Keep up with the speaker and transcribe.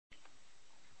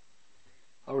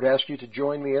I would ask you to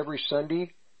join me every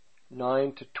Sunday,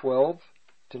 9 to 12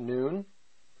 to noon.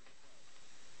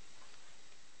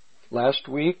 Last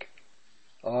week,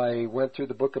 I went through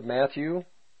the book of Matthew,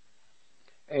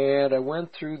 and I went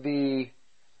through the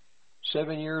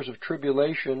 7 years of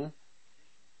tribulation,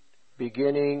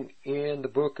 beginning in the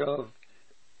book of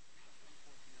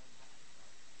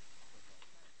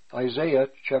Isaiah,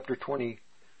 chapter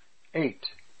 28.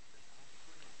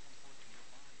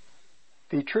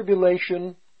 The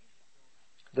tribulation,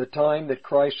 the time that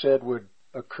Christ said would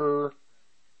occur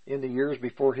in the years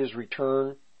before His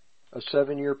return, a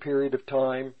 7-year period of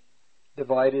time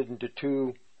divided into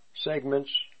 2 segments.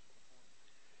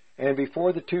 And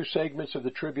before the 2 segments of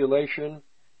the tribulation,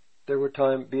 there would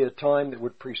be a time that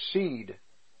would precede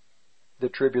the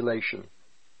tribulation,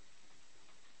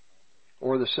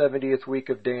 or the 70th week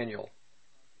of Daniel.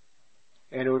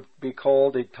 And it would be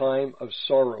called a time of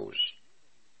sorrows.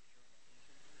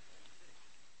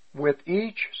 With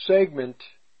each segment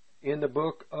in the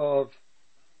book of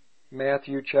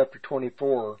Matthew chapter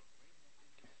 24,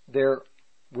 there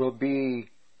will be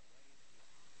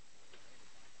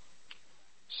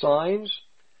signs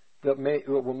that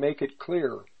will make it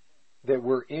clear that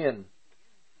we're in,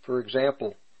 for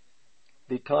example,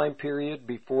 the time period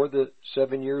before the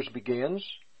 7 years begins,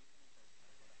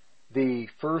 the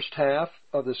first half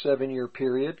of the 7-year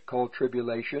period called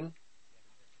tribulation,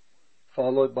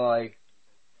 followed by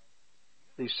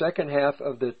the second half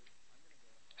of the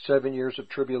 7 years of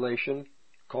tribulation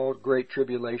called Great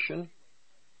Tribulation,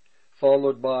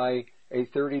 followed by a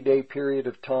 30-day period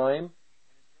of time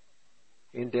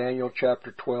in Daniel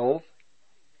chapter 12.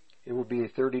 It will be a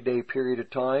 30-day period of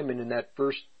time, and in that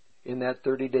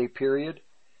 30-day period,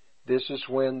 this is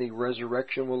when the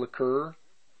resurrection will occur,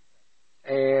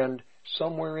 and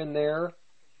somewhere in there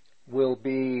will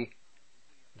be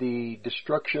the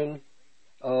destruction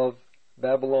of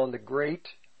Babylon the Great,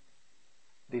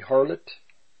 the harlot.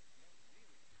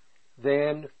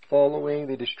 Then, following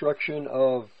the destruction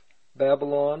of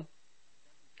Babylon,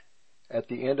 at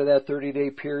the end of that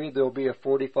 30-day period, there will be a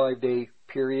 45-day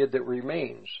period that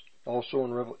remains,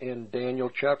 also in Daniel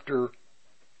chapter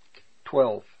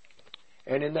 12.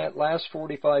 And in that last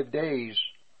 45 days,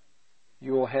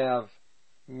 you will have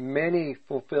many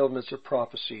fulfillments of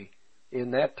prophecy in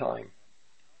that time.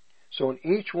 So in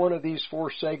each one of these 4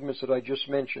 segments that I just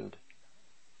mentioned,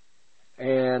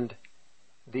 and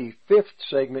the 5th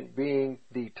segment being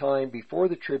the time before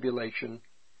the tribulation,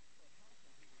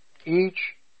 each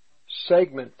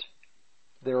segment,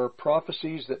 there are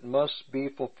prophecies that must be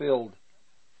fulfilled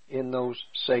in those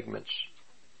segments.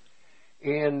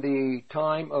 In the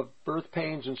time of birth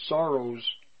pains and sorrows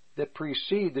that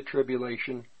precede the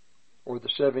tribulation, or the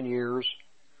 7 years,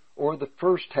 or the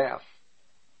first half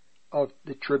of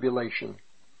the tribulation,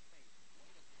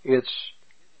 it's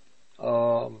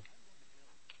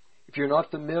if you're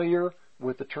not familiar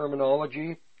with the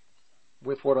terminology,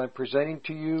 with what I'm presenting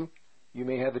to you, you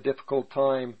may have a difficult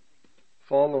time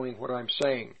following what I'm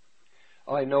saying.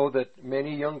 I know that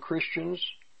many young Christians,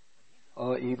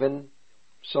 even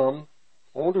some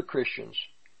older Christians,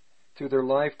 through their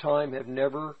lifetime have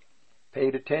never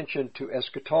paid attention to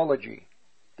eschatology,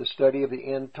 the study of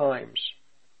the end times.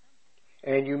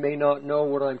 And you may not know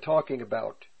what I'm talking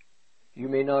about. You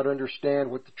may not understand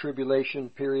what the tribulation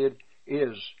period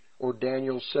is, or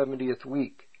Daniel's 70th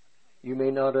week. You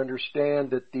may not understand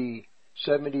that the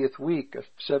 70th week,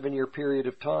 a 7-year period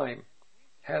of time,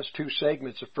 has 2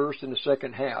 segments, a first and a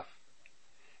second half.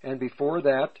 And before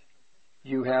that,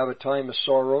 you have a time of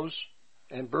sorrows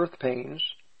and birth pains,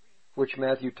 which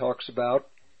Matthew talks about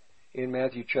in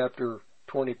Matthew chapter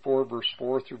 24, verse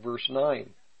 4 through verse 9.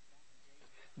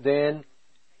 Then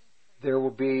there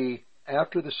will be,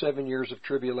 after the 7 years of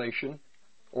tribulation,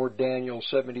 or Daniel's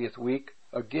 70th week,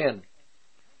 again,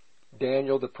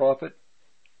 Daniel the prophet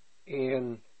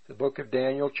in the book of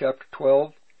Daniel chapter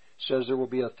 12 says there will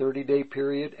be a 30-day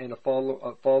period and a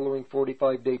following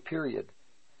 45-day period,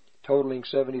 totaling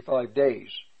 75 days.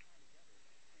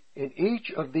 In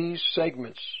each of these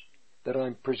segments that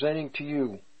I'm presenting to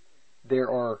you,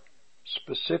 there are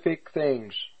specific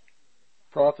things,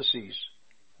 prophecies,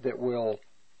 that will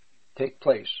take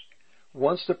place.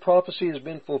 Once the prophecy has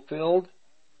been fulfilled,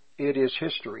 it is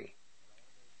history.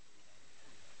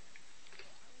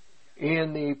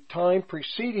 In the time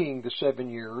preceding the 7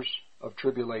 years of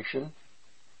tribulation,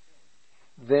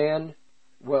 then,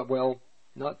 well,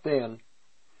 not then,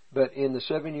 but in the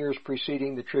 7 years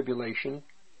preceding the tribulation,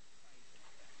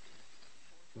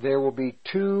 there will be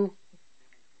 2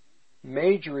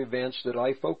 major events that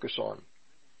I focus on.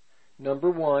 Number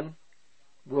 1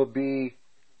 will be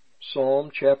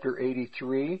Psalm chapter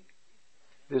 83,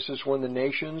 This is when the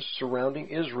nations surrounding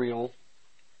Israel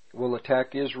will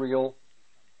attack Israel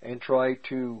and try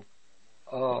to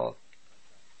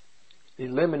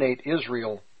eliminate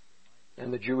Israel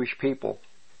and the Jewish people.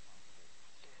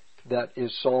 That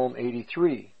is Psalm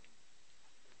 83.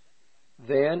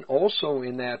 Then also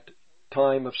in that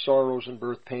time of sorrows and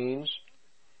birth pains,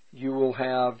 you will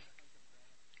have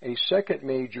a second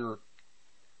major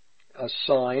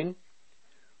sign,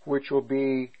 which will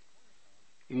be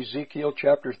Ezekiel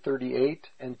chapter 38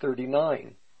 and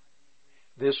 39.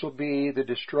 This will be the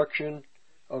destruction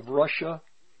of Russia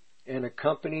and a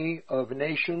company of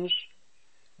nations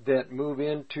that move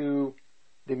into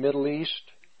the Middle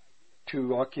East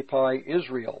to occupy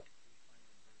Israel.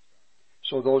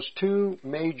 So those two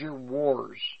major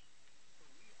wars,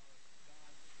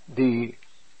 the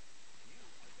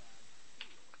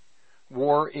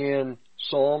war in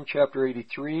Psalm chapter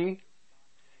 83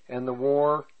 and the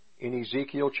war in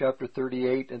Ezekiel chapter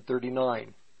 38 and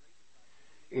 39.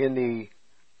 In the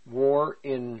war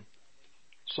in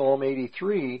Psalm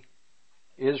 83,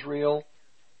 Israel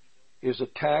is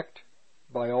attacked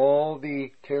by all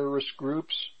the terrorist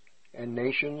groups and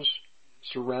nations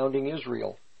surrounding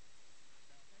Israel.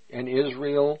 And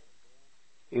Israel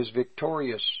is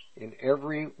victorious in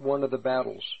every one of the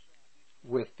battles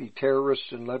with the terrorists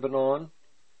in Lebanon,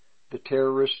 the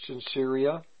terrorists in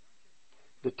Syria,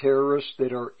 the terrorists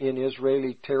that are in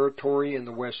Israeli territory in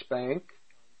the West Bank,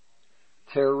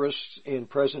 terrorists in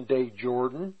present-day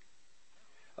Jordan,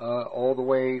 all the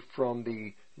way from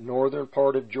the northern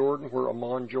part of Jordan, where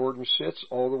Amman, Jordan sits,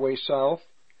 all the way south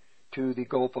to the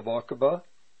Gulf of Aqaba.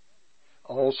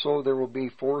 Also, there will be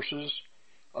forces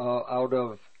out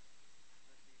of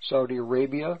Saudi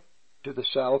Arabia to the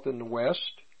south and the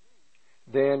west.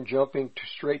 Then jumping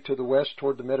straight to the west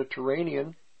toward the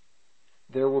Mediterranean,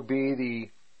 there will be the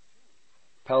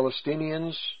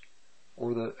Palestinians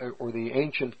or the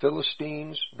ancient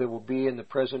Philistines that will be in the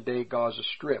present-day Gaza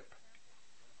Strip.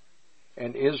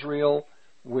 And Israel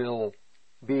will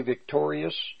be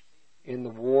victorious in the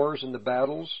wars and the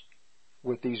battles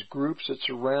with these groups that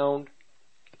surround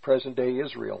the present-day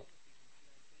Israel.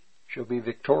 She'll be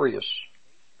victorious.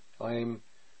 I am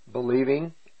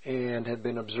believing and have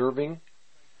been observing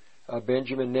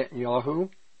Benjamin Netanyahu.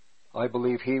 I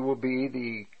believe he will be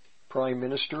the prime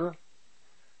minister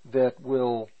that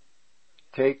will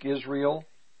take Israel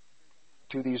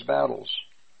to these battles,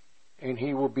 and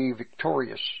he will be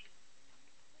victorious.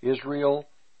 Israel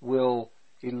will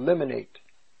eliminate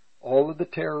all of the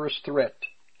terrorist threat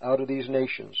out of these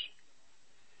nations.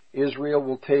 Israel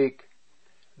will take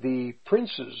the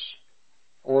princes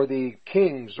or the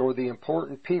kings or the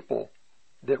important people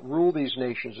that rule these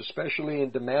nations, especially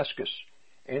in Damascus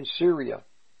and Syria.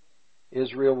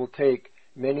 Israel will take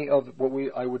many of what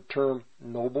I would term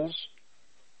nobles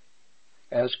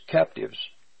as captives.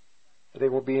 They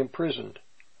will be imprisoned.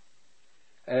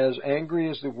 As angry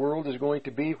as the world is going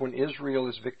to be when Israel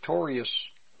is victorious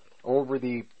over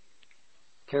the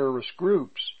terrorist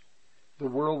groups, the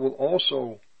world will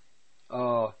also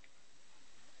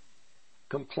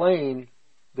complain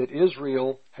that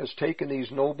Israel has taken these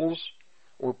nobles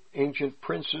or ancient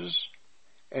princes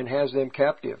and has them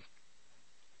captive.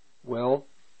 Well,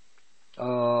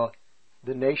 the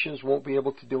nations won't be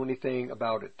able to do anything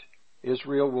about it.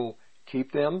 Israel will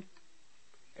keep them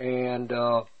and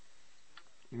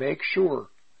make sure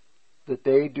that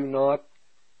they do not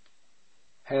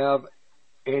have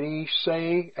any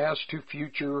say as to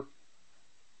future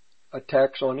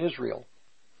attacks on Israel.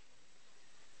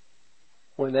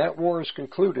 When that war is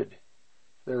concluded,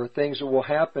 there are things that will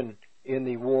happen in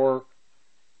the war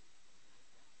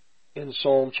in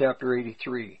Psalm chapter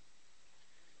 83.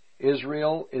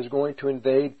 Israel is going to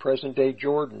invade present-day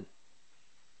Jordan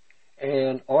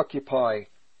and occupy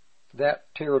that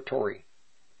territory,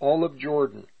 all of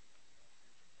Jordan.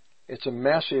 It's a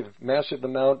massive, massive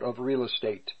amount of real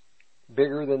estate,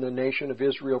 bigger than the nation of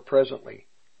Israel presently.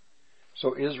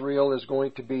 So Israel is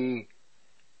going to be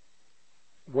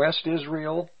West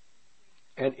Israel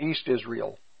and East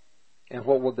Israel. And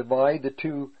what will divide the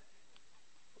two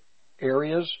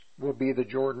areas will be the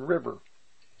Jordan River.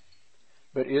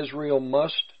 But Israel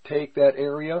must take that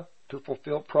area to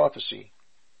fulfill prophecy.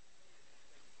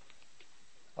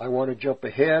 I want to jump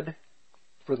ahead.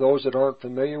 For those that aren't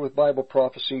familiar with Bible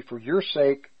prophecy, for your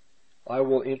sake, I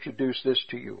will introduce this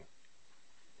to you.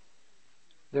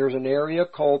 There's an area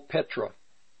called Petra,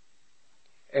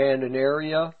 and an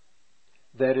area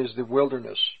that is the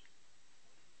wilderness,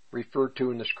 referred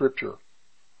to in the Scripture.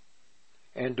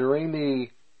 And during the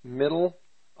middle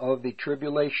of the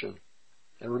tribulation,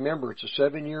 and remember, it's a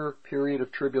 7-year period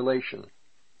of tribulation,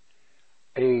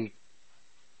 an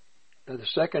The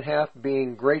second half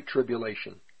being great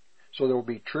tribulation. So there will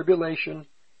be tribulation,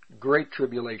 great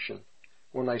tribulation.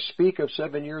 When I speak of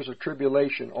 7 years of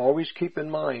tribulation, always keep in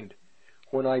mind,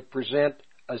 when I present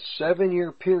a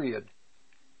 7-year period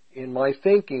in my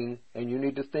thinking, and you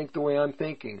need to think the way I'm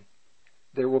thinking,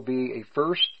 there will be a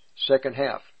first, second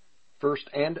half. First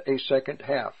and a second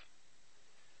half.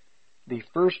 The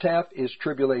first half is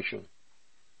tribulation,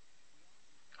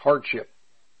 hardship.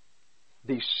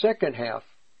 The second half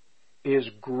is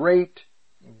great,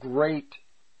 great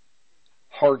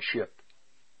hardship.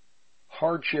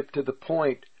 Hardship to the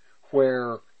point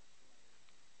where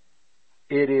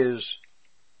it is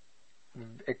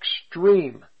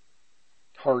extreme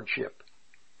hardship.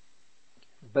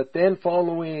 But then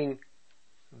following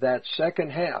that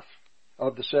second half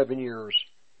of the 7 years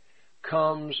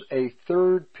comes a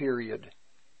third period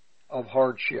of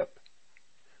hardship,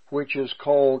 which is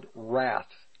called wrath,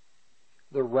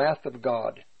 the wrath of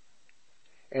God.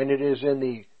 And it is in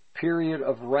the period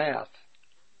of wrath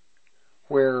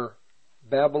where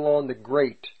Babylon the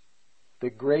great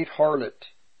harlot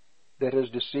that has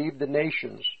deceived the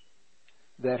nations,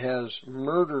 that has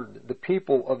murdered the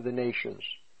people of the nations,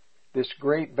 this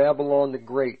great Babylon the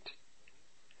great,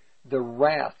 the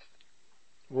wrath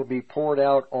will be poured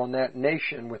out on that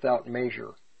nation without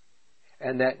measure,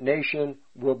 and that nation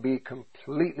will be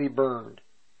completely burned.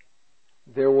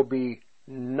 There will be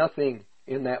nothing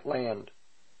in that land.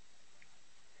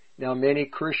 Now, many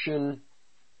Christian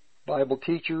Bible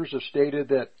teachers have stated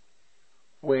that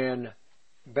when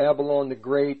Babylon the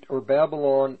Great, or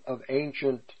Babylon of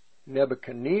ancient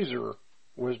Nebuchadnezzar,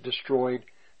 was destroyed,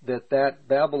 that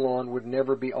Babylon would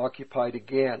never be occupied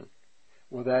again.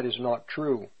 Well, that is not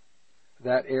true.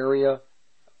 That area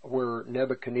where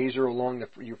Nebuchadnezzar along the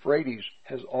Euphrates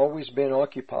has always been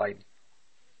occupied.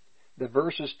 The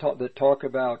verses that talk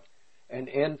about an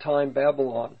end-time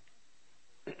Babylon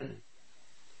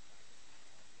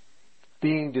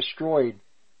being destroyed,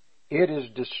 it is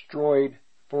destroyed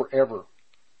forever.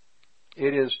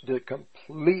 It is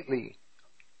completely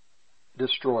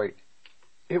destroyed.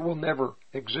 It will never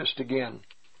exist again.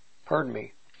 Pardon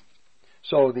me.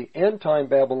 So the end-time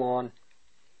Babylon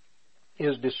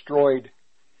is destroyed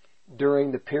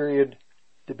during the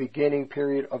beginning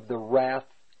period of the wrath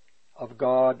of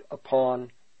God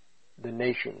upon the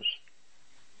nations.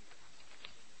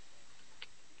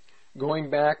 Going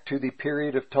back to the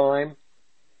period of time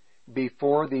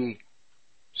before the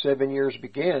 7 years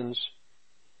begins,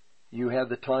 you have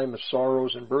the time of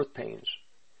sorrows and birth pains.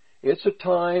 It's a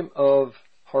time of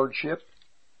hardship,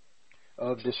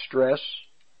 of distress.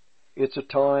 It's a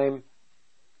time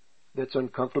that's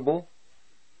uncomfortable,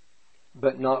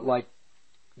 but not like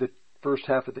the first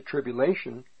half of the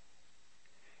tribulation.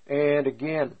 And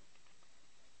again,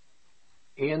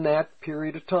 in that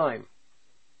period of time,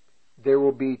 there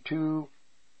will be two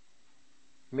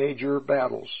major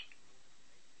battles.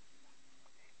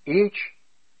 Each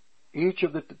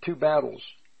of the two battles,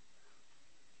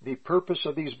 the purpose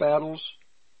of these battles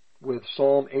with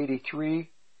Psalm 83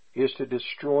 is to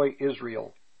destroy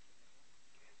Israel.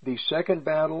 The second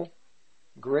battle,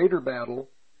 greater battle,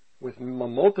 with a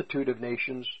multitude of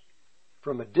nations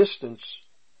from a distance,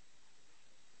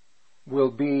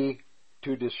 will be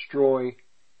to destroy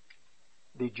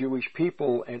the Jewish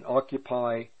people and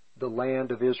occupy the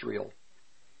land of Israel.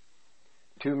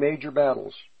 Two major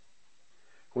battles.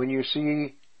 When you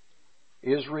see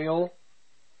Israel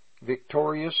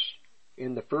victorious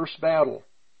in the first battle,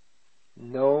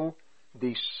 know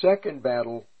the second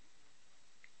battle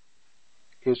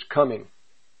is coming.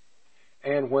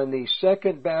 And when the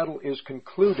second battle is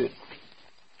concluded,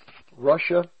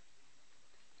 Russia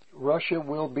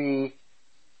will be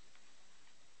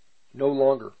no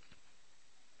longer.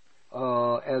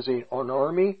 As an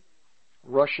army,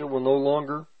 Russia will no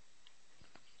longer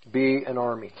be an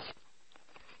army.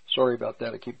 Sorry about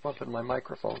that, I keep bumping my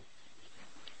microphone.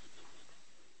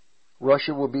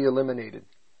 Russia will be eliminated.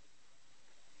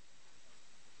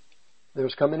 There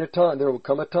will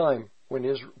come a time when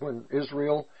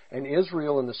Israel in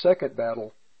the second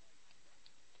battle,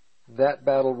 that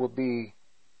battle will be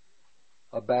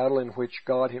a battle in which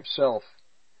God Himself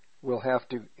will have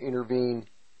to intervene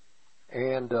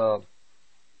and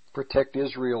protect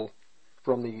Israel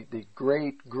from the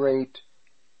great, great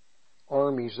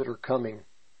armies that are coming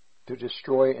to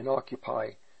destroy and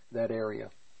occupy that area.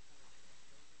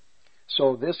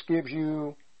 So this gives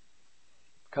you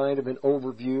kind of an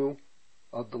overview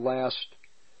of the last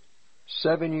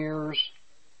 7 years,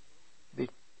 the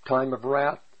time of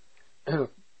wrath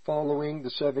following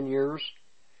the 7 years,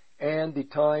 and the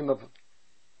time of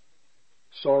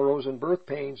sorrows and birth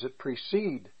pains that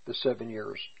precede the 7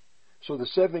 years. So the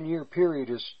 7-year period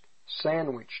is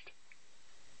sandwiched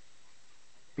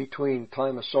between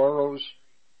time of sorrows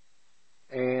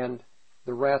and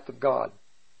the wrath of God.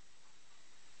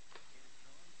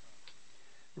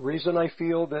 The reason I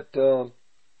feel that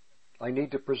I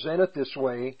need to present it this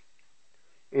way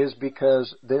is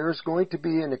because there's going to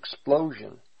be an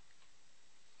explosion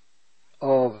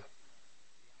of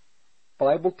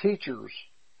Bible teachers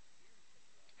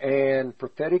and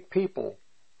prophetic people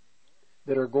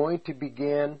that are going to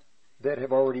begin, that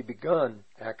have already begun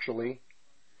actually,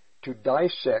 to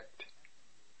dissect,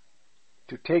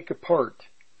 to take apart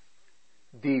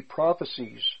the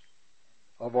prophecies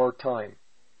of our time,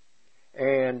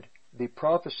 and the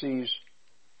prophecies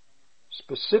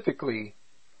specifically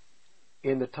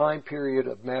in the time period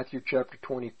of Matthew chapter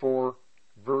 24,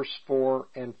 verse 4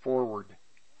 and forward.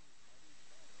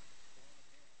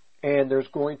 And there's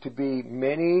going to be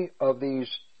many of these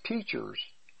teachers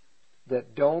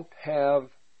that don't have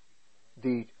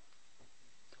the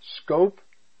scope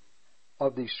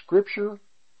of the Scripture,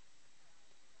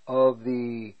 of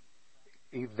the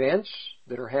events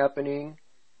that are happening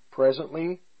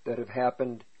presently, that have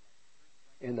happened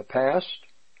in the past,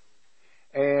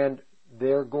 and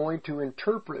they're going to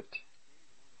interpret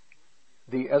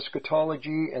the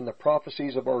eschatology and the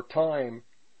prophecies of our time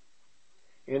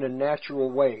in a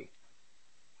natural way.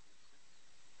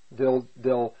 They'll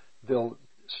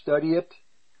study it,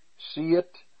 see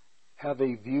it, have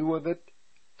a view of it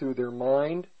through their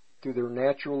mind, through their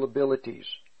natural abilities.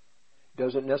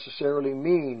 Doesn't necessarily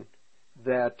mean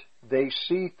that they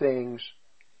see things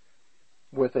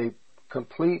with a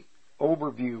complete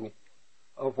overview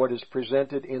of what is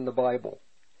presented in the Bible.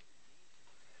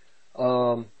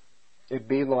 It'd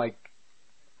be like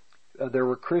there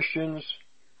were Christians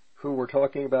who were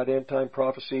talking about end-time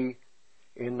prophecy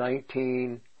in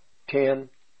 1910,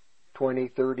 20,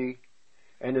 30,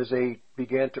 and as they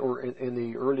began to, or in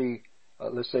the early,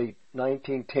 let's say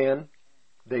 1910,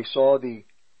 they saw the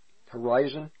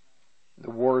horizon, the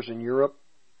wars in Europe.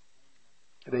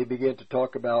 They began to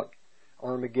talk about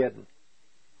Armageddon.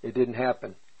 It didn't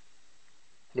happen.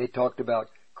 They talked about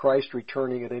Christ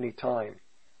returning at any time.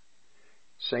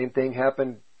 Same thing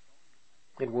happened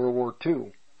in World War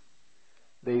II.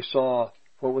 They saw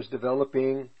what was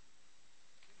developing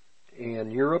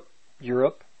in Europe,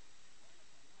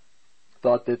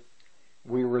 thought that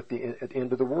we were at the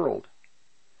end of the world.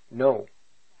 No.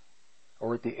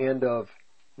 Or at the end of,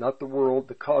 not the world,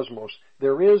 the cosmos.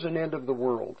 There is an end of the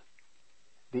world.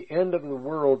 The end of the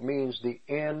world means the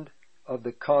end of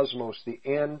the cosmos, the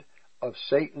end of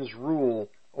Satan's rule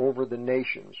over the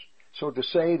nations. So to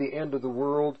say the end of the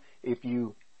world, if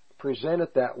you present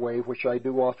it that way, which I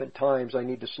do oftentimes, I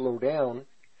need to slow down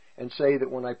and say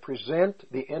that when I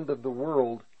present the end of the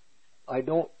world, I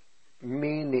don't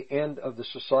mean the end of the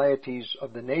societies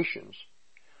of the nations.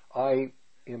 I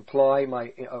imply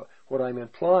what I'm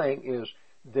implying is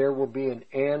there will be an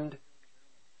end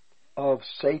of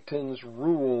Satan's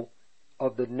rule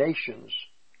of the nations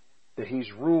that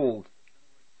he's ruled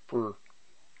for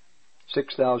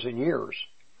 6,000 years.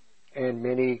 And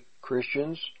many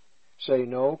Christians say,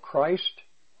 no, Christ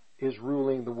is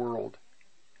ruling the world.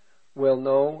 Well,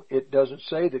 no, it doesn't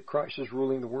say that Christ is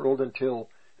ruling the world until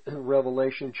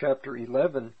Revelation chapter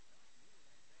 11,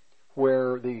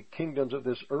 where the kingdoms of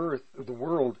this earth, of the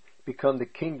world, become the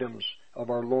kingdoms of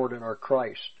our Lord and our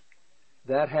Christ.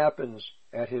 That happens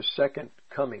at His second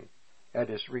coming, at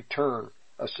His return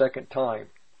a second time.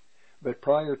 But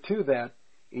prior to that,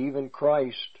 even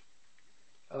Christ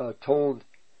told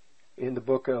in the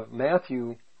book of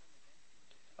Matthew,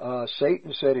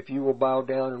 Satan said, if you will bow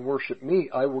down and worship me,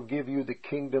 I will give you the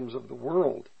kingdoms of the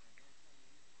world.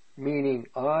 Meaning,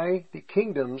 the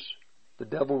kingdoms, the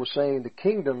devil was saying, the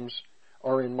kingdoms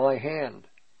are in my hand.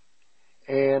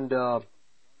 And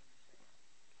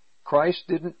Christ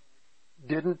didn't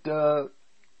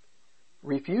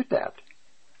refute that.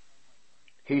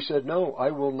 He said, no,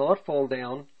 I will not fall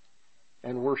down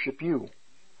and worship you.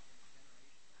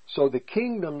 So the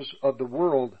kingdoms of the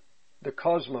world, the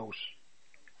cosmos,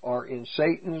 are in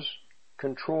Satan's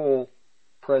control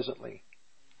presently.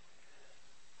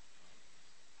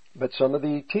 But some of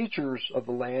the teachers of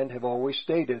the land have always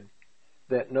stated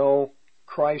that no,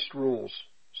 Christ rules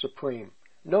supreme.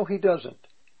 No, He doesn't.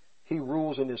 He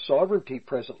rules in His sovereignty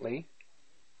presently,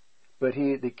 but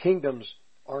the kingdoms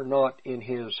are not in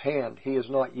His hand. He is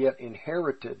not yet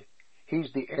inherited.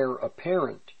 He's the heir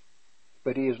apparent,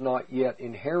 but He has not yet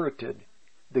inherited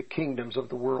the kingdoms of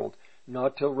the world.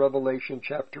 Not till Revelation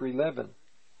chapter 11.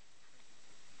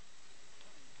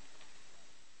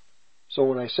 So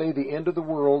when I say the end of the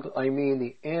world, I mean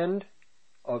the end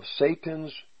of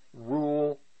Satan's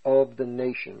rule of the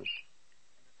nations.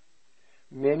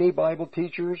 Many Bible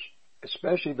teachers,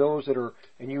 especially those that are,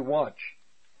 and you watch,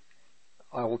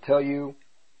 I will tell you,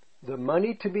 the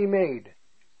money to be made.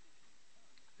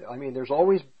 I mean, there's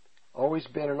always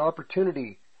been an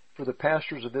opportunity for the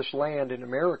pastors of this land in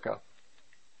America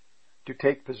to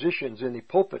take positions in the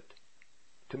pulpit,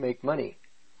 to make money,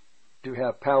 to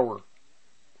have power,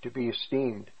 to be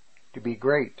esteemed, to be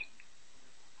great.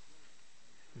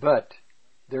 But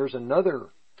there's another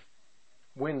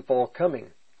windfall coming.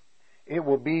 It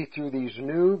will be through these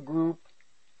new group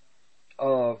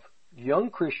of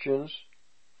young Christians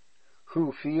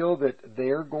who feel that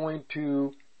they're going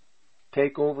to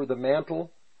take over the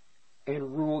mantle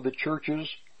and rule the churches,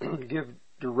 give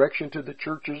direction to the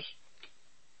churches,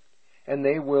 and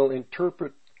they will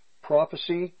interpret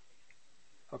prophecy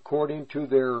according to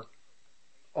their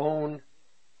own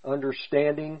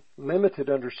understanding, limited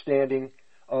understanding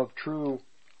of the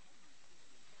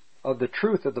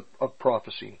truth of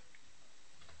prophecy.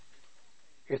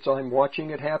 I'm watching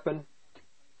it happen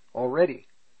already.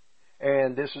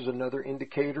 And this is another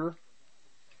indicator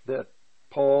that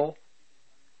Paul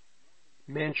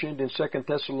mentioned in 2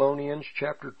 Thessalonians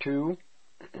chapter 2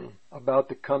 about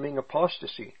the coming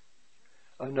apostasy.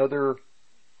 Another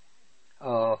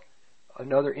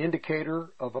indicator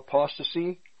of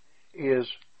apostasy is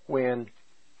when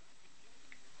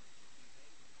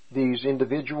these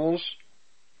individuals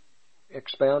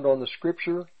expound on the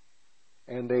Scripture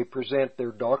and they present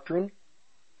their doctrine,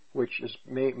 which is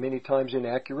many times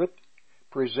inaccurate,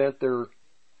 present their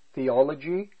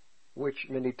theology, which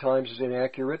many times is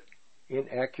inaccurate,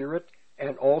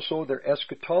 and also their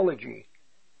eschatology,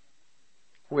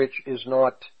 which is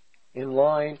not in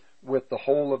line with the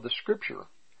whole of the Scripture.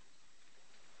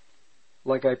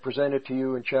 Like I presented to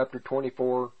you in chapter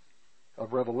 24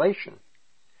 of Revelation,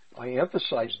 I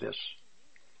emphasize this.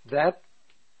 That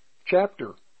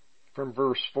chapter, from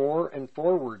verse 4 and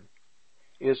forward,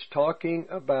 is talking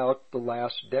about the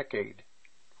last decade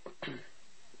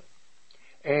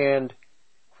and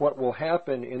what will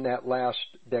happen in that last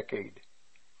decade.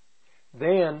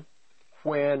 Then,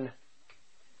 when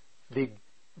the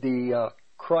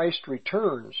Christ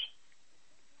returns,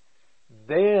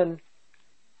 then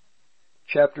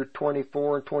chapter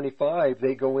 24 and 25,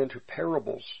 they go into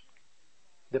parables.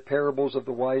 The parables of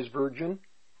the wise virgin,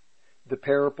 the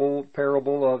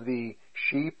parable of the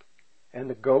sheep and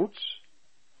the goats.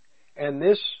 And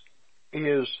this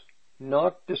is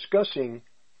not discussing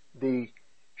the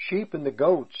sheep and the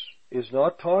goats, is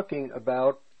not talking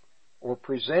about or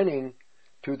presenting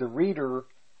to the reader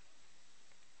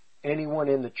anyone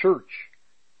in the church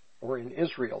or in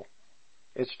Israel.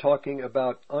 It's talking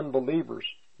about unbelievers,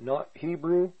 not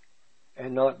Hebrew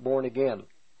and not born again.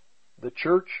 The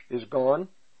church is gone.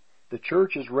 The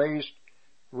church is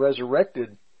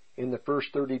resurrected in the first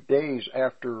 30 days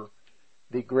after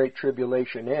the Great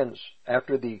Tribulation ends,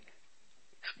 after the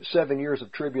 7 years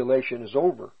of tribulation is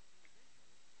over.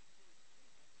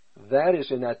 That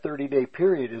is, in that 30-day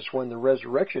period is when the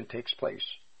resurrection takes place.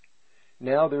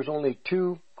 Now there's only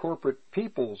two corporate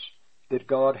peoples that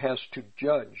God has to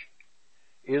judge.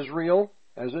 Israel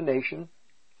as a nation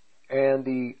and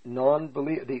the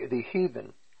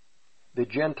heathen, the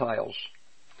Gentiles.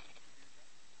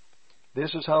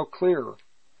 This is how clear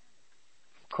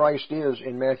Christ is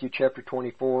in Matthew chapter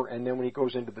 24, and then when he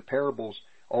goes into the parables,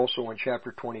 also in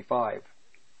chapter 25.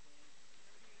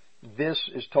 This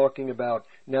is talking about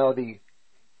now the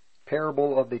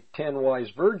parable of the 10 wise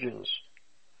virgins,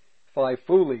 5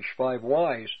 foolish, 5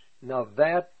 wise. Now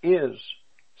that is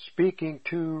speaking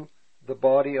to the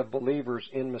body of believers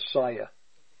in Messiah.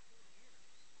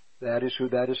 That is who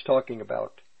that is talking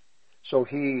about. So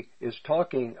he is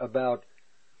talking about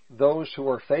those who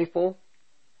are faithful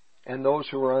and those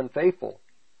who are unfaithful.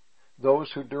 Those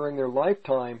who during their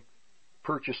lifetime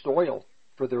purchased oil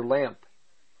for their lamp,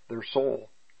 their soul.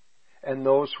 And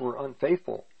those who are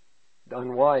unfaithful,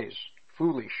 unwise,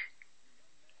 foolish.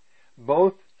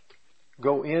 Both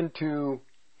go into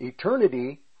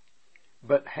eternity,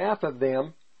 but half of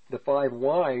them, the 5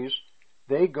 wise,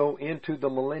 they go into the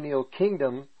millennial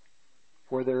kingdom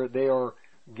where they are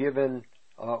given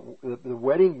the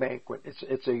wedding banquet.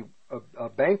 It's a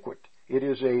banquet. It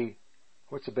is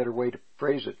what's a better way to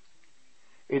phrase it?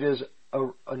 It is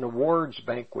an awards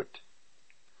banquet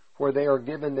where they are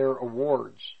given their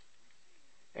awards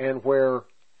and where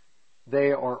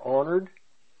they are honored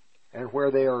and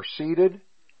where they are seated.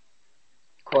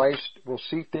 Christ will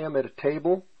seat them at a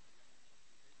table,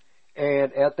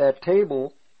 and at that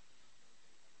table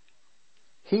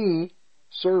he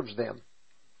serves them.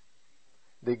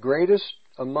 The greatest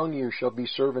among you shall be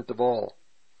servant of all,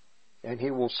 and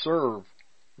he will serve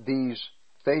these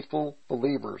faithful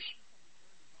believers.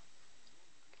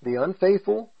 The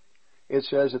unfaithful, it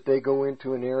says that they go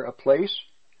into a place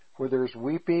where there's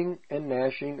weeping and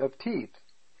gnashing of teeth,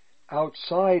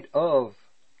 outside of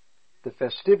the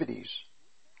festivities.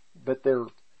 But they're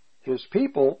His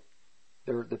people,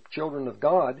 they're the children of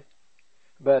God,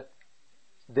 but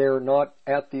they're not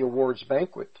at the awards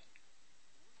banquet.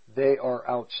 They are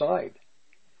outside.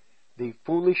 The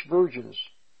foolish virgins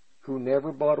who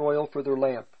never bought oil for their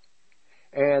lamp.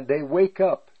 And they wake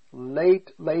up late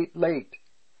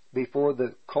before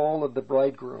the call of the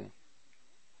bridegroom.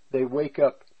 They wake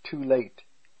up too late.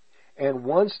 And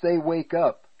once they wake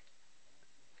up,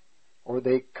 or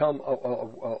they come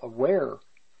aware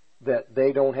that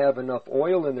they don't have enough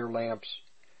oil in their lamps,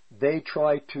 they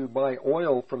try to buy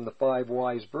oil from the 5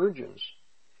 wise virgins.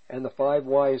 And the 5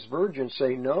 wise virgins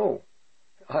say, no,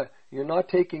 you're not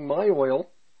taking my oil.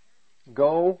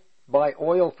 Go buy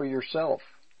oil for yourself.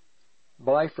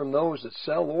 Buy from those that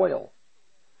sell oil.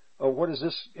 Oh, what does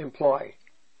this imply?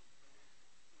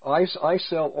 I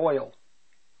sell oil.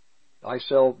 I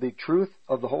sell the truth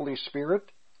of the Holy Spirit.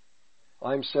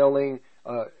 I'm selling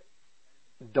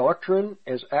doctrine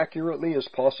as accurately as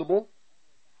possible,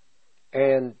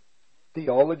 and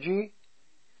theology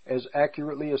as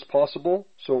accurately as possible,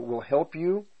 so it will help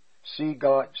you see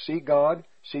God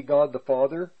the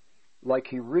Father like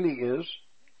He really is,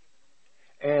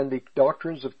 and the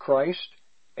doctrines of Christ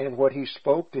and what He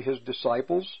spoke to His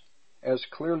disciples as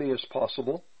clearly as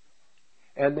possible.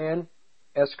 And then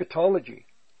eschatology.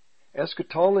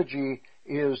 Eschatology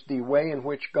is the way in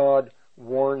which God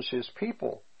warns His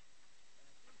people.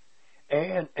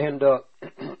 And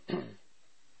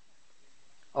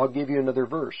I'll give you another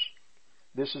verse.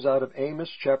 This is out of Amos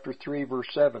chapter 3, verse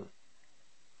 7.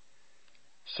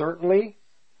 Certainly,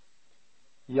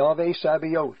 Yahweh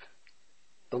Sabaoth,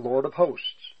 the Lord of hosts,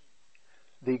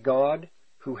 the God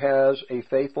who has a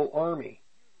faithful army,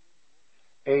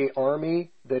 an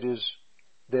army that is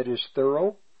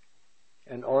thorough,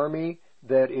 an army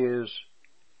that is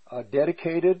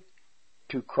dedicated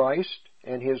to Christ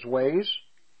and His ways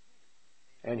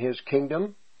and His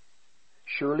kingdom.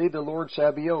 Surely the Lord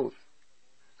Sabaoth,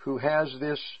 who has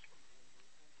this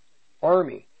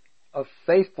army of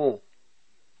faithful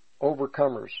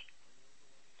overcomers,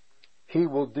 He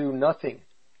will do nothing.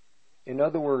 In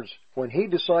other words, when He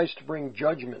decides to bring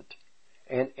judgment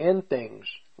and end things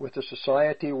with the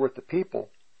society or with the people,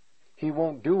 He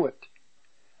won't do it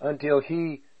until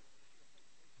He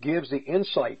gives the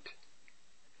insight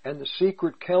and the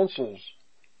secret counsels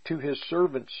to His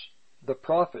servants, the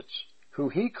prophets, who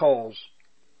He calls,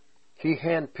 He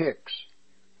handpicks,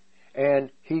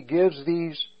 and He gives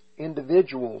these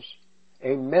individuals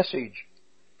a message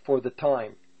for the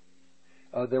time.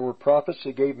 There were prophets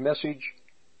that gave message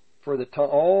for the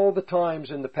all the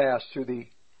times in the past through the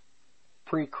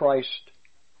pre-Christ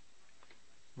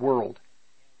world.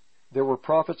 There were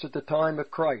prophets at the time of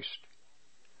Christ.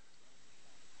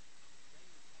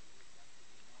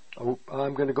 Oh,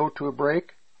 I'm going to go to a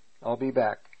break. I'll be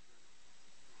back.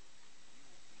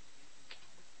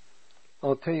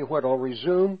 I'll tell you what, I'll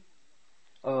resume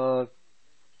for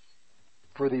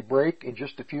the break in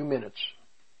just a few minutes,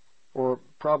 or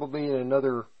probably in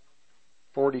another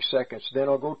 40 seconds. Then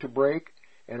I'll go to break,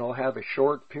 and I'll have a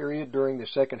short period during the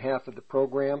second half of the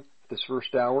program, this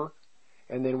first hour,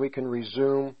 and then we can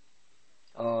resume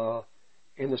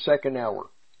in the second hour.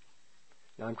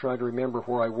 Now I'm trying to remember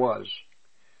where I was.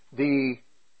 The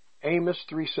Amos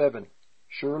 3:7.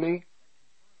 Surely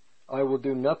I will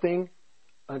do nothing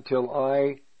until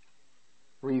I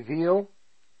reveal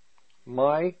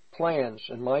my plans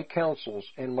and my counsels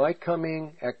and my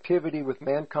coming activity with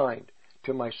mankind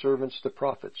to my servants the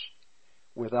prophets.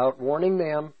 Without warning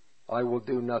them, I will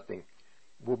do nothing.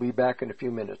 We'll be back in a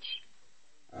few minutes.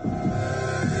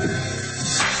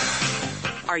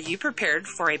 Are you prepared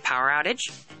for a power outage?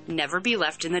 Never be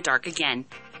left in the dark again.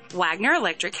 Wagner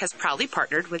Electric has proudly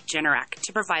partnered with Generac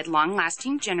to provide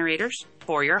long-lasting generators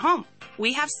for your home.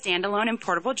 We have standalone and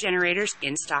portable generators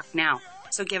in stock now,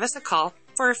 so give us a call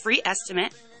for a free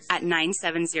estimate at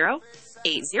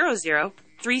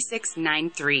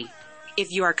 970-800-3693.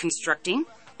 If you are constructing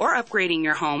or upgrading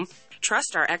your home,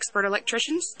 trust our expert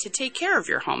electricians to take care of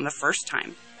your home the first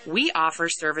time. We offer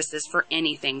services for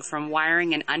anything from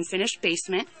wiring an unfinished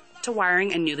basement to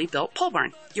wiring a newly built pole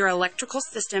barn. Your electrical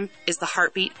system is the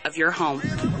heartbeat of your home.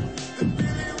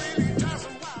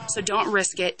 So don't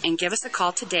risk it and give us a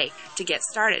call today to get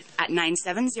started at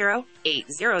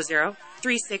 970-800-3693.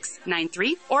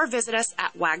 3693 or visit us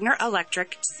at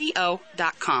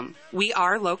WagnerElectricCO.com. We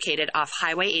are located off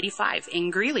Highway 85 in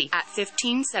Greeley at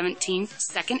 1517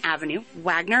 2nd Avenue.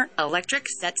 Wagner Electric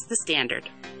sets the standard.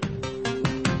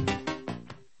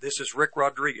 This is Rick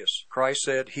Rodriguez. Christ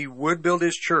said he would build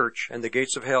his church and the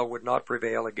gates of hell would not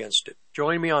prevail against it.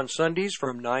 Join me on Sundays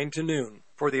from 9 to noon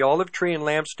for the Olive Tree and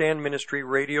Lampstand Ministry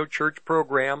Radio Church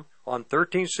program on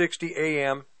 1360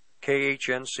 AM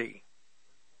KHNC.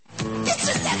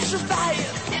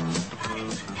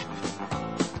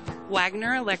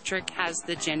 Wagner Electric has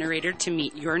the generator to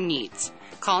meet your needs.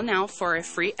 Call now for a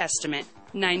free estimate,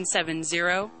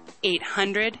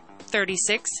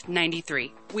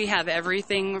 970-800-3693. We have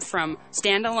everything from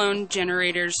standalone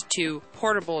generators to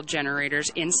portable generators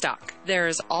in stock. There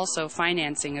is also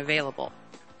financing available.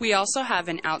 We also have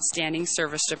an outstanding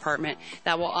service department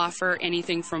that will offer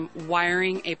anything from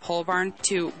wiring a pole barn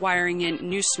to wiring in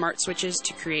new smart switches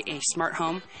to create a smart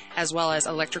home, as well as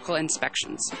electrical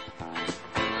inspections.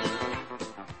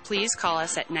 Please call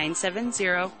us at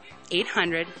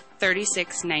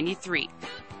 970-800-3693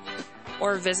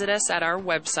 or visit us at our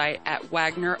website at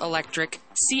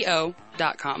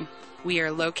WagnerElectricCO.com. We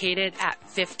are located at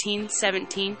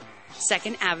 1517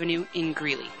 2nd Avenue in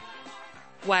Greeley.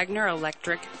 Wagner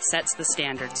Electric sets the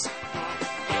standards.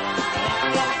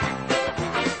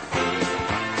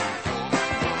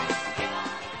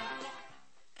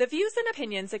 The views and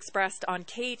opinions expressed on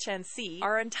KHNC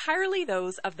are entirely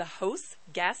those of the hosts,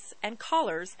 guests, and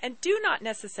callers and do not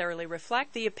necessarily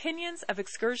reflect the opinions of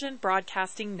Excursion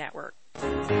Broadcasting Network. Oh,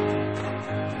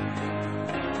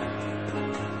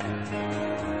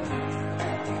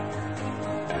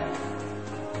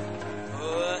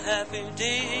 a happy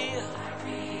day.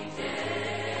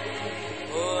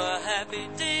 Oh, a happy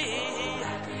day.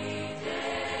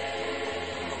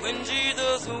 When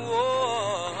Jesus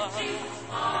wore.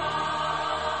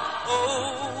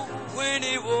 Oh, when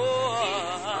he wore.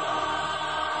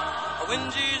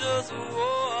 When Jesus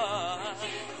wore.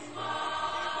 He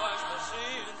washed my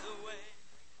sins away.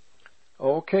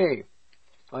 Okay,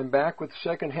 I'm back with the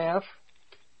second half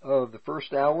of the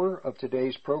first hour of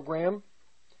today's program.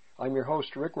 I'm your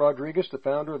host, Rick Rodriguez, the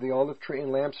founder of the Olive Tree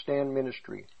and Lampstand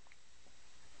Ministry.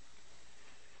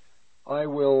 I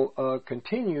will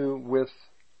continue with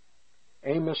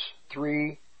Amos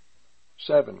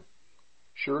 3:7.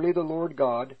 Surely the Lord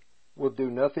God will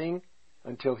do nothing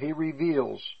until he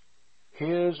reveals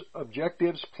his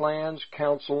objectives, plans,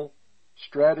 counsel,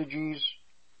 strategies,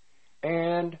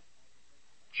 and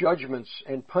judgments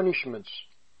and punishments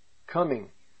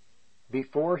coming.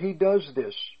 Before he does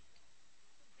this,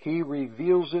 he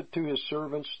reveals it to his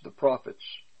servants, the prophets.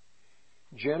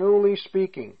 Generally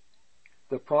speaking,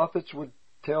 the prophets would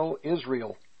tell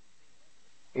Israel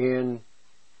in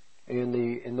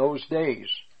those days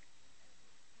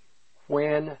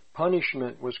when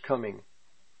punishment was coming,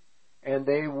 and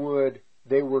they were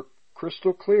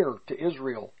crystal clear to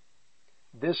Israel.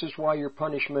 This is why your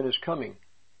punishment is coming,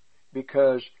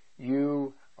 because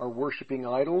you are worshiping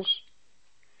idols,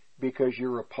 because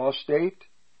you're apostate,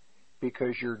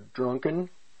 because you're drunken,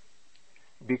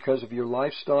 because of your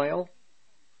lifestyle,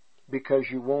 because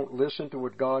you won't listen to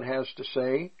what God has to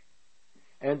say,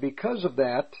 and because of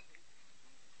that,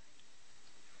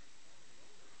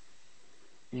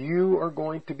 you are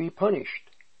going to be punished.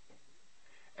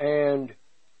 And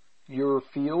your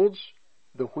fields,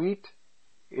 the wheat,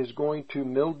 is going to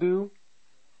mildew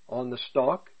on the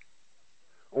stalk,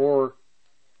 or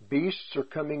beasts are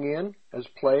coming in as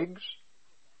plagues,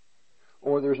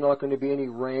 or there's not going to be any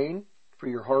rain for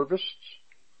your harvests,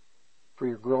 for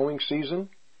your growing season,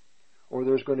 or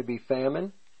there's going to be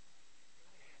famine.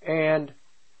 And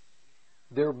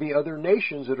there will be other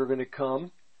nations that are going to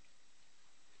come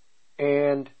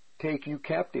and take you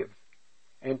captive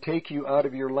and take you out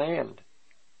of your land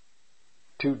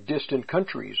to distant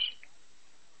countries.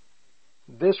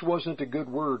 This wasn't a good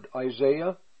word.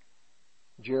 Isaiah,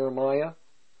 Jeremiah,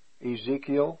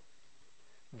 Ezekiel,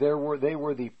 they were the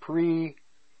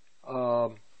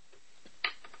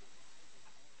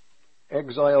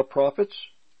exile prophets.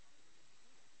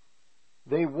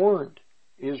 They warned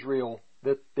Israel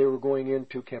that they were going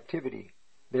into captivity.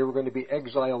 They were going to be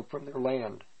exiled from their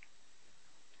land.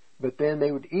 But then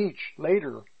they would each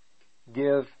later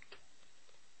give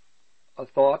a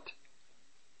thought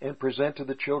and present to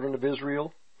the children of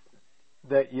Israel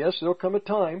that yes, there'll come a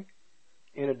time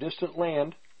in a distant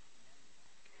land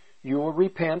you will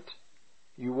repent,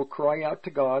 you will cry out to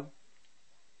God,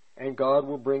 and God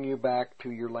will bring you back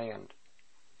to your land.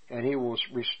 And He will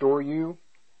restore you,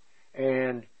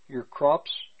 and your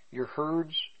crops, your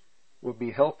herds will be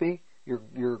healthy, your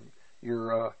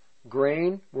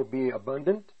grain will be abundant.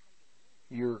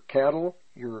 cattle,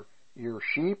 your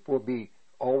sheep will be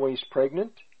always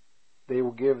pregnant. They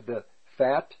will give the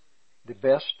fat, the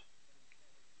best.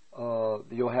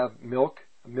 You'll have milk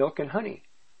and honey.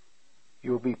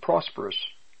 You'll be prosperous.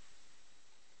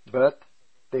 But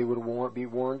they will be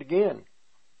warned again.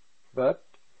 But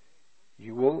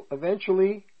you will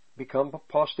eventually become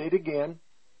apostate again,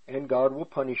 and God will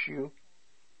punish you.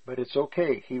 But it's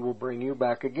okay. He will bring you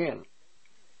back again.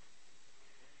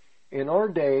 In our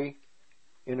day,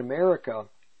 in America,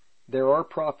 there are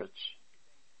prophets.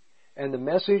 And the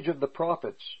message of the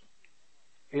prophets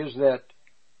is that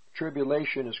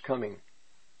tribulation is coming.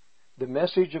 The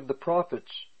message of the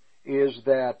prophets is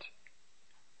that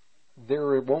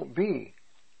there won't be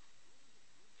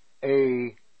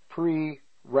a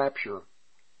pre-rapture.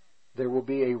 There will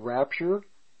be a rapture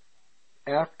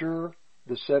after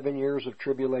the 7 years of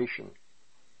tribulation,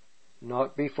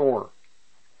 not before.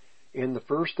 In the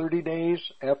first 30 days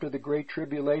after the Great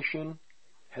Tribulation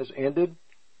has ended,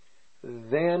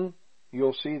 then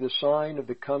you'll see the sign of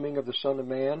the coming of the Son of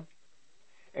Man.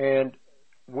 And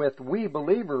with we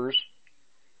believers,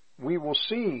 we will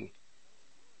see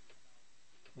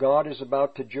God is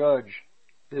about to judge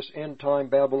this end-time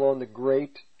Babylon the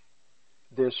Great,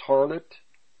 this harlot,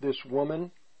 this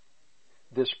woman,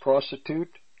 this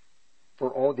prostitute, for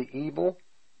all the evil,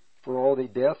 for all the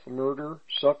death, murder,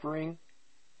 suffering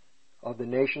of the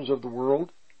nations of the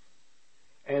world.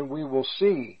 And we will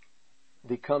see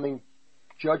the coming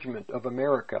judgment of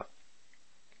America.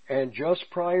 And just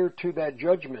prior to that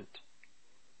judgment,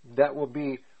 that will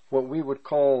be what we would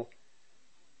call,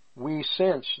 we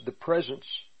sense the presence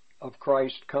of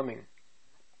Christ coming.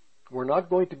 We're not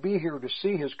going to be here to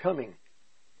see His coming.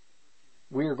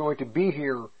 We are going to be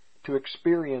here to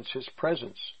experience His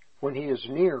presence when He is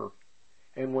near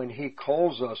and when He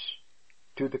calls us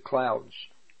to the clouds.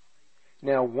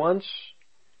 Now, once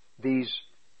these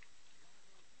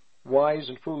wise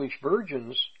and foolish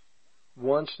virgins,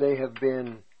 once they have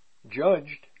been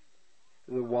judged,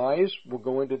 the wise will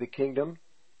go into the kingdom,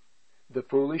 the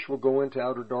foolish will go into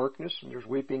outer darkness, and there's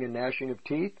weeping and gnashing of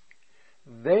teeth.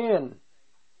 Then,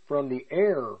 from the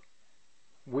air,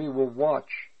 we will watch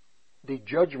the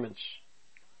judgments.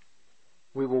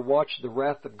 We will watch the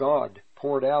wrath of God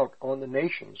poured out on the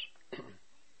nations,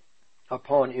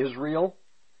 upon Israel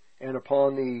and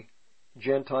upon the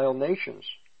Gentile nations.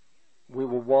 We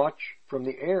will watch from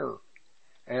the air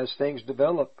as things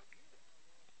develop,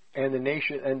 and the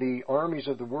nation and the armies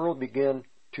of the world begin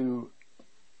to,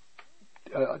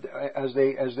 as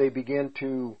they begin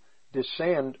to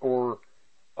descend or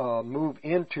move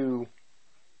into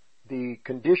the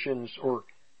conditions or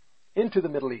into the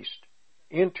Middle East,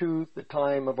 into the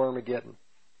time of Armageddon.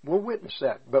 We'll witness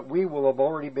that, but we will have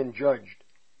already been judged.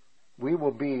 We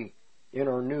will be in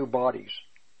our new bodies,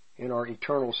 in our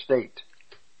eternal state.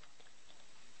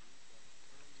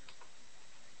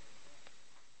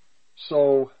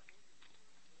 So,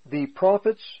 the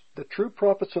prophets, the true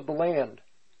prophets of the land,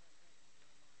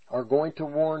 are going to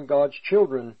warn God's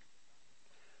children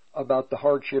about the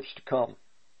hardships to come.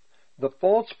 The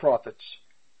false prophets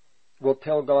will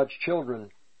tell God's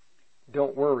children,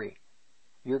 don't worry,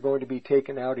 you're going to be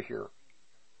taken out of here.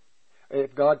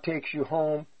 If God takes you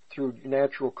home through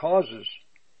natural causes,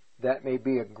 that may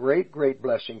be a great, great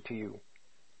blessing to you.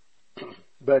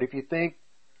 But if you think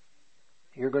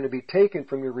you're going to be taken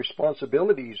from your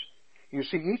responsibilities, you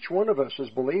see, each one of us as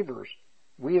believers,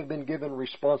 we have been given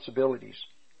responsibilities.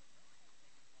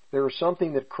 There is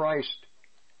something that Christ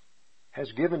has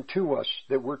given to us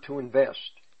that we're to invest.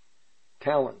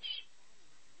 Talents.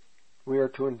 We are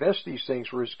to invest these things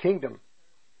for His kingdom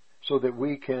so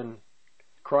that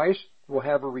Christ will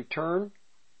have a return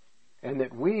and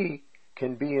that we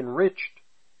can be enriched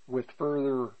with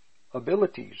further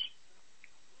abilities.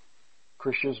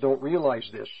 Christians don't realize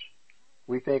this.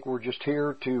 We think we're just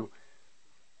here to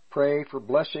pray for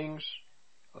blessings,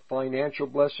 financial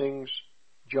blessings,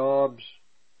 jobs,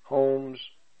 homes,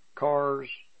 cars,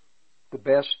 the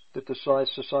best that the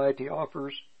society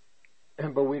offers,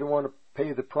 but we don't want to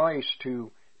pay the price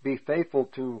to be faithful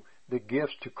to the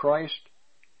gifts to Christ,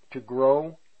 to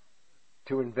grow,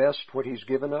 to invest what He's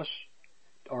given us,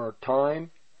 our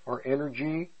time, our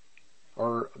energy,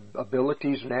 our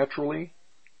abilities naturally,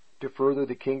 to further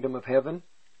the kingdom of heaven.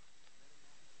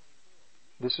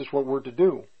 This is what we're to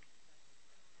do.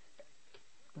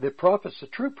 The prophets, the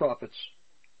true prophets,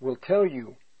 will tell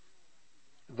you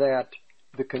that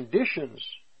the conditions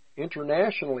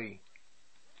internationally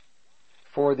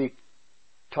for the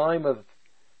time of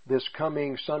this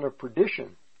coming son of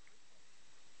perdition,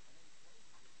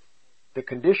 the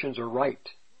conditions are right.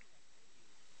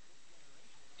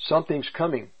 Something's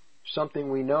coming.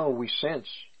 Something we know, we sense.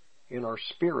 in our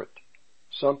spirit.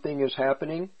 Something is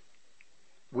happening.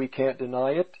 We can't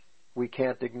deny it. We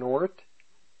can't ignore it.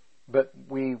 But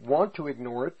we want to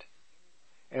ignore it,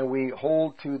 and we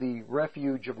hold to the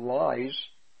refuge of lies.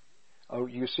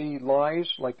 You see lies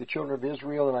like the children of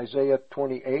Israel in Isaiah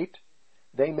 28.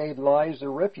 They made lies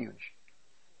their refuge.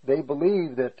 They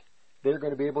believe that they're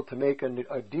going to be able to make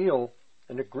a deal,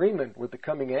 an agreement with the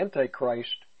coming Antichrist,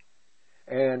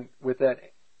 and with that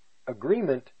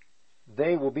agreement,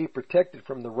 they will be protected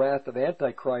from the wrath of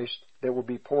Antichrist that will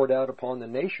be poured out upon the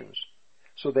nations.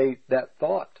 So that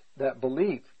thought, that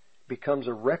belief, becomes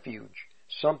a refuge,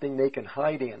 something they can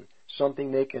hide in,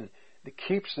 something that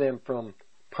keeps them from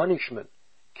punishment,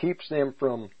 keeps them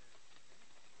from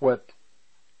what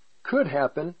could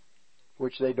happen,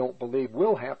 which they don't believe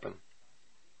will happen.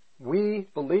 We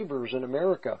believers in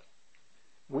America,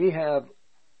 we have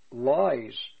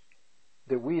lies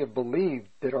that we have believed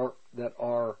that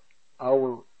are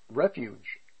our refuge.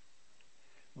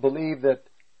 Believe that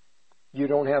you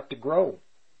don't have to grow,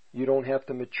 you don't have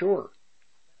to mature.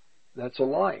 That's a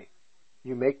lie.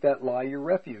 You make that lie your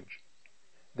refuge.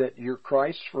 That you're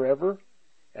Christ's forever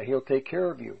and He'll take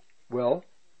care of you. Well,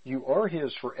 you are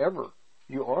His forever.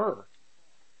 You are.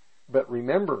 But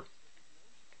remember,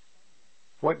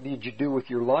 what did you do with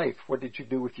your life? What did you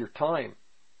do with your time?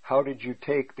 How did you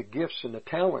take the gifts and the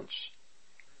talents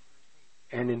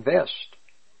and invest?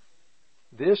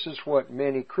 This is what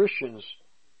many Christians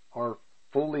are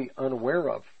fully unaware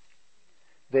of.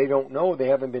 They don't know, they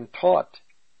haven't been taught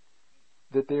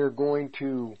that they are going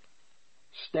to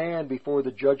stand before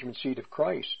the judgment seat of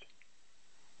Christ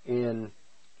in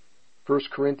 1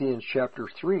 Corinthians chapter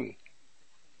 3.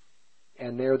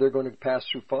 And there they're going to pass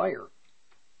through fire.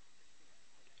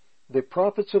 The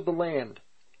prophets of the land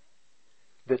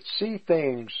that see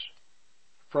things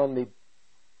from the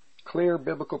clear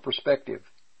biblical perspective,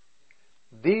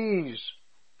 these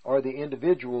are the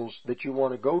individuals that you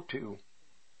want to go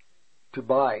to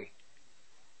buy.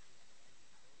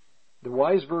 The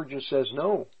wise virgin says,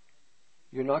 no,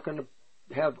 you're not going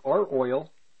to have our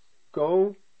oil.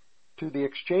 Go to the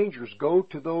exchangers. Go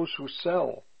to those who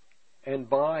sell and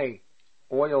buy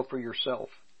oil for yourself.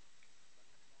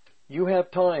 You have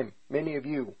time, many of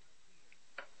you,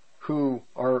 who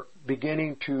are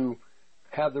beginning to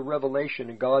have the revelation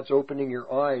and God's opening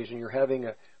your eyes and you're having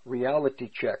a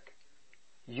reality check.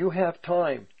 You have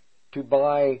time to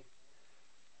buy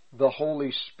the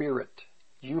Holy Spirit.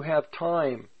 You have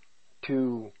time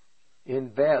to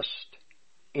invest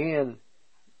in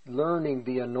learning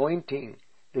the anointing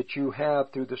that you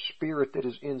have through the Spirit that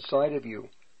is inside of you.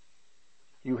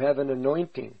 You have an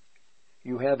anointing.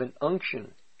 You have an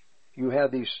unction. You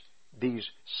have these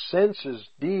senses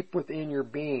deep within your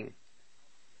being.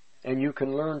 And you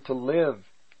can learn to live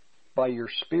by your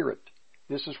Spirit.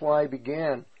 This is why I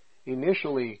began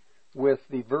initially with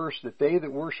the verse that they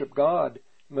that worship God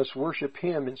must worship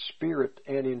Him in spirit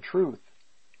and in truth.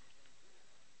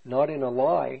 Not in a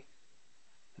lie,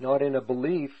 not in a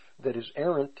belief that is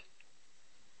errant.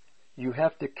 You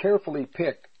have to carefully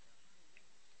pick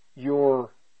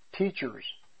your teachers.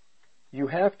 You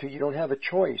have to. You don't have a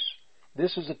choice.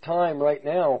 This is a time right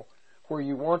now where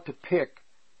you want to pick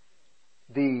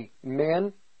the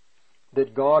men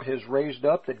that God has raised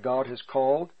up, that God has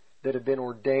called, that have been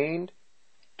ordained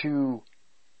to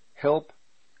help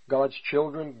God's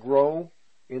children grow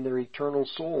in their eternal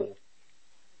soul.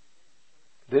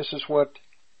 This is what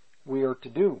we are to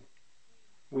do.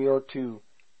 We are to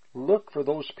look for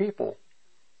those people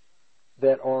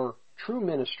that are true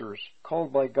ministers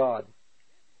called by God,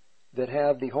 that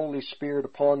have the Holy Spirit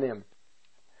upon them,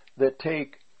 that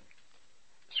take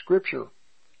Scripture,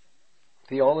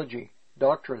 theology,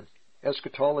 doctrine,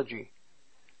 eschatology,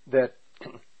 that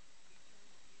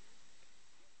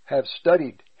have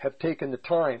studied, have taken the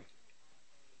time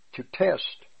to test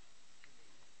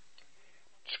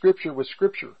Scripture with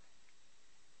Scripture.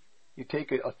 You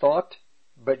take a thought,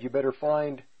 but you better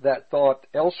find that thought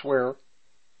elsewhere.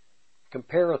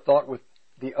 Compare a thought with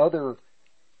the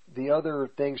other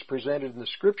things presented in the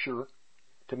Scripture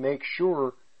to make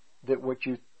sure that what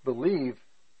you believe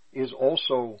is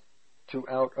also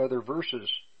throughout other verses,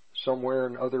 somewhere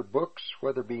in other books,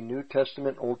 whether it be New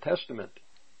Testament, Old Testament.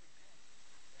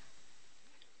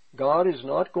 God is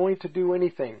not going to do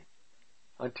anything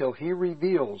until He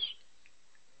reveals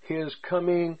His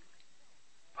coming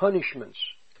punishments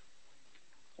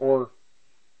or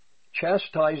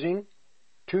chastising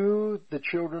to the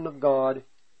children of God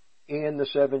in the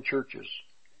 7 churches.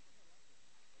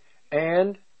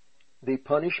 And the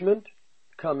punishment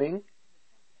coming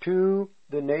to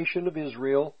the nation of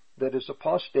Israel that is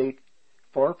apostate,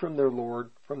 far from their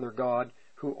Lord, from their God,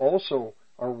 who also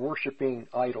are worshiping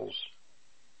idols,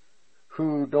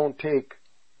 who don't take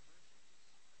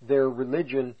their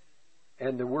religion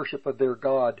and the worship of their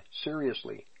God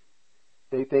seriously.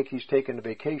 They think he's taken a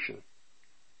vacation.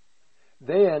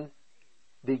 Then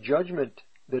the judgment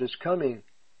that is coming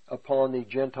upon the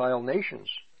Gentile nations,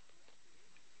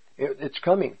 it's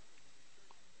coming.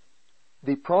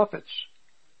 The prophets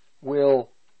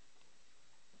will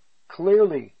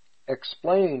clearly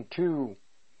explain to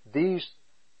these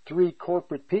three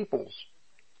corporate peoples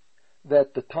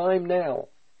that the time now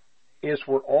is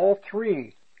where all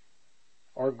three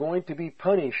are going to be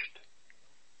punished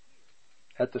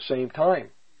at the same time.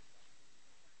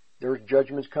 There's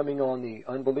judgments coming on the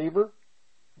unbeliever,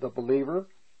 the believer,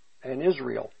 and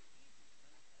Israel.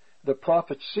 The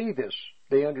prophets see this.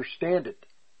 They understand it.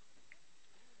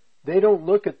 They don't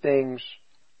look at things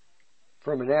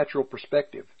from a natural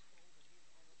perspective.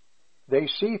 They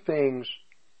see things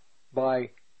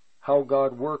by how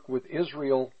God worked with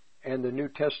Israel and the New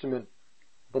Testament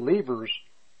believers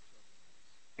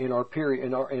in our period,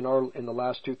 in the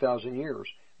last 2,000 years.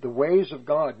 The ways of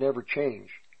God never change.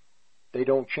 They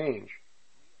don't change.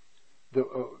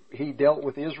 He dealt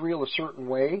with Israel a certain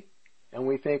way, and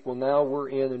we think, well, now we're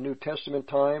in the New Testament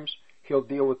times. He'll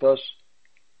deal with us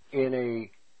in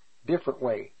a different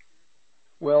way.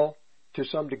 Well, to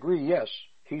some degree, yes.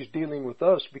 He's dealing with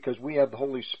us because we have the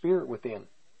Holy Spirit within.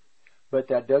 But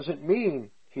that doesn't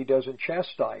mean he doesn't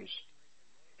chastise.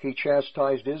 He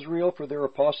chastised Israel for their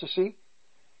apostasy.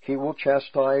 He will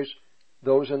chastise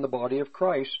those in the body of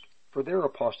Christ for their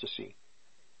apostasy.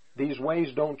 These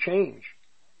ways don't change.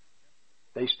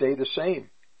 They stay the same.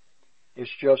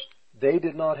 It's just they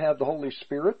did not have the Holy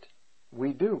Spirit.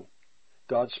 We do.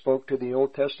 God spoke to the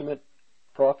Old Testament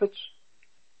prophets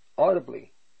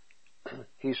audibly.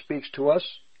 He speaks to us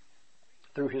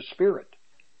through His Spirit,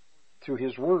 through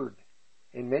His Word,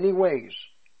 in many ways.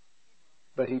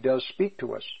 But He does speak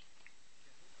to us.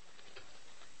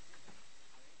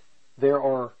 There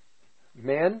are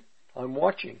men I'm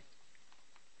watching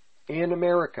in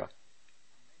America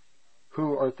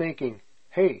who are thinking,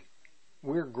 hey,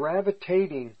 we're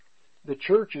gravitating, the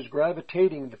church is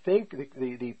gravitating,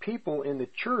 the people in the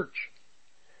church,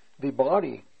 the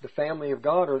body, the family of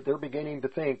God, they're beginning to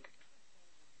think,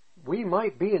 we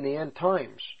might be in the end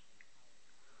times.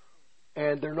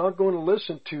 And they're not going to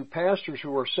listen to pastors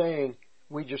who are saying,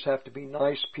 we just have to be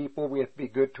nice people, we have to be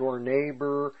good to our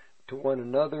neighbor, to one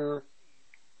another.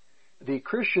 The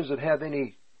Christians that have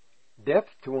any depth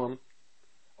to them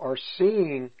are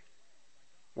seeing,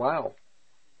 wow,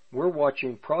 we're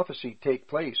watching prophecy take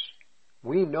place.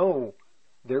 We know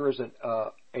there is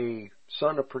a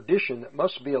son of perdition that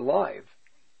must be alive.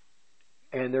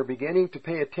 And they're beginning to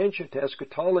pay attention to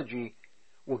eschatology.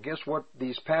 Well, guess what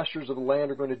these pastors of the land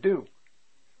are going to do?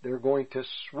 They're going to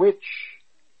switch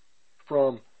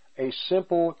from a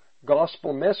simple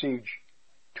gospel message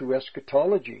to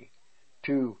eschatology,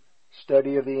 to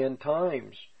study of the end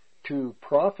times, to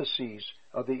prophecies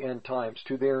of the end times,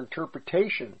 to their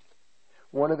interpretation.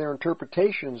 One of their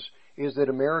interpretations is that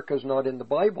America is not in the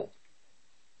Bible.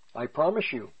 I promise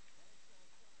you,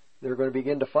 they're going to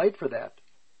begin to fight for that.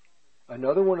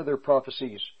 Another one of their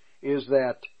prophecies is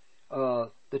that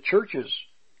the churches,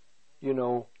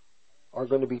 are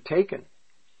going to be taken.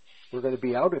 We're going to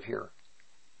be out of here.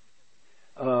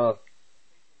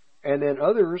 And then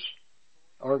others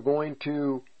are going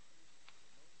to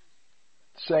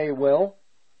say, well,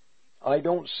 I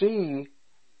don't see,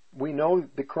 we know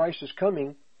the Christ is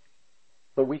coming,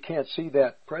 but we can't see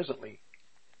that presently.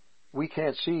 We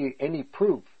can't see any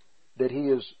proof that He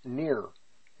is near,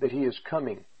 that He is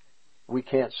coming. We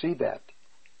can't see that.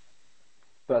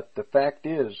 But the fact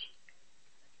is,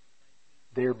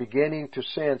 they're beginning to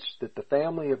sense that the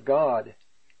family of God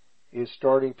is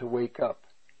starting to wake up.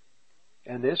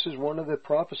 And this is one of the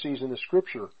prophecies in the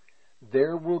Scripture.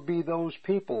 There will be those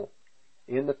people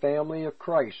in the family of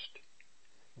Christ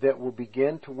that will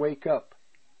begin to wake up,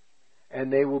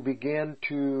 and they will begin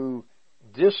to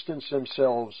distance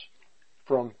themselves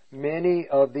from many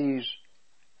of these,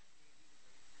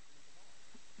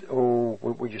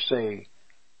 what would you say,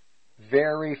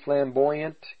 very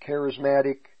flamboyant,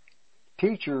 charismatic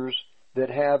teachers that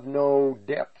have no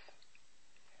depth.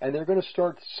 And they're going to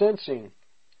start sensing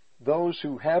those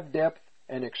who have depth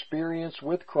and experience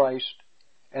with Christ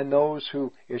and those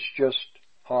who it's just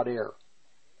hot air.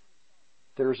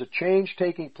 There's a change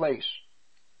taking place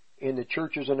in the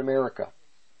churches in America.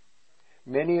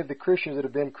 Many of the Christians that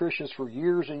have been Christians for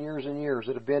years and years and years,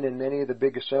 that have been in many of the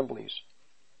big assemblies,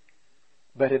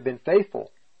 but have been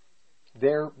faithful,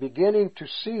 they're beginning to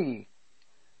see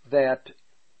that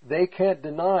they can't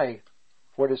deny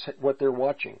what they're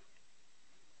watching.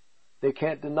 They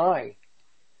can't deny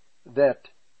that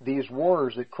these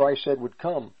wars that Christ said would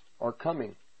come are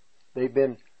coming. They've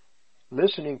been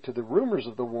listening to the rumors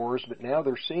of the wars, but now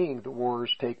they're seeing the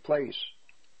wars take place.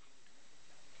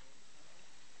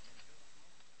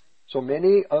 So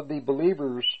many of the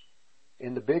believers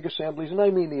in the big assemblies, and I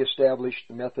mean the established,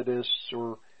 the Methodists,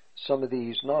 or some of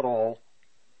these, not all,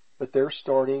 but they're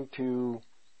starting to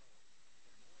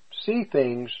see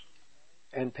things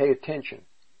and pay attention.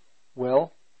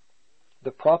 Well,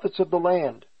 the prophets of the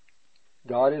land,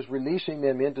 God is releasing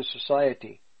them into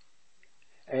society.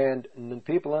 And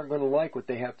people aren't going to like what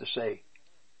they have to say.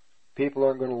 People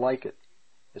aren't going to like it.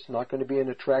 It's not going to be an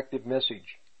attractive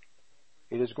message.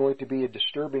 It is going to be a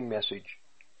disturbing message.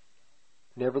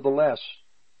 Nevertheless,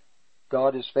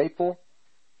 God is faithful,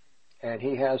 and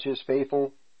He has His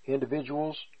faithful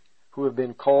individuals who have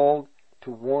been called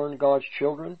to warn God's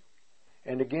children.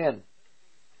 And again,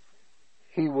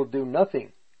 He will do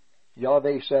nothing.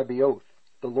 Yahweh Sabaoth,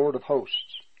 the Lord of hosts,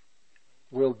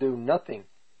 will do nothing,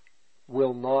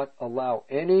 will not allow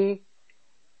any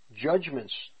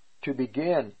judgments to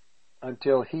begin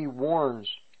until He warns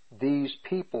these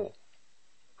people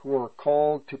who are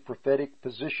called to prophetic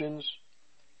positions,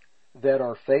 that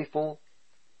are faithful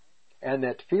and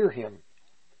that fear Him.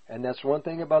 And that's one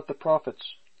thing about the prophets.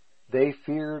 They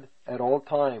feared at all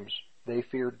times. They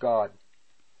feared God.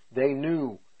 They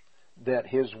knew that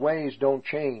His ways don't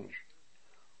change.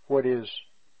 What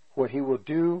He will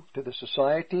do to the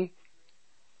society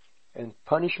and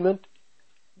punishment,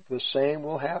 the same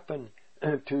will happen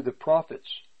to the prophets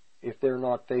if they're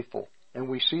not faithful. And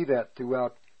we see that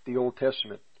throughout the Old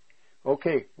Testament.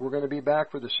 Okay, we're going to be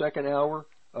back for the second hour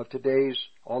of today's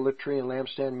Olive Tree and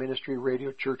Lampstand Ministry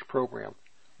Radio Church program.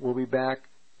 We'll be back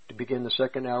to begin the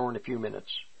second hour in a few minutes.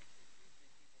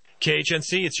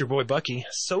 KHNC, it's your boy Bucky.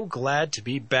 So glad to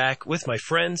be back with my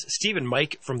friends Steve and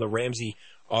Mike from the Ramsey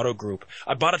Auto Group.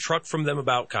 I bought a truck from them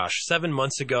about, 7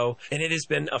 months ago, and it has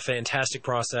been a fantastic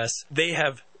process. They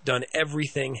have done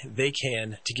everything they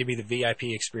can to give me the VIP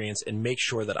experience and make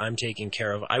sure that I'm taken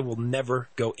care of. I will never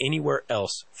go anywhere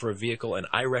else for a vehicle, and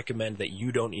I recommend that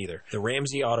you don't either. The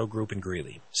Ramsey Auto Group in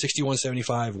Greeley.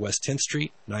 6175 West 10th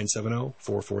Street,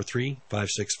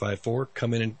 970-443-5654.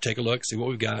 Come in and take a look, see what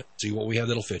we've got, see what we have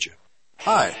that'll fit you.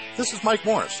 Hi, this is Mike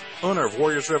Morris, owner of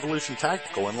Warriors Revolution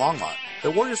Tactical in Longmont.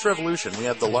 At Warriors Revolution, we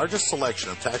have the largest selection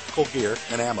of tactical gear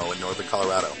and ammo in northern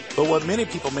Colorado. But what many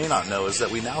people may not know is that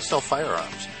we now sell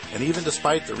firearms. And even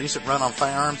despite the recent run on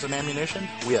firearms and ammunition,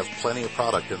 we have plenty of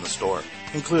product in the store,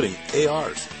 including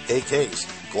ARs, AKs,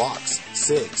 Glocks,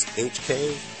 SIGs,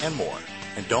 HK, and more.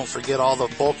 And don't forget all the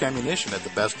bulk ammunition at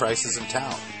the best prices in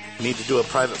town. Need to do a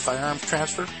private firearms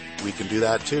transfer? We can do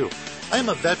that too. I am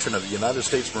a veteran of the United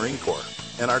States Marine Corps,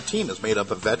 and our team is made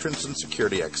up of veterans and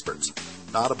security experts,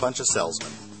 not a bunch of salesmen.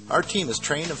 Our team is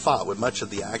trained and fought with much of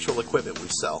the actual equipment we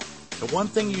sell. And one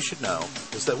thing you should know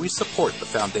is that we support the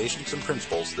foundations and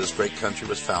principles this great country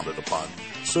was founded upon.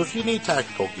 So if you need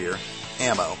tactical gear,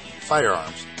 ammo,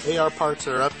 firearms, AR parts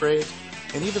or upgrades,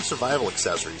 and even survival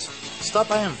accessories, stop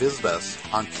by and visit us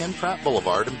on Ken Pratt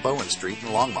Boulevard and Bowen Street in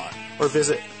Longmont, or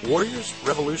visit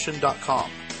warriorsrevolution.com.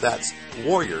 That's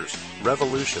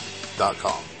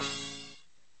warriorsrevolution.com.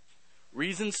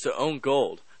 Reasons to own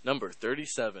gold, number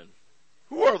 37.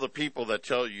 Who are the people that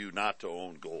tell you not to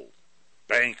own gold?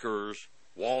 Bankers,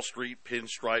 Wall Street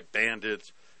pinstripe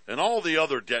bandits, and all the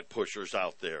other debt pushers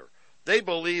out there. They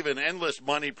believe in endless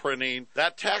money printing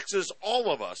that taxes all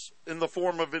of us in the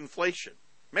form of inflation.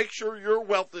 Make sure your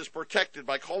wealth is protected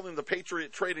by calling the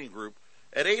Patriot Trading Group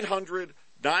at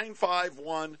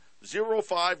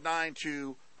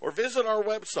 800-951-0592 or visit our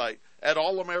website at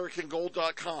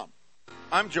allamericangold.com.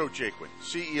 I'm Joe Jaquin,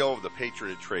 CEO of the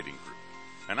Patriot Trading Group,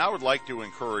 and I would like to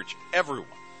encourage everyone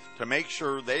to make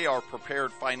sure they are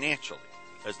prepared financially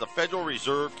as the Federal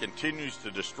Reserve continues to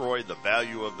destroy the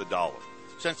value of the dollar.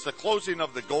 Since the closing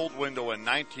of the gold window in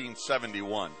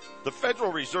 1971, the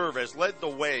Federal Reserve has led the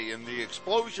way in the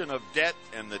explosion of debt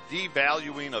and the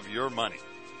devaluing of your money.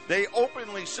 They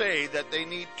openly say that they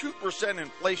need 2%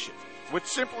 inflation, which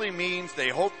simply means they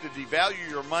hope to devalue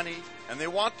your money, and they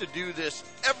want to do this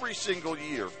every single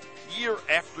year, year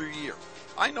after year.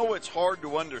 I know it's hard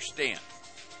to understand,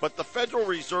 but the Federal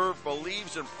Reserve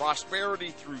believes in prosperity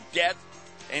through debt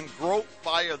and growth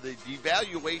via the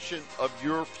devaluation of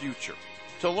your future.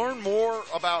 To learn more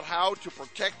about how to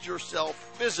protect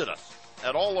yourself, visit us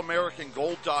at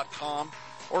allamericangold.com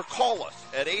or call us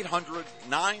at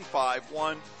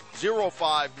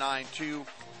 800-951-0592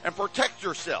 and protect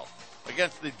yourself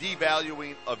against the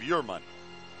devaluing of your money.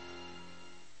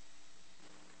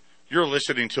 You're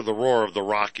listening to the Roar of the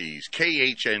Rockies,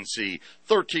 KHNC,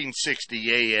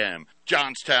 1360 AM,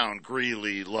 Johnstown,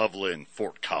 Greeley, Loveland,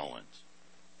 Fort Collins.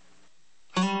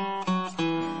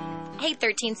 Hey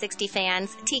 1360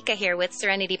 fans, Tika here with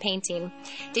Serenity Painting.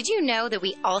 Did you know that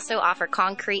we also offer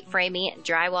concrete, framing,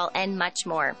 drywall, and much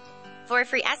more? For a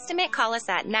free estimate, call us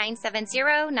at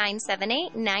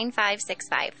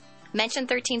 970-978-9565. Mention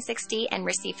 1360 and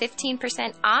receive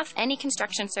 15% off any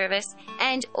construction service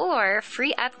and or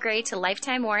free upgrade to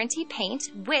lifetime warranty paint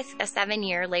with a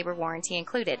 7-year labor warranty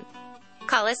included.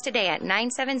 Call us today at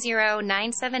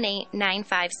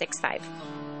 970-978-9565.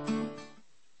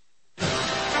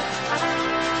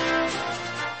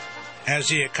 As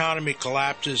the economy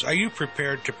collapses, are you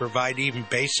prepared to provide even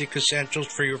basic essentials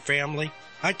for your family?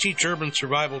 I teach urban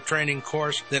survival training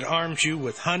course that arms you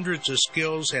with hundreds of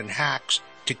skills and hacks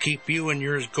to keep you and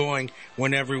yours going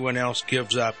when everyone else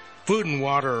gives up. Food and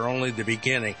water are only the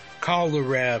beginning. Call the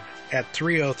Rev at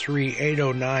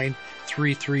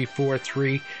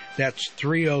 303-809-3343. That's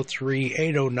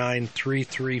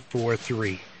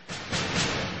 303-809-3343.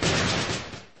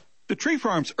 The Tree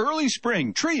Farm's early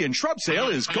spring tree and shrub sale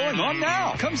is going on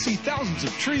now. Come see thousands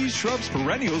of trees, shrubs,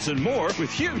 perennials, and more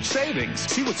with huge savings.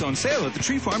 See what's on sale at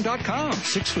thetreefarm.com.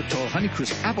 6-foot-tall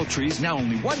Honeycrisp apple trees now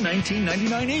only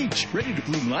 $119.99 each.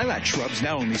 Ready-to-bloom lilac shrubs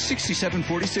now only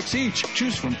 $67.46 each.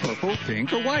 Choose from purple,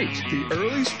 pink, or white. The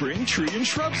early spring tree and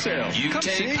shrub sale. You Come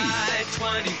take see.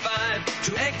 I-25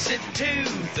 to exit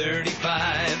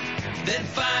 235, then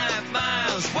 5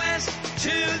 miles west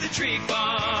to the Tree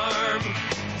Farm.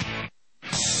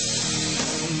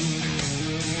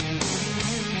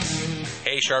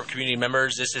 Hey, Sharp community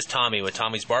members, this is Tommy with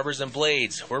Tommy's Barbers and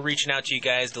Blades. We're reaching out to you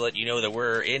guys to let you know that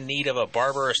we're in need of a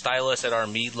barber or stylist at our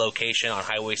Meade location on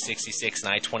Highway 66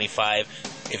 and I-25.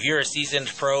 If you're a seasoned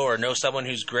pro or know someone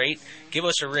who's great, give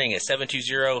us a ring at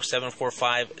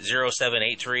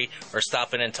 720-745-0783 or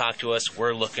stop in and talk to us.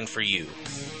 We're looking for you.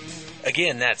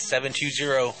 Again, that's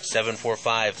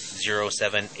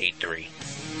 720-745-0783.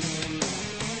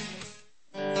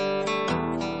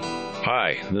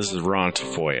 Hi, this is Ron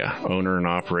Tafoya, owner and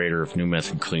operator of New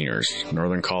Method Cleaners,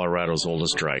 Northern Colorado's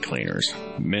oldest dry cleaners.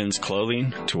 Men's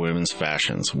clothing to women's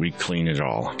fashions, we clean it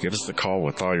all. Give us a call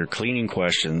with all your cleaning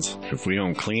questions. If we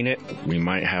don't clean it, we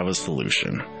might have a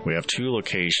solution. We have 2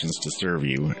 locations to serve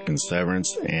you in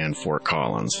Severance and Fort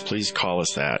Collins. Please call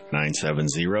us at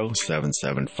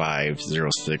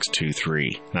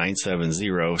 970-775-0623.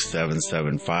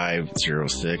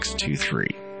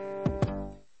 970-775-0623.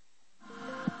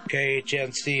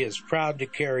 KHNC is proud to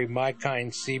carry My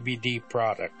Kind CBD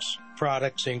products.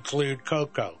 Products include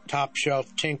cocoa, top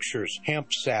shelf tinctures,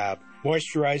 hemp salve,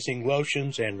 moisturizing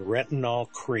lotions, and retinol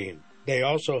cream. They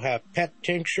also have pet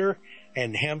tincture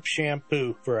and hemp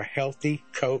shampoo for a healthy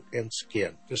coat and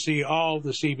skin. To see all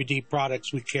the CBD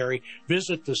products we carry,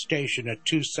 visit the station at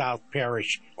 2 South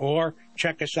Parish or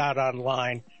check us out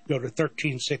online. Go to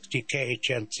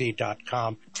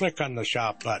 1360khnc.com. Click on the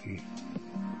shop button.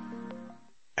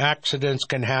 Accidents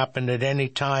can happen at any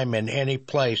time and any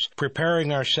place.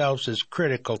 Preparing ourselves is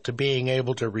critical to being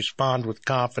able to respond with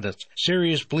confidence.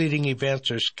 Serious bleeding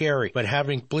events are scary, but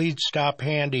having Bleed Stop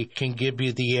handy can give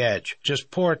you the edge.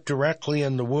 Just pour it directly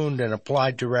in the wound and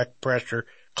apply direct pressure.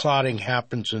 Clotting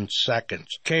happens in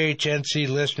seconds. KHNC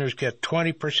listeners get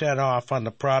 20% off on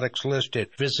the products listed.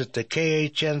 Visit the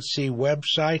KHNC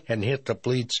website and hit the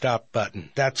Bleed Stop button.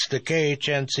 That's the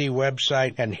KHNC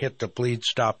website and hit the Bleed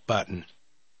Stop button.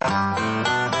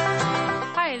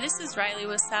 Hi, this is Riley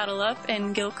with Saddle Up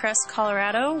in Gilcrest,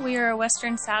 Colorado. We are a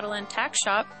Western saddle and tack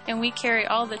shop, and we carry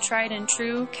all the tried and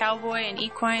true cowboy and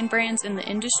equine brands in the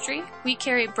industry. We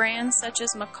carry brands such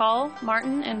as McCall,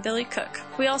 Martin, and Billy Cook.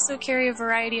 We also carry a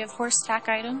variety of horse tack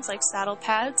items like saddle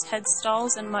pads, head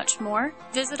stalls, and much more.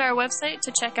 Visit our website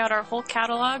to check out our whole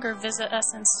catalog or visit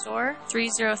us in store,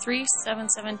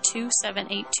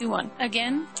 303-772-7821.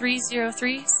 Again,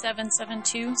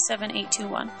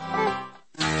 303-772-7821.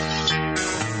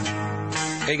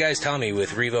 Hey guys, Tommy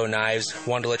with Revo Knives.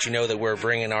 Wanted to let you know that we're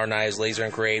bringing our knives laser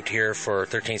engraved here for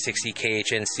 1360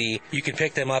 KHNC. You can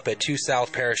pick them up at 2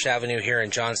 South Parish Avenue here in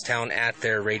Johnstown at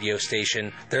their radio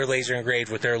station. They're laser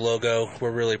engraved with their logo.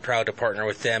 We're really proud to partner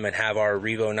with them and have our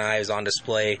Revo knives on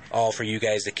display, all for you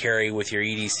guys to carry with your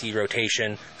EDC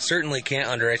rotation. Certainly can't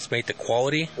underestimate the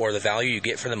quality or the value you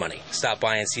get for the money. Stop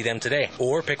by and see them today,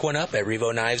 or pick one up at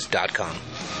RevoKnives.com.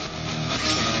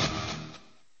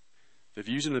 The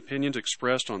views and opinions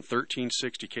expressed on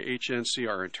 1360 KHNC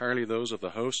are entirely those of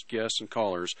the host, guests, and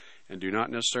callers, and do not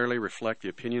necessarily reflect the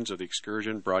opinions of the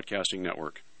Excursion Broadcasting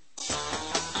Network.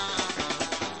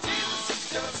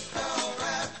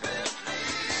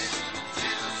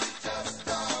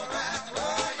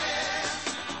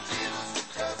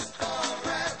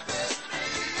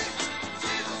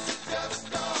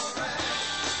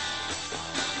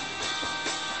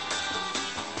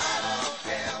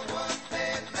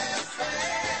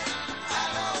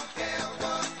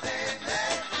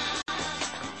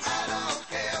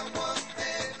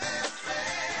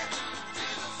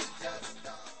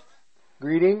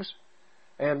 Greetings,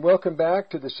 and welcome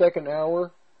back to the second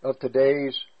hour of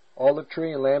today's Olive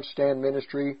Tree and Lampstand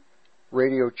Ministry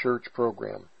Radio Church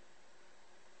program.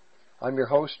 I'm your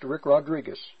host, Rick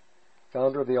Rodriguez,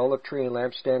 founder of the Olive Tree and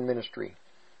Lampstand Ministry.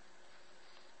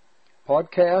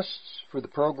 Podcasts for the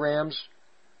programs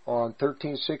on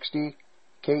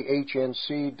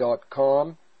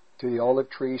 1360khnc.com to the Olive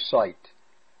Tree site.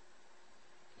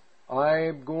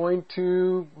 I'm going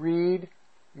to read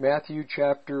Matthew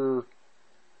chapter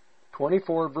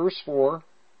 24, verse 4,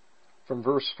 from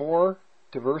verse 4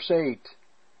 to verse 8.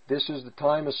 This is the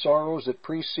time of sorrows that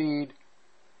precede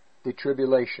the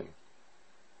tribulation.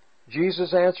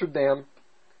 Jesus answered them,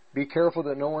 "Be careful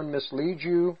that no one misleads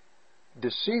you,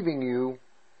 deceiving you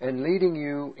and leading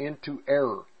you into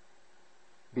error."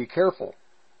 Be careful.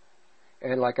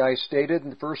 And like I stated in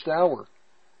the first hour,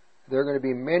 there are going to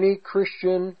be many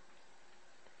Christian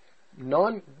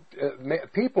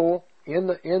people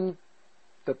in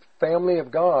the family of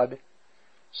God,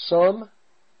 some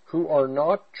who are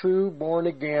not true born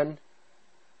again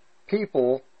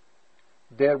people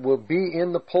that will be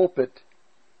in the pulpit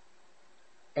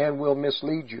and will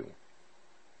mislead you.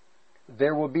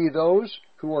 There will be those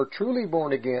who are truly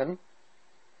born again,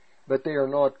 but they are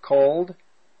not called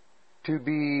to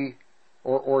be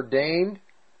or ordained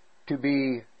to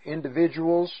be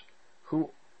individuals who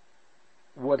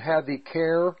would have the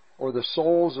care or the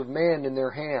souls of man in their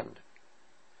hand.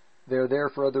 They're there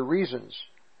for other reasons,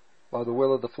 by the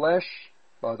will of the flesh,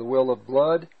 by the will of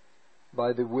blood,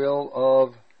 by the will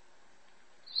of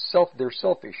they're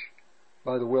selfish,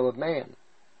 by the will of man.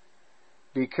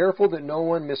 Be careful that no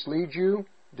one misleads you,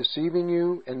 deceiving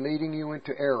you and leading you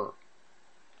into error.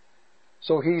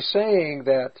 So he's saying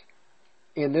that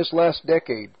in this last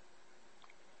decade,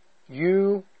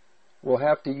 you will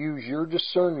have to use your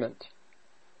discernment.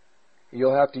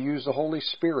 You'll have to use the Holy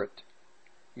Spirit,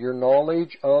 your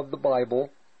knowledge of the Bible,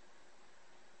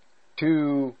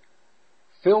 to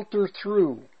filter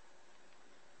through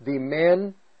the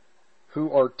men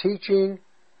who are teaching,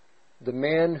 the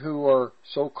men who are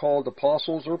so-called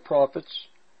apostles or prophets.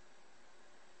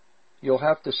 You'll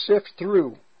have to sift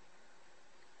through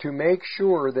to make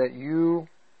sure that you,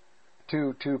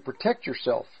 to protect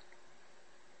yourself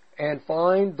and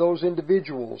find those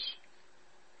individuals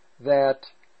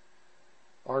that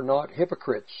are not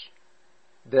hypocrites,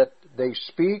 that they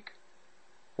speak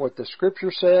what the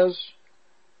Scripture says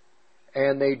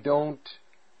and they don't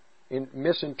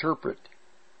misinterpret.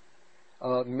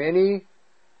 Many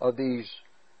of these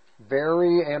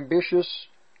very ambitious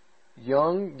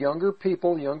younger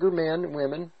people, younger men,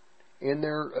 women, in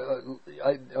their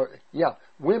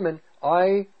women,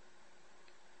 I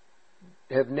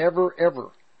have never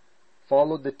ever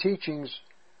followed the teachings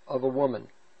of a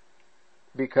woman,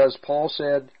 because Paul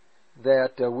said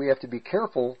that we have to be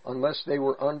careful unless they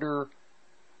were under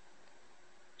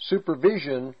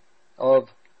supervision of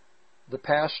the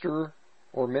pastor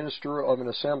or minister of an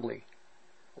assembly.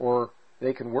 Or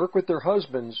they can work with their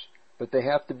husbands, but they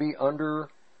have to be under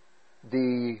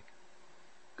the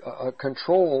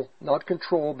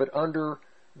but under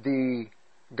the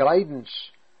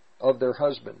guidance of their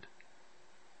husband.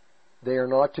 They are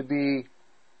not to be,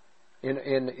 in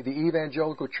the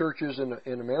evangelical churches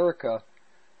in America,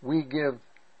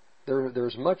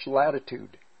 there's much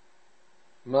latitude.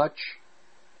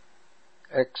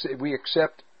 We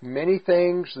accept many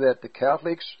things that the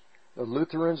Catholics, the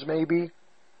Lutherans maybe,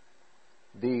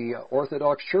 the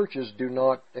Orthodox churches do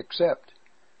not accept,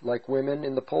 like women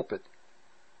in the pulpit.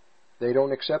 They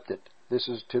don't accept it. This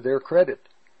is to their credit,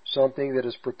 something that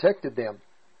has protected them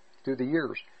through the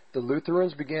years. The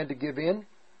Lutherans began to give in,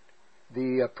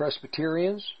 the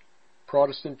Presbyterians,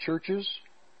 Protestant churches,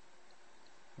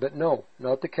 but no,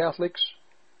 not the Catholics,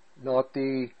 not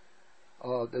the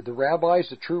rabbis,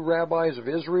 the true rabbis of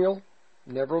Israel,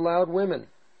 never allowed women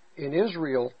in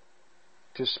Israel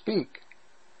to speak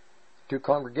to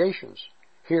congregations.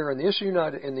 Here in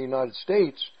the United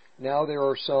States, now there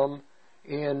are some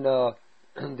in the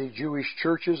Jewish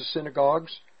churches,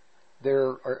 synagogues,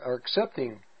 are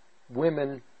accepting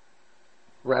women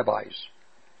rabbis.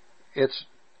 It's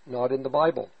not in the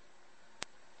Bible.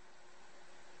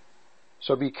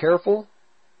 So be careful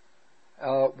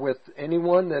with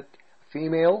anyone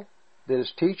female that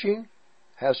is teaching.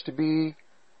 Has to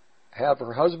have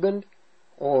her husband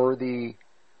or the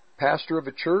pastor of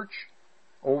a church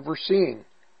overseeing,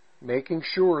 making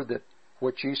sure that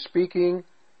what she's speaking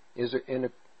is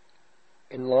in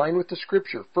line with the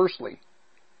Scripture. Firstly,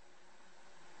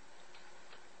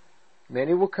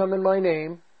 many will come in my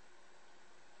name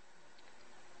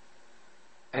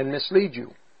and mislead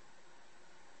you.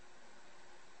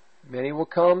 Many will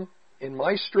come in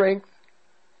my strength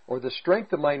or the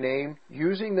strength of my name,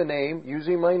 using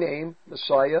my name,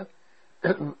 Messiah,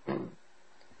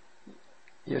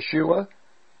 Yeshua,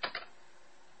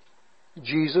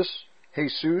 Jesus,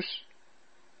 Jesus,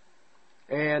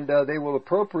 and they will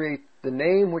appropriate the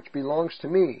name which belongs to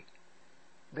me.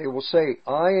 They will say,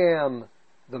 I am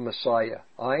the Messiah,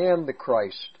 I am the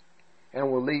Christ,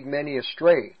 and will lead many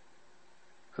astray.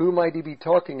 Who might he be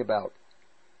talking about?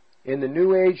 In the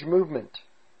New Age movement,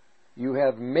 you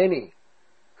have many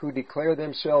who declare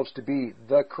themselves to be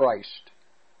the Christ.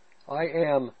 I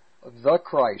am the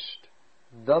Christ,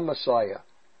 the Messiah.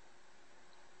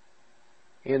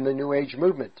 In the New Age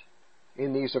movement,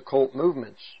 in these occult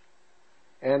movements,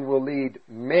 and will lead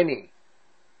many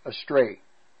astray,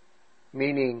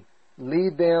 meaning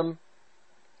lead them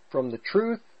from the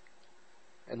truth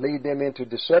and lead them into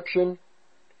deception,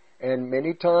 and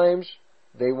many times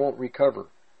they won't recover.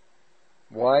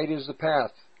 Wide is the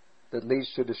path that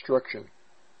leads to destruction.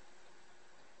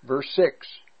 Verse 6,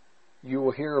 you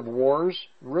will hear of wars,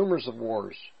 rumors of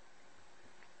wars.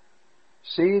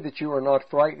 See that you are not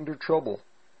frightened or troubled,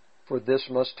 for this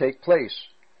must take place,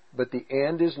 but the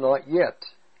end is not yet.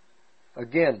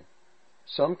 Again,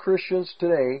 some Christians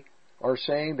today are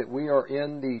saying that we are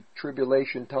in the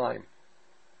tribulation time.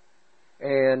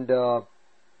 And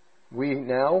we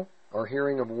now are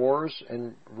hearing of wars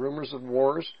and rumors of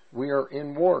wars. We are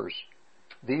in wars.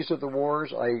 These are the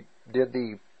wars. I did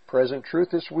the Present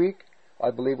Truth this week.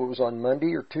 I believe it was on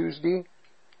Monday or Tuesday.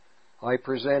 I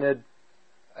presented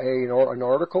an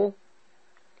article.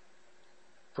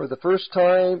 For the first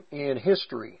time in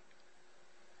history,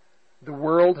 the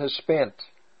world has spent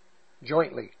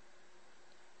jointly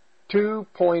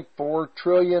 $2.4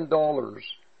 trillion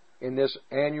in this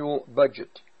annual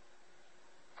budget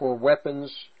for weapons.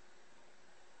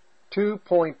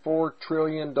 $2.4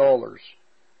 trillion.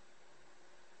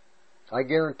 I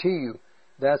guarantee you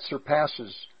that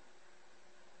surpasses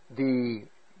the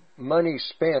money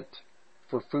spent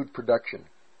for food production.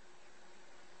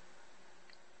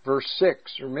 Verse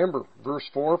 6, remember, verse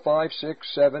 4, 5, 6,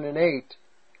 7, and 8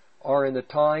 are in the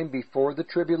time before the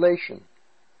tribulation.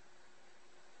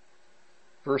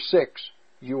 Verse 6,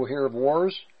 you will hear of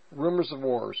wars, rumors of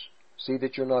wars. See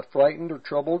that you're not frightened or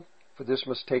troubled, for this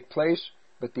must take place,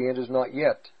 but the end is not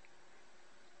yet.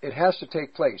 It has to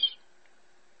take place.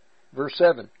 Verse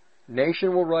 7,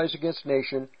 nation will rise against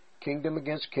nation, kingdom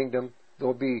against kingdom. There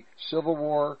will be civil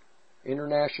war,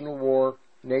 international war,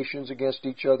 nations against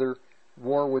each other,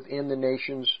 war within the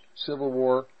nations, civil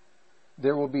war.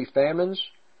 There will be famines,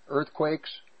 earthquakes,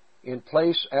 in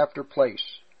place after place.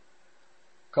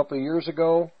 A couple of years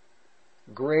ago,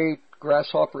 great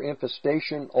grasshopper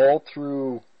infestation all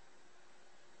through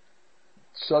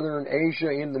southern Asia,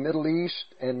 in the Middle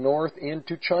East, and north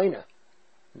into China.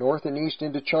 North and east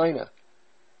into China,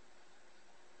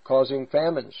 causing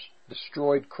famines,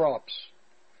 destroyed crops.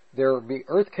 There will be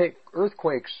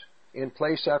earthquakes in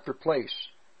place after place.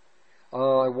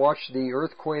 I watched the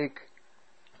earthquake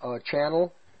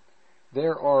channel.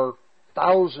 There are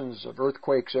thousands of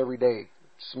earthquakes every day.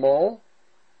 Small,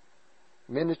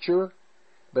 miniature,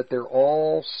 but they're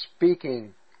all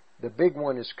speaking. The big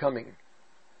one is coming.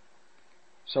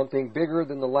 Something bigger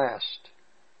than the last.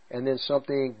 And then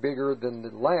something bigger than the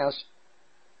last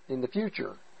in the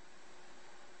future.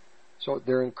 So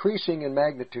they're increasing in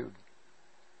magnitude.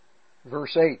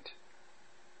 Verse 8.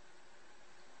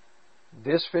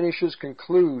 This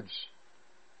concludes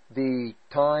the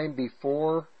time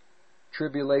before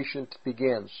tribulation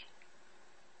begins.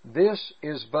 This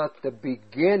is but the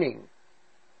beginning,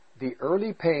 the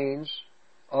early pains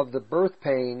of the birth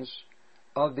pains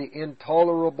of the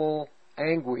intolerable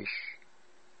anguish.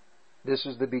 This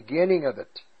is the beginning of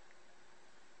it.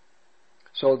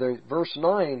 So the verse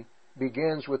 9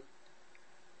 begins with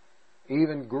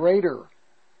even greater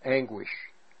anguish.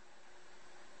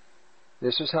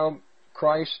 This is how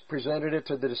Christ presented it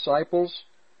to the disciples,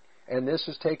 and this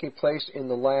is taking place in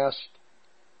the last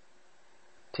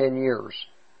 10 years.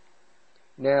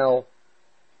 Now,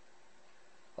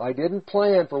 I didn't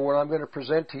plan for what I'm going to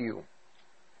present to you.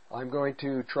 I'm going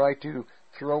to try to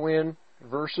throw in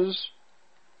verses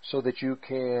so that you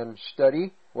can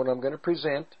study what I'm going to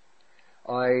present.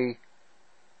 I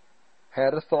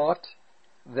had a thought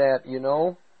that,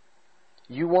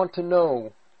 you want to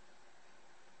know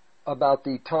about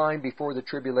the time before the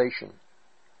tribulation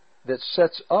that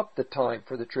sets up the time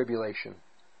for the tribulation.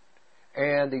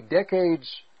 And the decades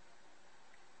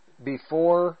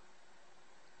before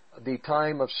the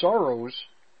time of sorrows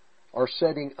are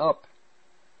setting up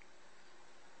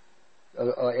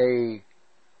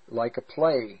like a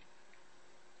play.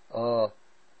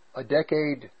 A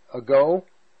decade ago,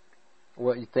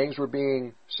 things were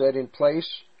being set in place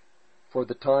for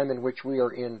the time in which we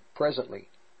are in presently,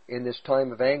 in this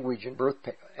time of anguish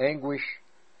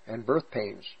and birth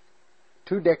pains.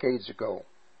 2 decades ago,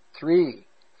 3,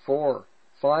 4,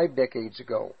 5 decades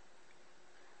ago,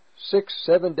 6,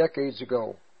 7 decades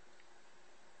ago,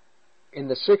 in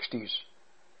the 60s,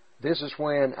 this is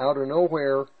when out of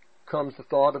nowhere comes the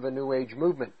thought of a New Age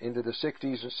movement into the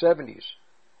 60s and 70s.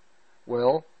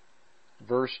 Well,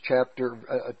 chapter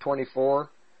 24,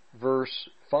 verse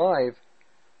 5,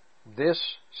 this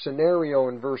scenario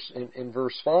in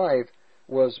verse 5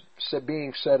 was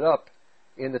being set up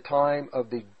in the time of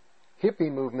the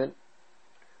hippie movement,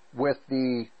 with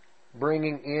the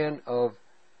bringing in of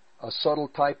a subtle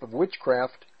type of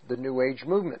witchcraft, the New Age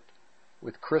movement,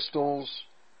 with crystals,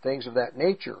 things of that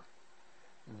nature.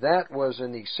 That was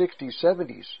in the 60s,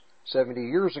 70s, 70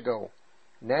 years ago.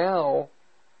 Now,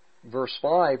 verse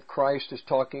 5, Christ is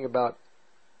talking about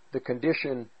the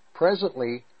condition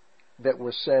presently that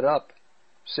was set up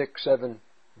 6, 7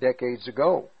 decades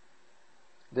ago.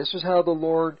 This is how the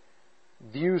Lord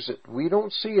views it. We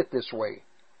don't see it this way.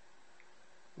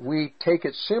 We take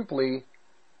it simply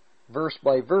verse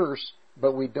by verse,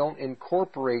 but we don't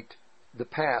incorporate the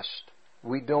past.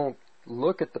 We don't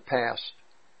look at the past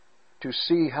to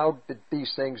see how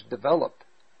these things develop.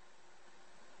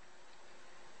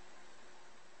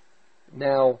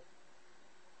 Now,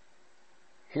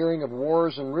 hearing of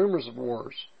wars and rumors of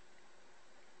wars.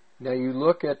 Now you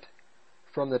look at,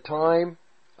 from the time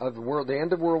of the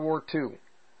end of World War II,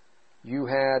 you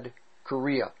had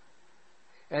Korea.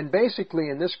 And basically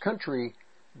in this country,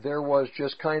 there was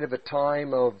just kind of a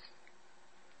time of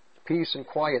peace and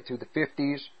quiet through the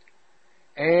 50s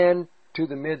and to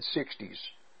the mid-60s.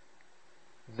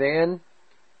 Then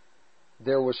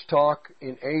there was talk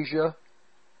in Asia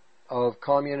of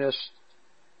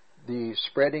the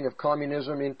spreading of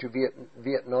communism into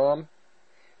Vietnam,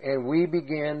 and we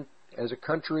began, as a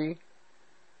country,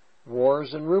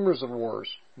 wars and rumors of wars.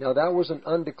 Now that was an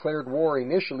undeclared war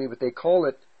initially, but they call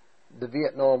it the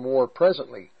Vietnam War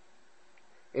presently.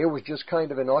 It was just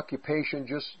kind of an occupation,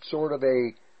 just sort of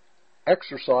a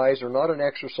exercise, or not an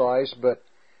exercise, but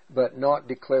not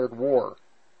declared war.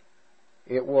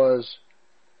 It was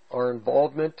our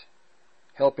involvement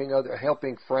helping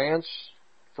France.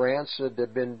 France had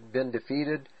been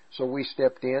defeated, so we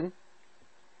stepped in.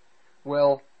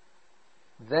 Well,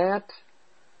 that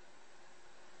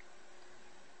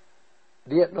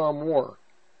Vietnam War,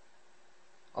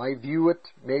 I view it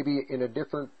maybe in a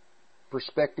different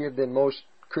perspective than most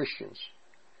Christians.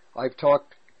 I've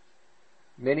talked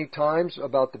many times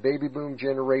about the baby boom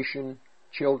generation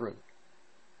children,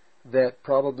 that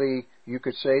probably you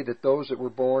could say that those that were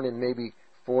born in maybe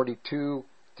 42,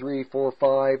 3, 4,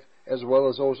 5, as well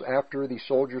as those after the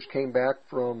soldiers came back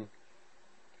from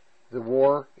the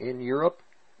war in Europe,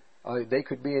 they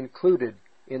could be included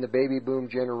in the baby boom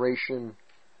generation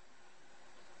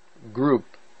group.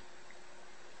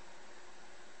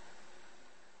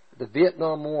 The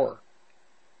Vietnam War.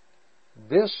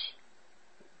 This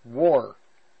war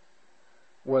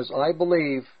was, I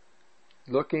believe,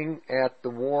 looking at the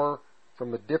war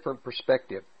from a different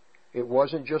perspective. It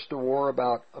wasn't just a war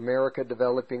about America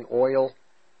developing oil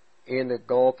in the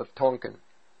Gulf of Tonkin.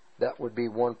 That would be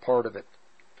one part of it.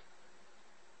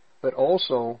 But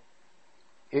also,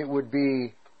 it would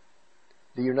be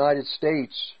the United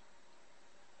States.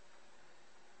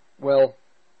 Well,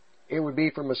 it would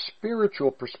be from a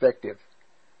spiritual perspective,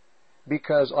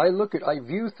 because I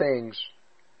view things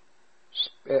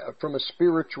from a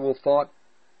spiritual thought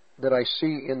that I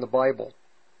see in the Bible.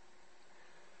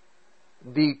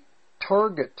 The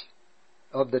target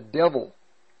of the devil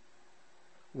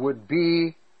would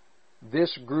be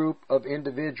this group of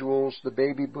individuals, the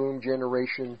baby boom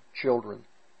generation children.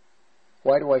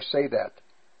 Why do I say that?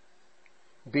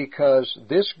 Because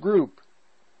this group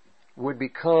would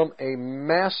become a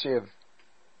massive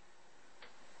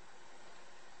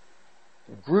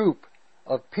group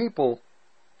of people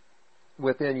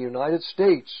within the United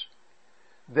States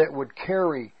that would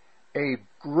carry a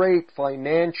great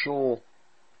financial,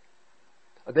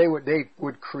 they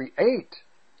would create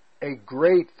a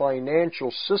great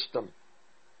financial system.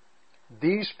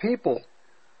 These people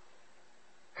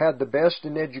had the best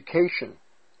in education,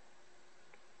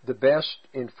 the best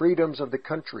in freedoms of the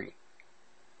country,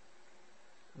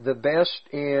 the best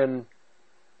in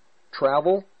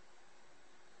travel,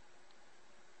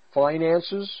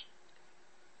 finances,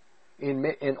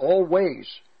 in all ways.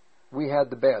 We had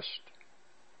the best.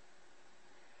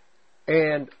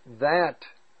 And that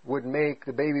would make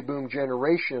the baby boom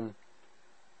generation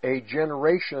a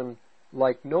generation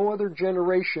like no other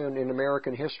generation in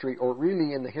American history, or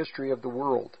really in the history of the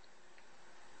world.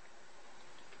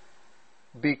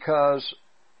 Because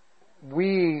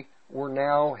we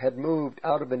had moved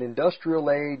out of an industrial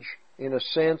age, in a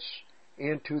sense,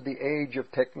 into the age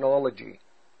of technology.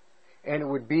 And it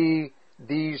would be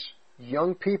these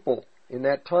young people in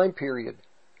that time period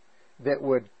that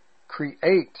would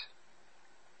create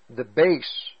the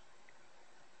base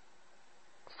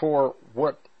for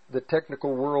what the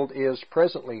technical world is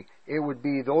presently. It would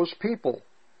be those people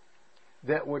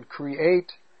that would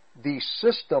create the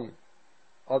system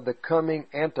of the coming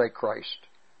Antichrist.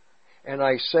 And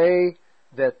I say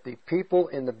that the people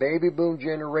in the baby boom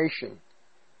generation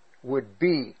would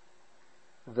be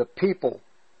the people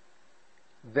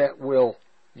that will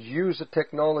use the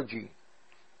technology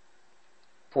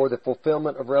for the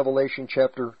fulfillment of Revelation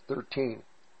chapter 13.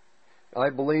 I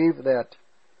believe that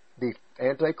the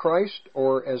Antichrist,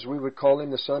 or as we would call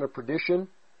him, the son of perdition,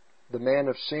 the man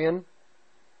of sin,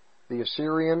 the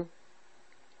Assyrian,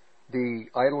 the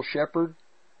idol shepherd,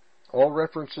 all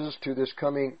references to this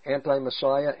coming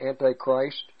anti-Messiah,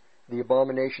 Antichrist, the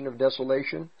abomination of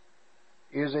desolation,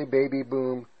 is a baby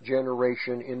boom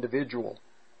generation individual.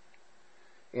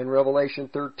 In Revelation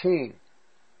 13,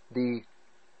 the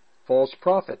false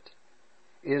prophet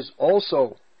is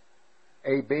also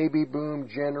a baby boom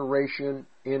generation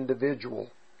individual.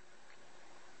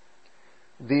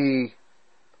 The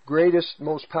greatest,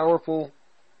 most powerful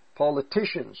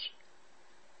politicians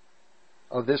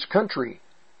of this country,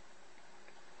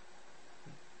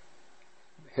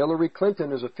 Hillary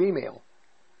Clinton is a female.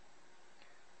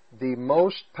 The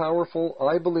most powerful,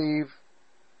 I believe,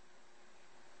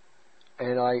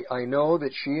 and I know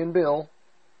that she and Bill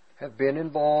have been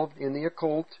involved in the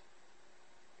occult,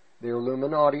 the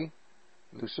Illuminati,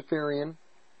 Luciferian.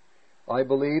 I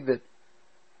believe that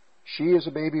she is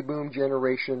a baby boom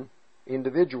generation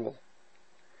individual.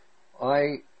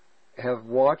 I have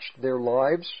watched their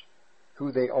lives,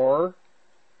 who they are.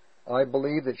 I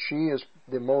believe that she is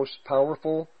the most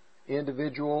powerful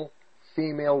individual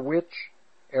female witch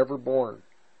ever born.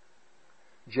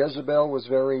 Jezebel was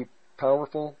very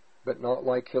powerful, but not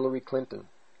like Hillary Clinton.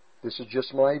 This is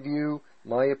just my view,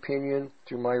 my opinion,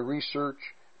 through my research,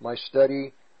 my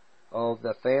study of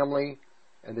the family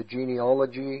and the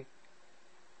genealogy.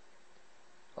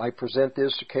 I present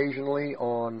this occasionally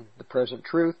on The Present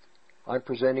Truth. I'm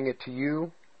presenting it to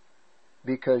you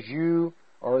because you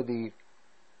are the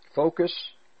focus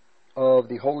of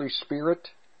the Holy Spirit.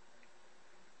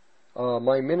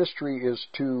 My ministry is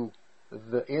to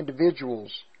the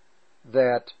individuals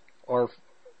that are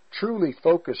truly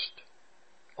focused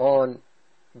on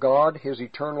God, His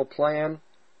eternal plan,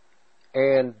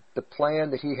 and the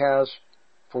plan that He has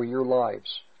for your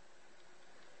lives.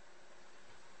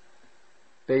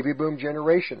 Baby boom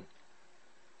generation.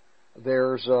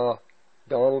 There's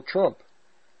Donald Trump.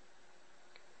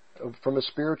 From a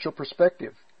spiritual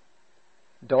perspective,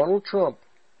 Donald Trump,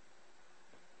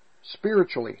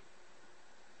 spiritually,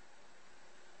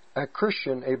 a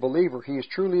Christian, a believer, he is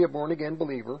truly a born-again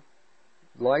believer.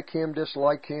 Like him,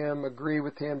 dislike him, agree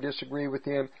with him, disagree with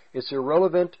him. It's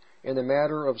irrelevant in the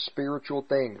matter of spiritual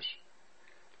things.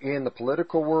 In the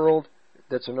political world,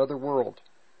 that's another world.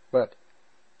 But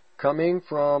coming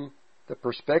from the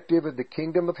perspective of the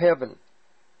kingdom of heaven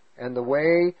and the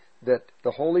way that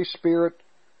the Holy Spirit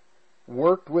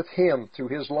worked with him through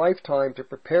his lifetime to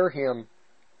prepare him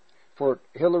for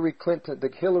the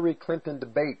Hillary Clinton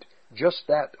debate, just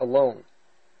that alone.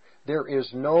 There is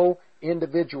no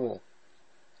individual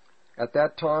at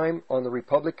that time on the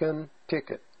Republican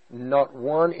ticket, not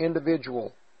one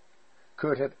individual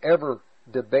could have ever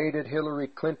debated Hillary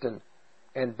Clinton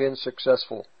and been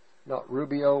successful. Not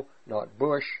Rubio, not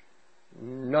Bush,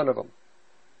 none of them.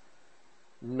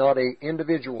 Not an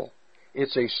individual.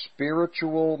 It's a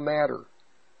spiritual matter.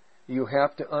 You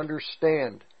have to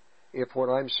understand, if what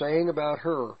I'm saying about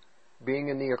her being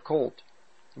in the occult,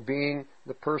 being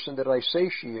the person that I say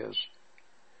she is,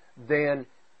 then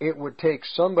it would take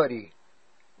somebody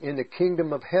in the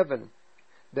kingdom of heaven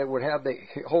that would have the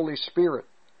Holy Spirit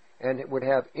and it would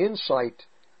have insight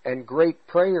and great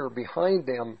prayer behind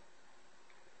them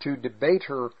to debate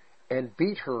her and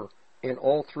beat her in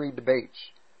all three debates.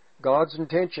 God's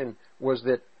intention was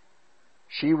that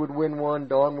she would win one,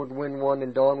 Don would win one,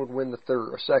 and Don would win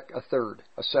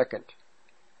a second.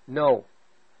 No,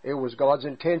 it was God's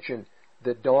intention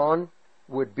that Don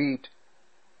would beat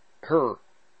her,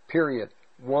 period.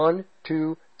 1,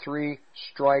 2, 3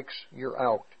 strikes, you're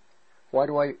out. Why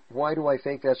do I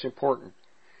think that's important?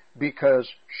 Because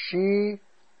she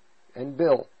and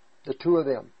Bill, the two of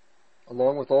them,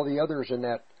 along with all the others in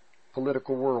that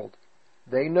political world,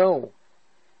 they know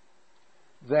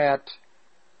that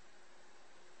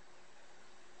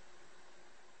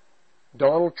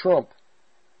Donald Trump,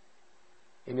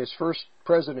 in his first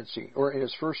presidency, or in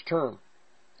his first term,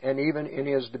 and even in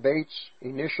his debates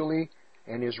initially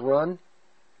and his run,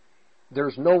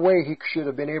 there's no way he should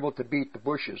have been able to beat the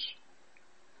Bushes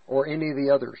or any of the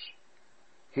others.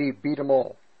 He beat them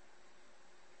all.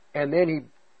 And then he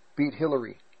beat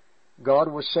Hillary. God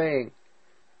was saying,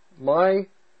 my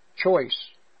choice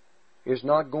is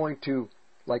not going to,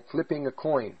 like flipping a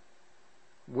coin,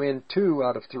 win 2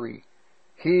 out of 3.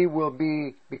 He will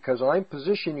be, because I'm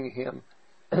positioning him,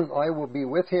 I will be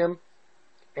with him,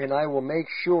 and I will make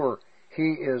sure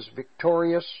he is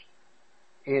victorious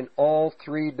in all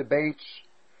 3 debates,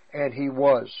 and he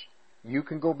was. You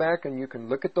can go back and you can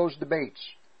look at those debates.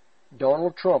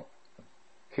 Donald Trump,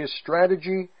 his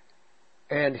strategy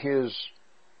and his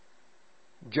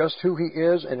just who he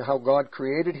is and how God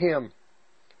created him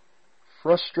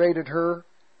frustrated her,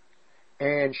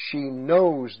 and she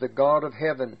knows the God of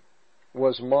heaven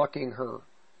was mocking her.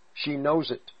 She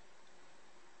knows it.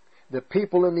 The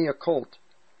people in the occult,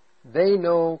 they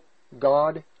know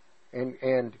God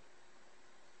and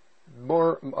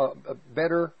more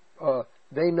better.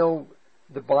 They know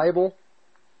the Bible.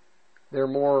 They're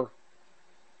more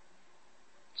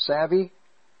savvy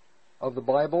of the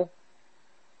Bible.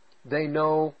 They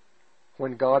know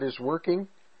when God is working.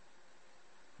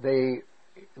 They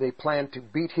plan to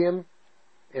beat him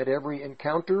at every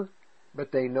encounter,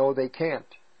 but they know they can't.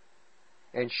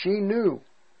 And she knew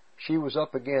she was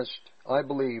up against, I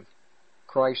believe,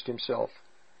 Christ himself.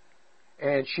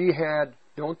 And she had,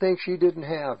 don't think she didn't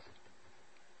have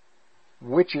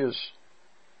witches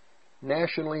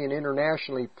nationally and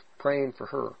internationally praying for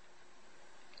her.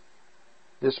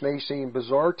 This may seem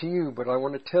bizarre to you, but I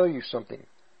want to tell you something.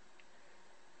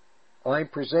 I'm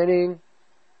presenting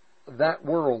that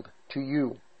world to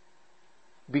you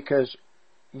because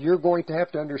you're going to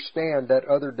have to understand that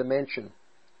other dimension.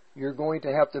 You're going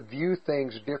to have to view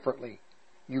things differently.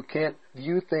 You can't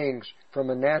view things from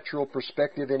a natural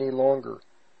perspective any longer.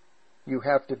 You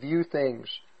have to view things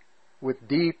with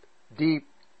deep, deep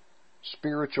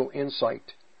spiritual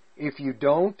insight. If you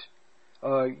don't,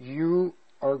 you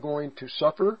are going to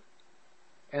suffer,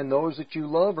 and those that you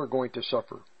love are going to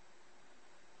suffer.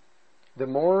 The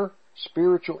more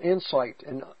spiritual insight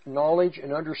and knowledge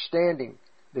and understanding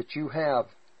that you have,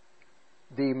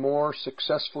 the more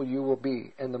successful you will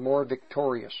be and the more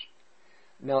victorious.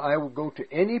 Now, I will go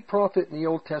to any prophet in the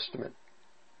Old Testament,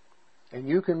 and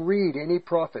you can read any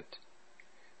prophet.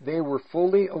 They were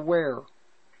fully aware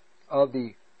of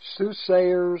the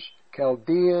soothsayers,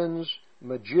 Chaldeans,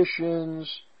 magicians,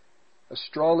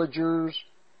 astrologers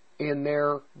in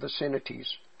their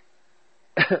vicinities.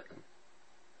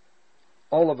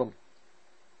 All of them.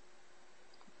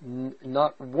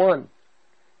 Not one.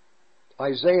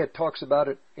 Isaiah talks about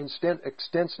it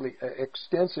extensively.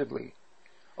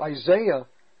 Isaiah,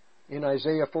 in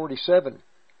Isaiah 47,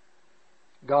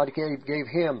 God gave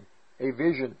him a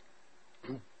vision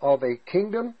of a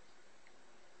kingdom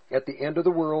at the end of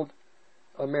the world,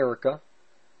 America,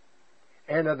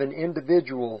 and of an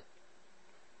individual,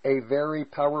 a very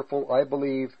powerful, I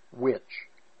believe, witch,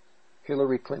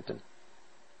 Hillary Clinton.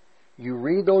 You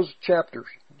read those chapters.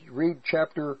 You read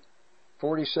chapter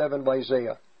 47 of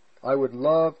Isaiah. I would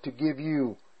love to give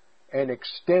you an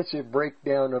extensive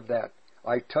breakdown of that.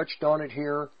 I touched on it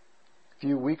here a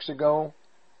few weeks ago,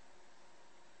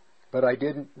 but I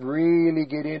didn't really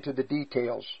get into the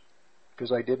details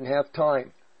because I didn't have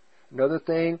time. Another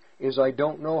thing is I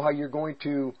don't know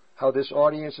how this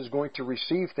audience is going to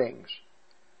receive things.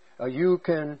 You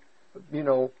can,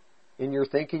 in your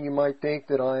thinking you might think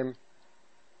that I'm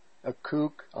a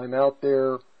kook, I'm out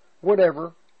there,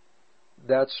 whatever.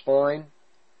 That's fine.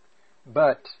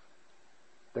 But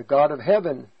the God of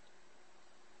heaven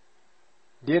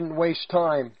didn't waste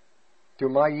time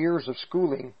through my years of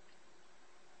schooling,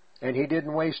 and he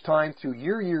didn't waste time through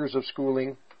your years of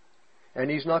schooling,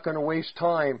 and he's not going to waste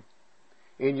time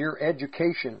in your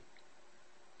education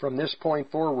from this point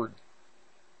forward.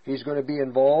 He's going to be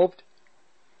involved,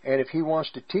 and if he wants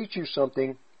to teach you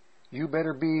something, you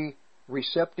better be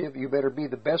receptive, you better be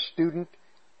the best student,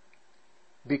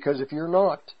 because if you're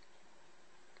not,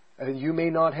 you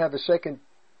might not have the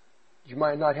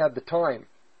time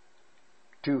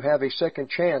to have a second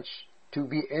chance to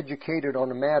be educated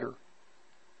on a matter.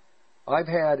 I've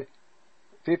had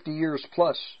 50 years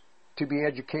plus to be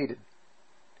educated.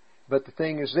 But the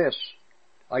thing is this,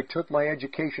 I took my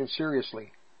education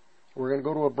seriously. We're going to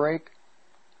go to a break,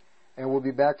 and we'll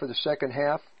be back for the second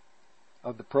half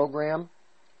of the program.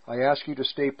 I ask you to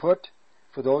stay put.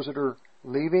 For those that are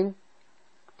leaving,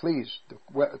 please,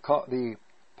 the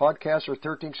Podcast or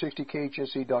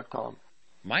 1360khnc.com.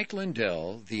 Mike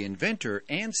Lindell, the inventor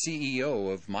and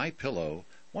CEO of MyPillow,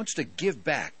 wants to give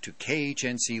back to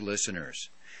KHNC listeners.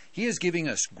 He is giving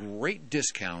us great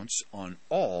discounts on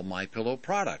all MyPillow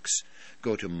products.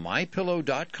 Go to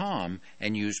MyPillow.com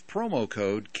and use promo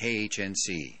code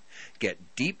KHNC.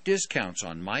 Get deep discounts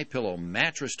on MyPillow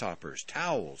mattress toppers,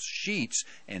 towels, sheets,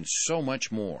 and so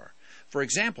much more. For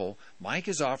example, Mike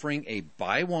is offering a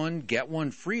buy one, get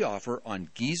one free offer on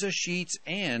Giza sheets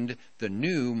and the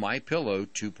new MyPillow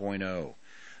 2.0.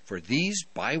 For these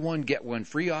buy one, get one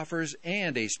free offers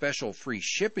and a special free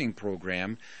shipping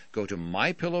program, go to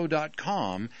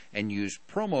MyPillow.com and use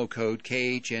promo code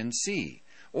KHNC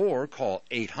or call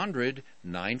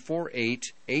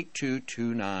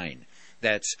 800-948-8229.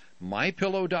 That's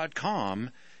MyPillow.com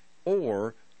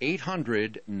or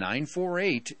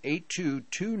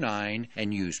 800-948-8229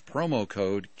 and use promo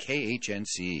code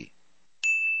KHNC.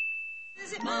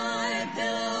 Visit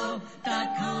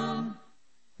mypillow.com.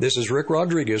 This is Rick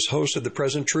Rodriguez, host of The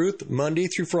Present Truth, Monday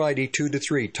through Friday, 2 to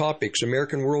 3. Topics: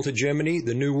 American World Hegemony,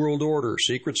 The New World Order,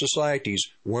 Secret Societies,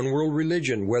 One World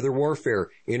Religion, Weather Warfare,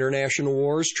 International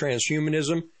Wars,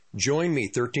 Transhumanism. Join me,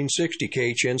 1360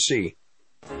 KHNC.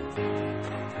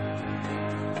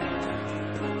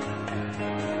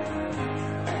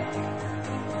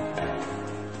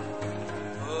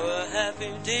 Oh, a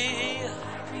happy day.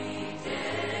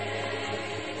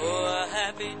 Oh, a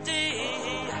happy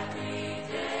day.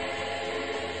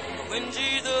 When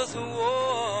Jesus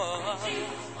was,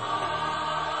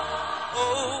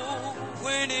 oh,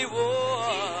 when he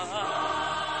was,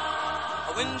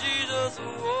 when Jesus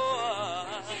was,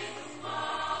 he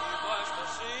washed my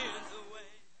sins away.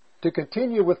 To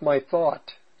continue with my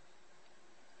thought,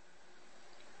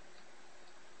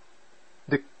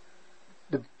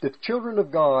 the children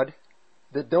of God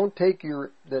that don't take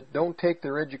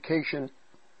their education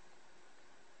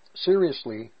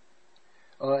seriously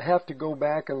have to go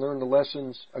back and learn the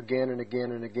lessons again and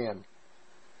again and again.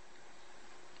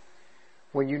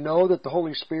 When you know that the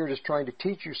Holy Spirit is trying to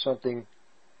teach you something,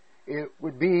 it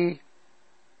would be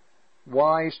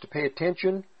wise to pay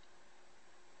attention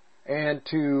and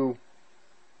to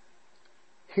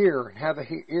hear, have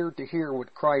an ear to hear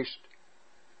what Christ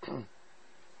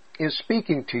is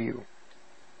speaking to you.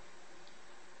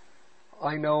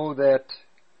 I know that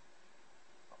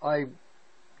I've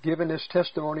given this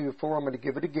testimony before. I'm going to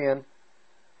give it again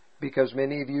because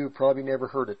many of you probably never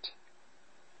heard it.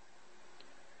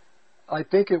 I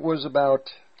think it was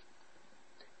about,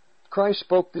 Christ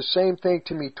spoke the same thing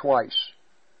to me twice.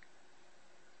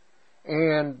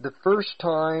 And the first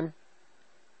time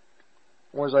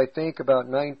was, I think, about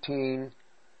 88.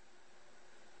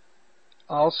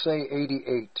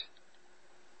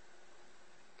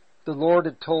 The Lord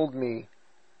had told me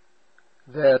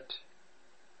that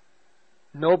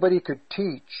nobody could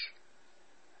teach,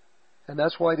 and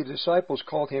that's why the disciples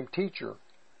called him teacher.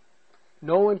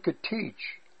 No one could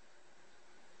teach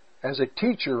as a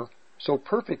teacher so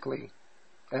perfectly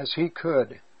as he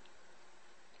could.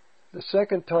 The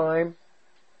second time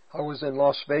I was in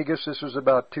Las Vegas. This was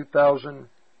about 2000.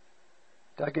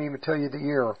 I can't even tell you the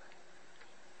year.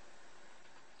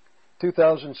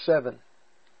 2007.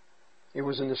 It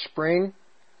was in the spring.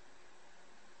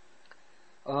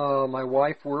 My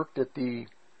wife worked at the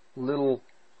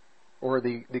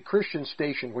Christian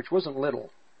station, which wasn't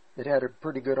little. It had a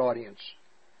pretty good audience.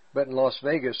 But in Las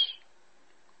Vegas,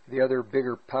 the other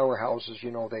bigger powerhouses,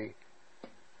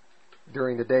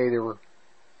 during the day they were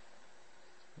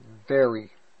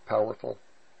very powerful.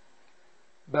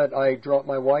 But I dropped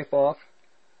my wife off.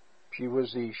 She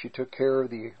took care of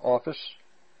the office.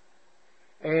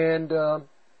 And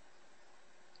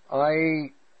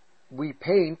we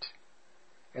paint,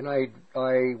 and I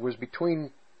was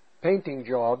between painting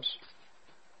jobs,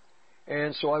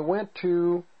 and so I went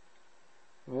to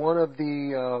one of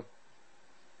the,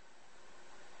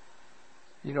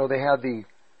 they have the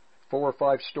 4 or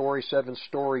 5 story, 7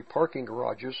 story parking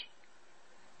garages,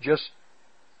 just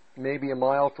maybe a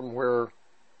mile from where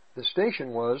the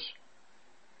station was,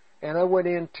 and I went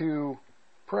in to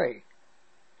pray.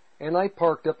 And I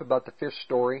parked up about the 5th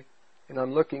story, and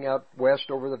I'm looking out west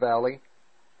over the valley.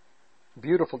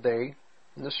 Beautiful day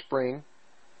in the spring.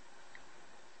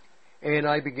 And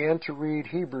I began to read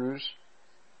Hebrews,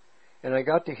 and I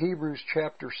got to Hebrews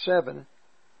chapter 7,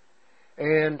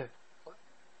 and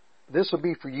this will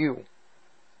be for you.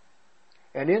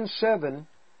 And in 7,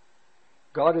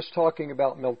 God is talking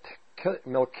about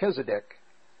Melchizedek.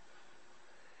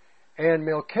 And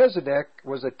Melchizedek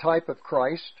was a type of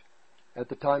Christ at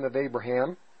the time of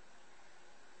Abraham.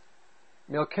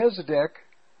 Melchizedek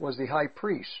was the high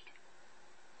priest.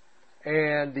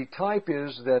 And the type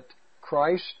is that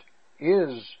Christ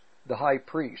is the high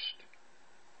priest.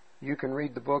 You can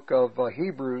read the book of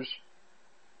Hebrews,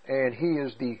 and he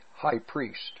is the high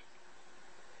priest.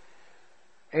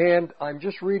 And I'm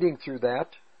just reading through that.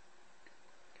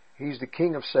 He's the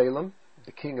king of Salem,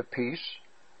 the king of peace.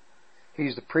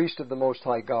 He's the priest of the Most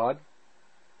High God.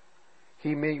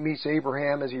 He meets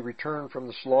Abraham as he returned from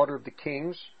the slaughter of the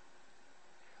kings.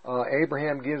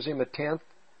 Abraham gives him a tenth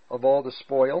of all the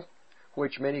spoil,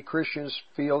 which many Christians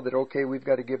feel that, okay, we've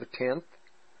got to give a tenth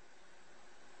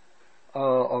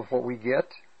of what we get.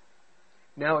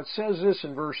 Now it says this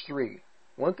in verse 3.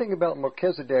 One thing about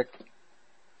Melchizedek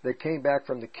that came back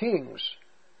from the kings,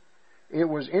 it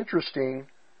was interesting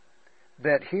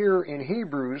that here in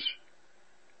Hebrews,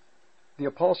 the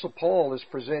Apostle Paul is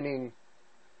presenting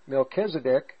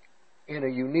Melchizedek in a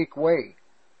unique way.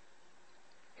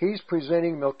 He's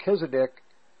presenting Melchizedek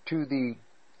to the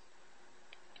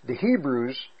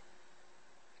Hebrews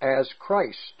as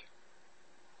Christ.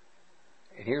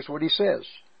 And here's what he says,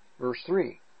 verse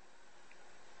 3.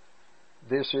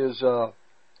 This is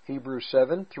Hebrews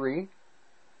 7:3.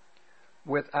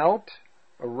 Without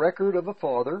a record of a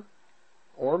father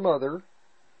or mother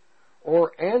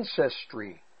or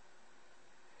ancestry,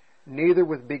 neither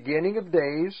with beginning of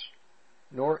days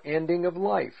nor ending of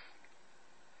life,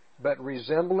 but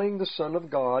resembling the Son of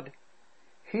God,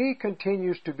 he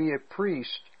continues to be a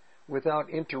priest without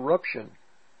interruption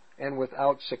and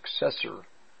without successor.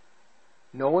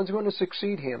 No one's going to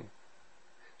succeed him.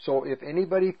 So if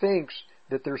anybody thinks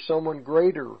that there's someone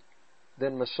greater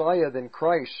than Messiah, than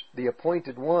Christ, the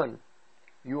appointed one,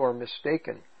 you are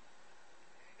mistaken.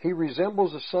 He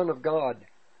resembles the Son of God.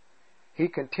 He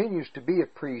continues to be a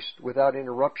priest without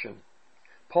interruption.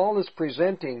 Paul is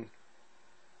presenting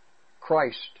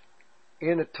Christ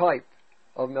in a type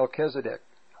of Melchizedek.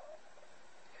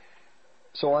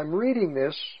 So I'm reading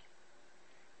this,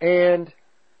 and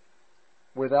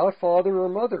without father or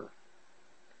mother.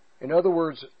 In other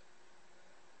words,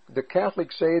 the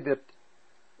Catholics say that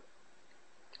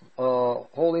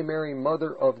Holy Mary,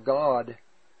 Mother of God.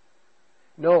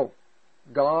 No,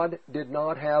 God did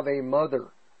not have a mother.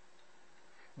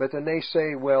 But then they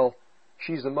say, well,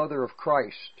 she's the mother of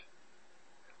Christ.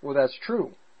 Well, that's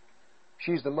true.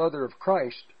 She's the mother of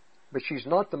Christ, but she's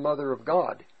not the mother of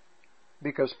God.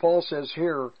 Because Paul says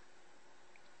here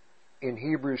in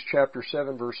Hebrews chapter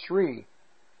 7, verse 3,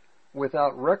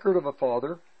 without record of a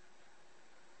father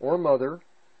or mother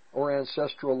or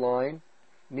ancestral line,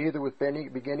 neither with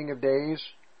beginning of days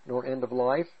nor end of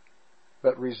life,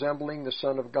 but resembling the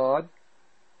Son of God.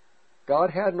 God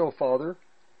had no father.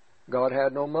 God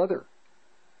had no mother.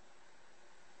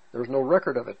 There's no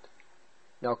record of it.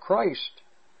 Now Christ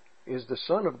is the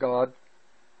Son of God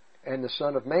and the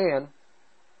Son of Man,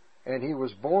 and he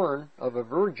was born of a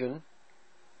virgin.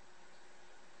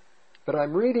 But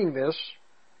I'm reading this,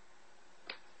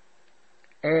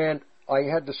 and I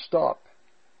had to stop,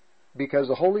 because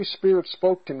the Holy Spirit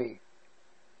spoke to me,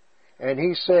 and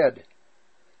he said,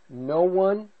 no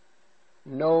one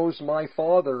knows my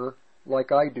Father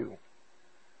like I do,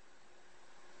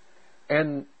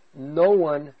 and no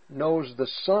one knows the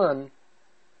Son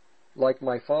like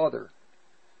my Father.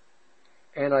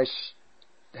 And I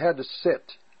had to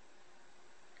sit.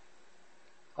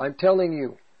 I'm telling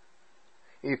you,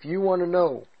 if you want to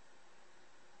know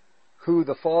who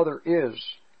the Father is,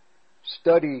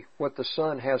 study what the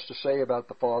Son has to say about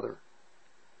the Father.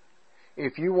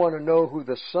 If you want to know who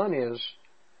the Son is,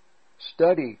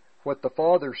 study what the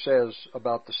Father says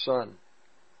about the Son.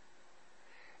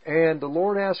 And the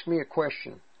Lord asked me a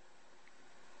question.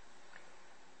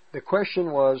 The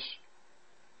question was,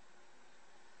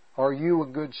 are you a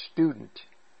good student?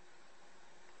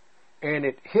 And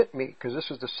it hit me, because this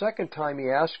is the second time he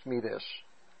asked me this,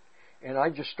 and I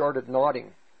just started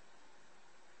nodding.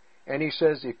 And he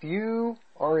says, if you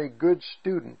are a good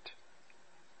student,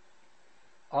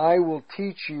 I will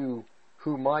teach you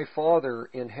who my Father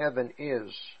in heaven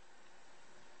is.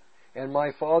 And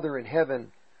my Father in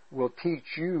heaven will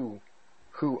teach you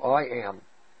who I am.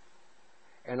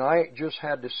 And I just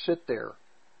had to sit there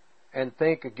and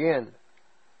think again,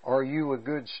 are you a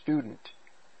good student?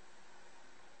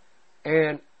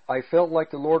 And I felt like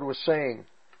the Lord was saying,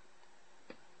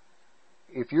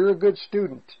 if you're a good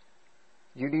student,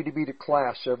 you need to be to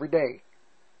class every day.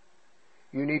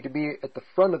 You need to be at the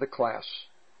front of the class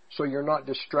so you're not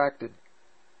distracted.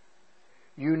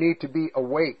 You need to be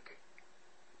awake.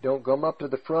 Don't come up to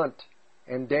the front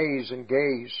and daze and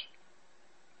gaze.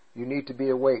 You need to be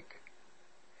awake.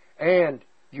 And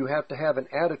you have to have an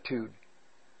attitude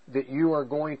that you are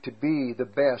going to be the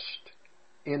best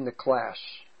in the class.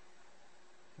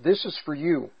 This is for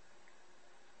you.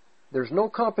 There's no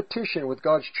competition with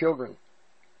God's children.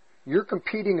 You're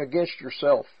competing against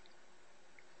yourself.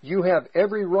 You have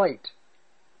every right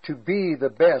to be the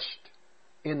best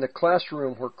in the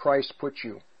classroom where Christ put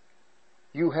you.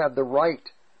 You have the right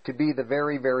to be the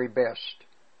very, very best.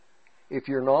 If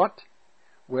you're not,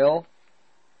 well,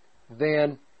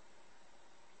 then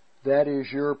that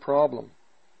is your problem.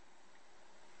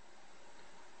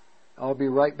 I'll be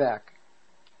right back.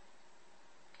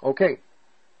 Okay.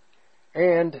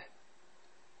 And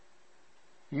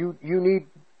you need,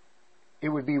 it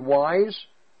would be wise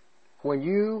when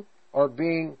you are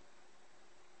being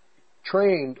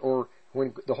trained or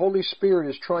when the Holy Spirit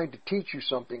is trying to teach you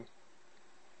something,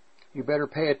 you better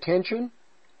pay attention,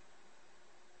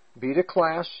 be to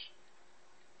class,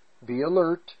 be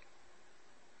alert,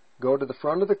 go to the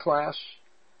front of the class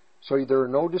so there are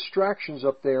no distractions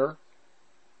up there,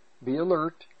 be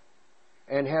alert,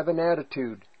 and have an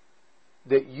attitude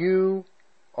that you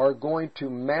are going to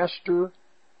master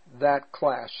that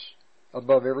class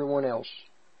above everyone else.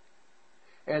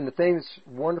 And the thing that's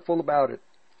wonderful about it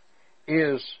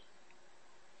is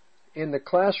in the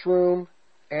classroom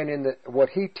and in what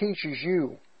he teaches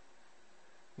you,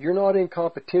 you're not in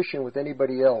competition with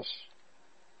anybody else.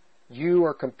 You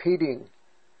are competing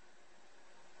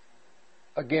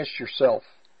against yourself.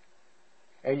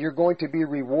 And you're going to be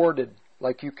rewarded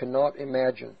like you cannot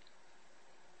imagine.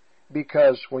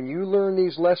 Because when you learn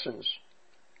these lessons,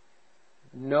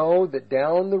 know that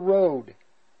down the road,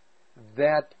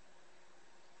 that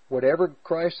whatever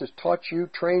Christ has taught you,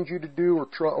 trained you to do,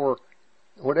 or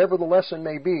whatever the lesson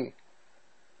may be,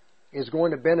 is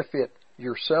going to benefit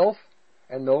yourself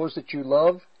and those that you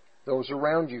love, those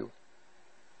around you.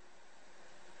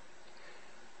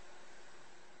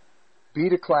 Be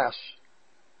to class.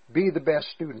 Be the best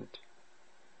student.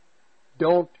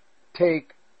 Don't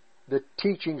take the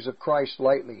teachings of Christ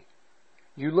lightly.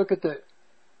 You look at the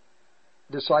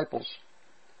disciples.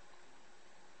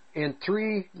 In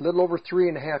little over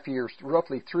 3.5 years,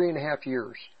 roughly 3.5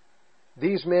 years,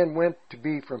 these men went to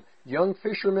be from young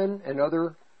fishermen and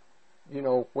other,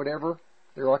 whatever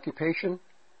their occupation,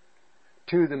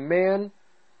 to the men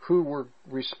who were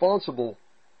responsible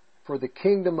for the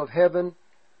kingdom of heaven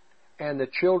and the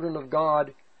children of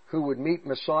God who would meet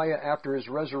Messiah after his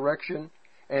resurrection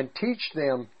and teach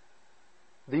them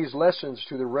these lessons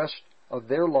to the rest of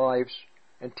their lives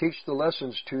and teach the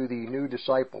lessons to the new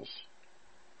disciples.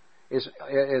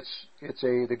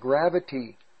 The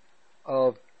gravity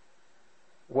of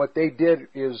what they did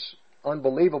is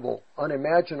unbelievable,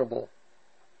 unimaginable.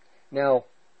 Now,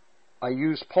 I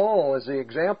use Paul as the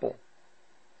example.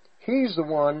 He's the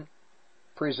one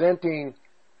presenting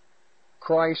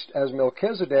Christ as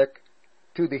Melchizedek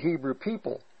to the Hebrew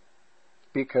people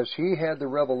because he had the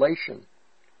revelation.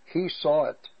 He saw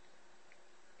it.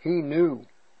 He knew.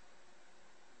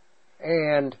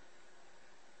 And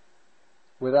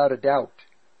without a doubt,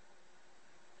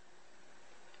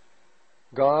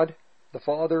 God, the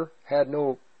Father, had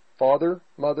no father,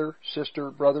 mother,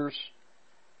 sister, brothers.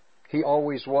 He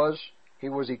always was. He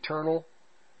was eternal.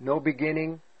 No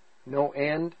beginning, no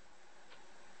end.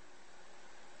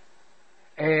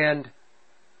 And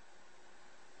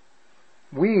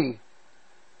we,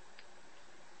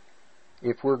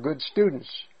 if we're good students,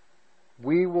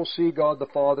 we will see God the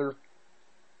Father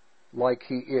like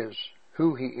He is,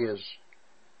 who He is.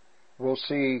 We'll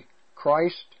see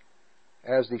Christ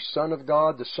as the Son of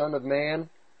God, the Son of Man.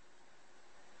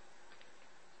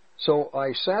 So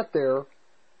I sat there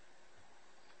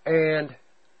and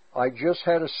I just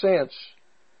had a sense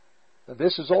that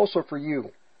this is also for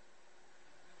you.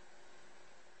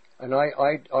 And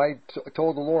I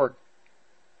told the Lord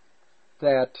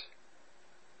that,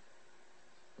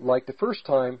 like the first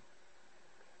time,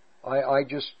 I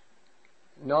just,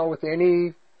 not with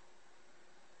any,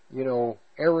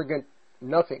 arrogant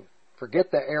nothing. Forget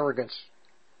the arrogance.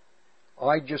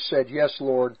 I just said, yes,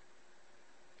 Lord.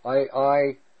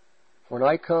 When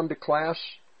I come to class,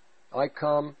 I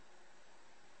come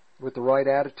with the right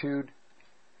attitude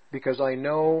because I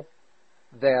know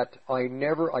that I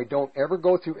don't ever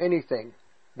go through anything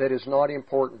that is not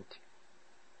important.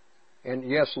 And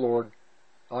yes, Lord,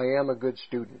 I am a good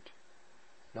student.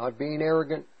 Not being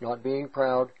arrogant, not being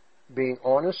proud, being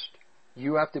honest.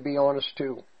 You have to be honest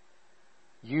too.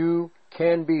 You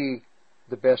can be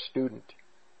the best student.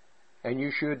 And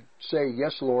you should say,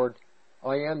 yes, Lord,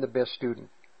 I am the best student.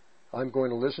 I'm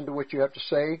going to listen to what you have to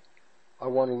say. I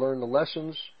want to learn the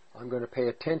lessons. I'm going to pay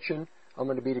attention. I'm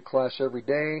going to be to class every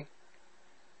day.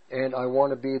 And I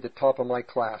want to be the top of my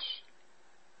class.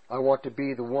 I want to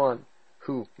be the one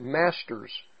who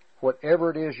masters whatever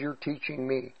it is you're teaching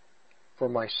me for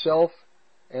myself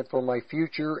and for my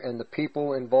future and the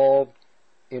people involved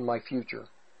in my future.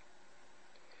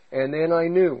 And then I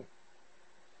knew,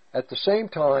 at the same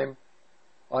time,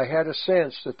 I had a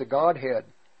sense that the Godhead,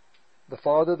 the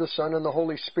Father, the Son, and the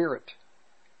Holy Spirit,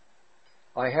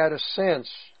 I had a sense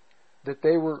that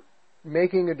they were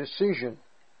making a decision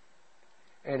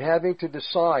and having to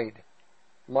decide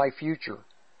my future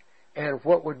and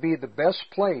what would be the best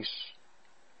place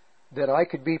that I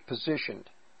could be positioned.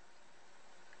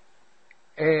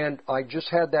 And I just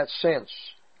had that sense.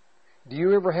 Do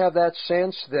you ever have that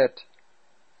sense that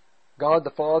God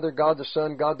the Father, God the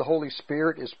Son, God the Holy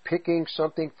Spirit is picking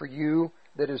something for you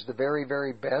that is the very,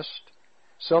 very best?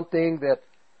 Something that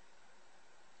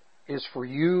is for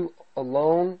you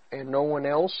alone and no one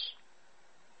else?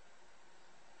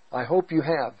 I hope you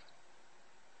have.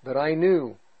 But I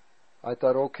knew. I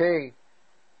thought, okay,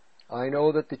 I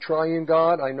know that the triune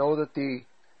God, I know that the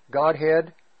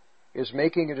Godhead is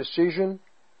making a decision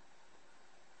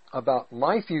about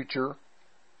my future,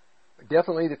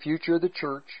 definitely the future of the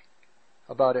church,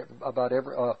 about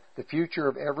the future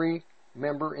of every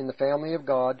member in the family of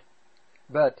God.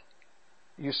 But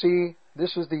you see,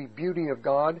 this is the beauty of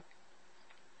God.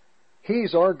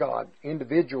 He's our God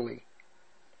individually,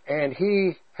 and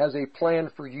He has a plan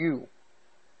for you.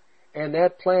 And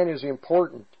that plan is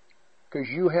important because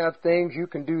you have things, you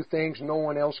can do things no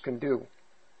one else can do.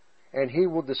 And He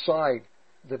will decide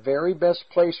the very best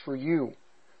place for you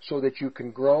so that you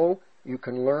can grow, you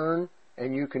can learn,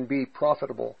 and you can be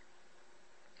profitable.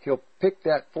 He'll pick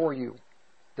that for you.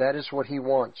 That is what He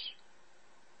wants.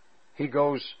 He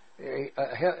goes,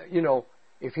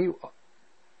 if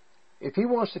He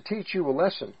wants to teach you a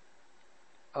lesson,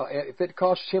 if it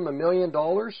costs Him $1 million,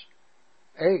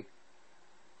 hey,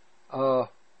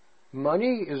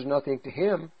 money is nothing to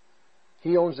Him.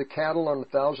 He owns the cattle on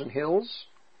 1,000 hills.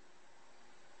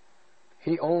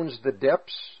 He owns the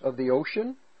depths of the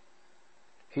ocean.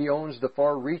 He owns the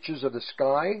far reaches of the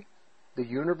sky, the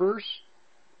universe.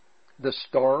 The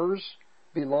stars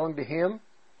belong to Him.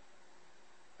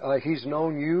 He's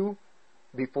known you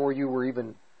before you were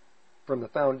even from the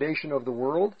foundation of the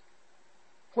world.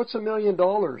 What's $1 million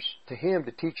to Him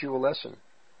to teach you a lesson?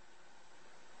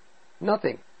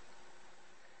 Nothing.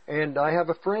 And I have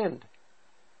a friend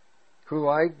who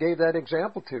I gave that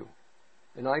example to.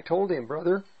 And I told him,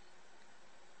 brother,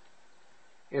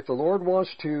 if the Lord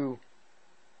wants to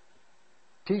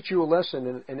teach you a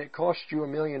lesson and it costs you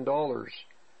 $1 million,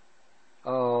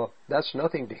 that's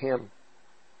nothing to Him.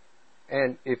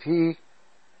 And if He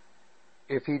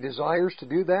desires to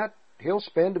do that, He'll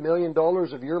spend $1 million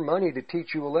of your money to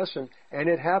teach you a lesson. And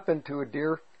it happened to a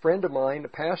dear friend of mine, a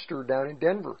pastor down in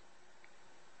Denver.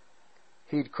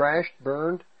 He'd crashed,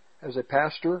 burned as a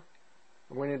pastor,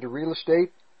 went into real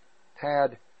estate,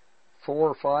 had 4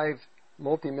 or 5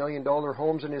 multi-million-dollar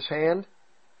homes in his hand,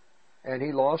 and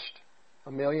he lost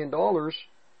 $1 million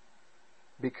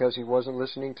because he wasn't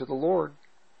listening to the Lord.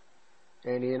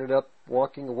 And he ended up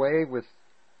walking away with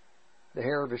the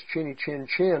hair of his chinny chin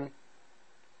chin.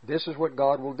 This is what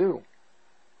God will do.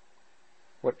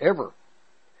 Whatever.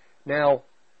 Now,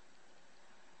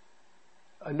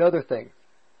 another thing.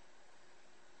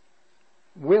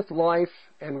 With life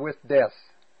and with death,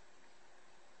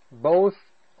 both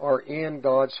are in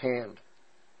God's hand.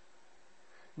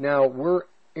 Now, we're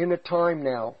in a time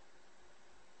now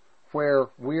where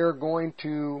we're going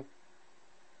to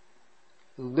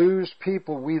lose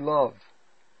people we love.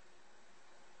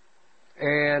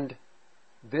 And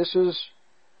this is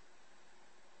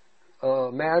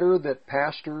a matter that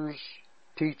pastors,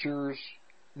 teachers,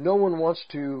 no one wants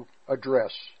to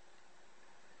address.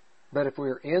 But if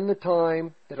we're in the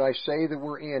time that I say that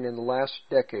we're in the last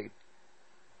decade,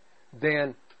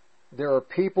 then there are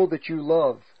people that you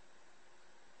love.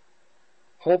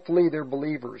 Hopefully they're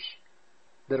believers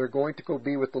that are going to go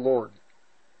be with the Lord.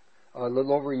 A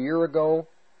little over a year ago,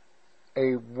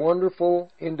 a wonderful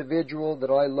individual that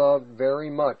I loved very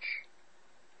much,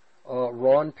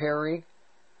 Ron Perry,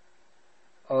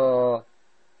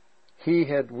 we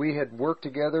had worked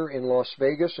together in Las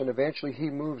Vegas, and eventually he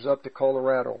moves up to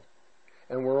Colorado.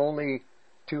 And we're only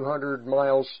 200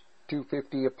 miles,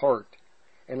 250 apart.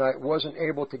 And I wasn't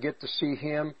able to get to see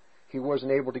him. He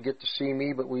wasn't able to get to see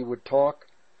me, but we would talk.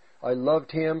 I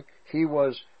loved him. He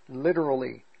was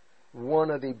literally one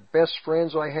of the best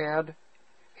friends I had.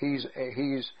 He's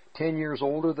 10 years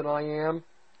older than I am.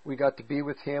 We got to be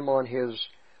with him on his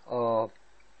 70th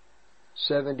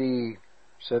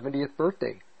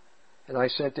birthday. And I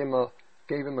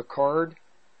gave him a card,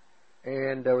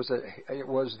 and it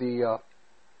was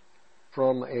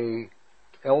from a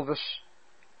Elvis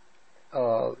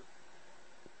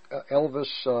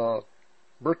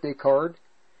birthday card,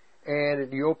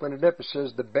 and you open it up, it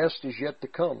says, the best is yet to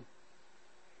come.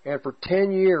 And for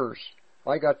 10 years,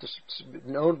 I got to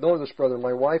know this brother.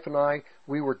 My wife and I,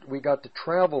 we got to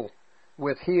travel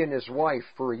with he and his wife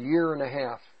for a year and a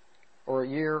half, or a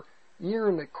year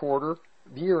and a quarter,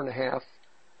 year and a half.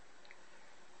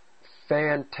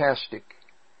 Fantastic.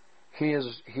 He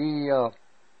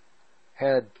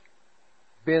had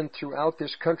been throughout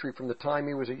this country from the time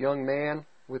he was a young man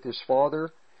with his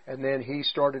father, and then he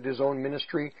started his own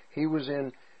ministry. He was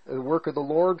in the work of the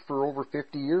Lord for over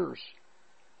 50 years,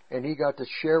 and he got to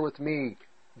share with me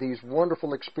these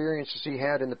wonderful experiences he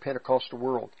had in the Pentecostal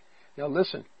world. Now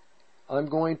listen, I'm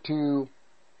down to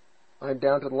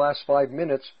the last 5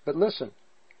 minutes, but listen.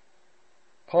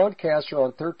 Podcasts are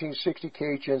on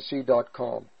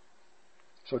 1360khnc.com.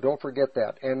 So don't forget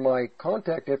that. And my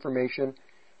contact information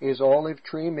is Olive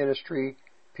Tree Ministry,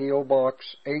 P.O.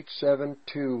 Box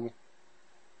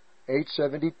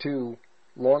 872,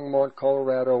 Longmont,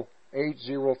 Colorado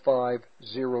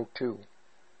 80502.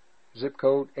 Zip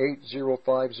code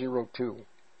 80502.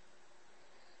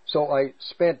 So I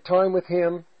spent time with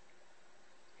him.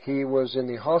 He was in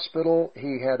the hospital.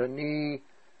 He had a knee.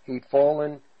 He'd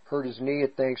fallen, hurt his knee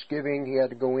at Thanksgiving. He had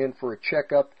to go in for a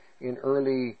checkup in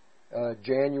early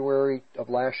January of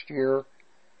last year.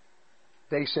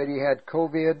 They said he had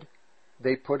COVID.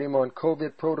 They put him on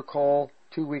COVID protocol.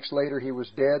 2 weeks later, he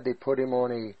was dead. They put him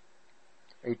on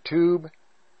a tube,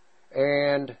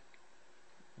 and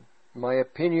my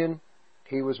opinion,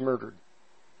 he was murdered.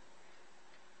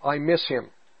 I miss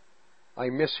him. I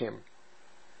miss him.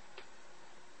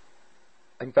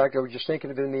 In fact, I was just thinking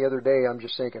of him the other day. I'm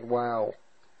just thinking, wow,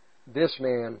 this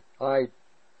man I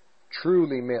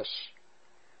truly miss.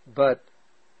 But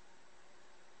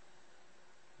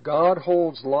God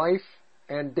holds life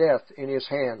and death in His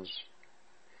hands.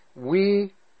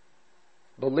 We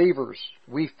believers,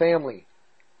 we family,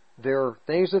 there are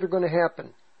things that are going to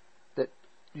happen, that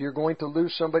you're going to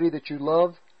lose somebody that you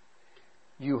love.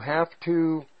 You have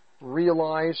to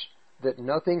realize that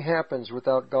nothing happens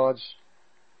without God's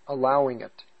allowing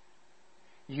it.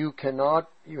 You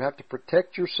have to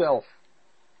protect yourself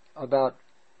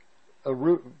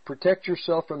protect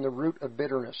yourself from the root of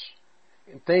bitterness,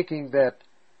 in thinking that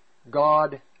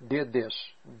God did this.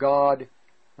 God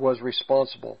was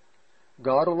responsible.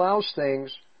 God allows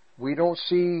things. We don't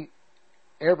see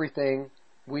everything.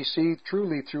 We see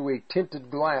truly through a tinted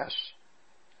glass.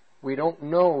 We don't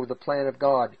know the plan of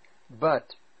God,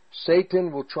 but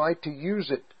Satan will try to use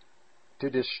it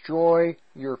to destroy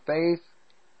your faith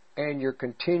and your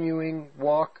continuing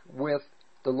walk with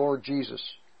the Lord Jesus.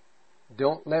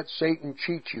 Don't let Satan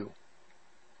cheat you.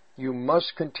 You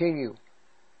must continue.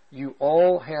 You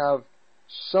all have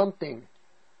something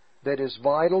that is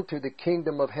vital to the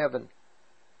kingdom of heaven,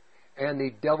 and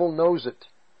the devil knows it.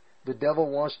 The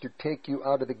devil wants to take you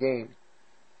out of the game.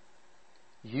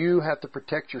 You have to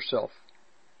protect yourself.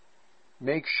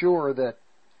 Make sure that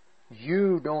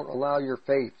you don't allow your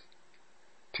faith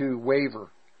to waver.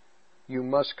 You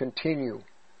must continue.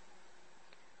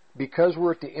 Because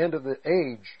we're at the end of the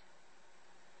age,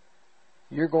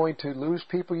 you're going to lose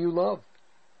people you love.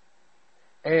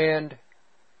 And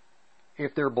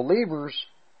if they're believers,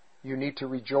 you need to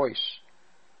rejoice.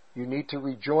 You need to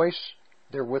rejoice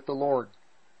they're with the Lord.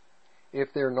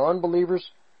 If they're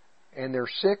non-believers and they're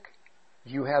sick,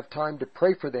 you have time to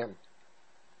pray for them.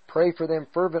 Pray for them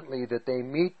fervently that they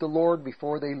meet the Lord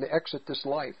before they exit this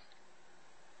life.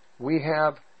 We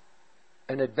have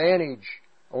an advantage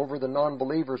over the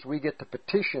non-believers. We get to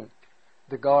petition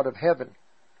the God of heaven.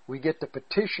 We get to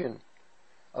petition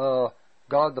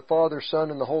God the Father, Son,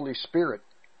 and the Holy Spirit.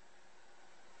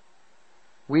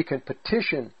 We can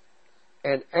petition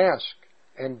and ask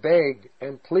and beg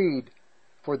and plead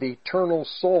for the eternal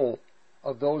soul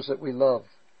of those that we love.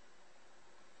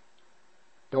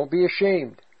 Don't be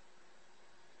ashamed.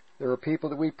 There are people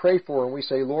that we pray for and we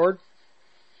say, Lord,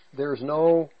 there's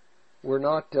no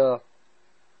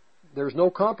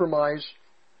compromise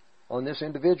on this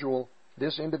individual.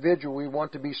 This individual, we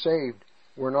want to be saved.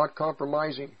 We're not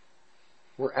compromising.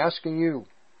 We're asking you.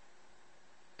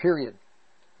 Period.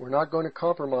 We're not going to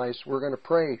compromise. We're going to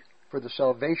pray for the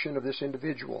salvation of this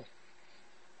individual.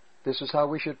 This is how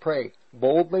we should pray.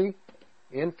 Boldly,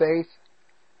 in faith,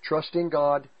 trusting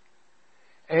God.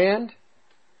 And,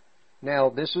 now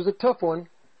this is a tough one,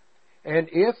 and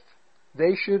if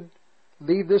they should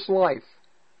leave this life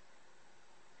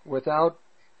without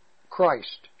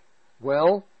Christ,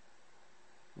 well,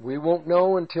 we won't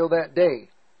know until that day.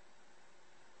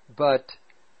 But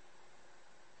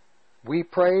we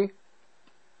pray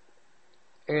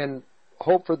and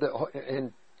hope for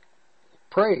and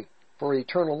pray for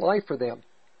eternal life for them.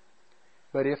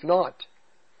 But if not,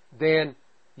 then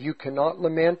you cannot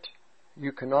lament,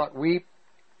 you cannot weep,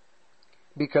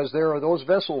 because there are those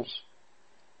vessels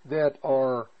that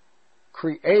are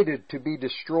created to be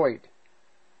destroyed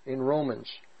in Romans.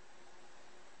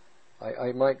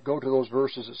 I might go to those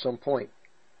verses at some point.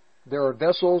 There are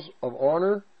vessels of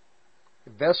honor,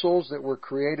 vessels that were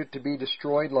created to be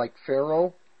destroyed, like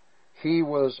Pharaoh. He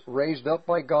was raised up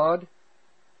by God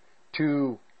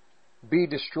to be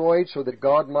destroyed so that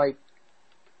God might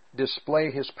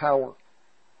display His power.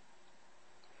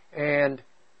 And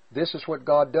this is what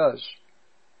God does.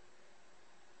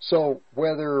 So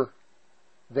whether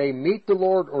they meet the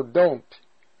Lord or don't,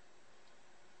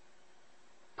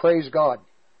 praise God.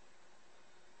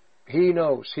 He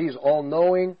knows. He's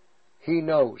all-knowing. He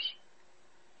knows.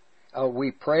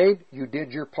 We prayed. You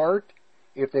did your part.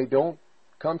 If they don't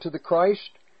come to the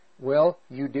Christ, well,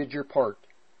 you did your part.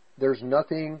 There's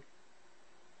nothing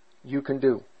you can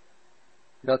do.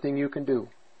 Nothing you can do.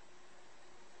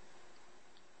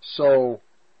 So,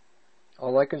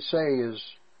 all I can say is,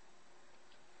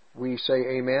 we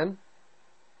say amen,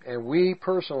 and we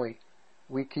personally,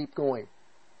 we keep going.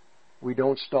 We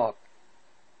don't stop.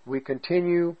 We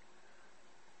continue.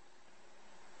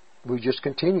 We just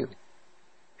continue.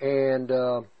 And,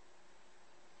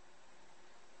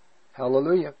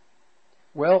 hallelujah.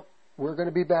 Well, we're going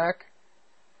to be back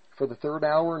for the third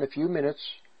hour in a few minutes,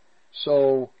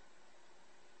 so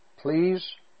please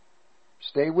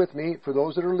stay with me. For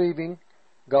those that are leaving,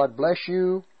 God bless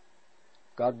you.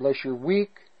 God bless your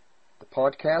week. The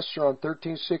podcasts are on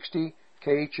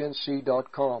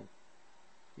 1360khnc.com.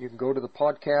 You can go to the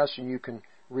podcast and you can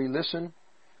re-listen,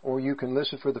 or you can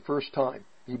listen for the first time.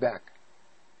 Be back.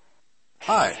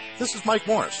 Hi, this is Mike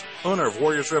Morris, owner of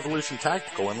Warriors Revolution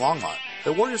Tactical in Longmont.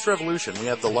 At Warriors Revolution, we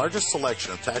have the largest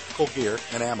selection of tactical gear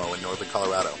and ammo in northern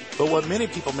Colorado. But what many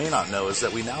people may not know is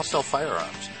that we now sell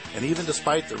firearms. And even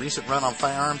despite the recent run on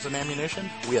firearms and ammunition,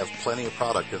 we have plenty of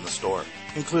product in the store,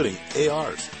 including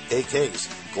ARs, AKs,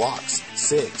 Glocks,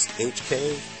 SIGs,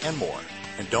 HK, and more.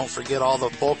 And don't forget all the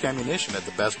bulk ammunition at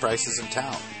the best prices in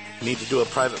town. Need to do a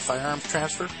private firearms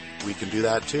transfer? We can do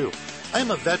that too. I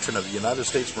am a veteran of the United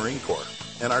States Marine Corps,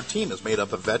 and our team is made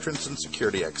up of veterans and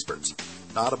security experts,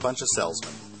 not a bunch of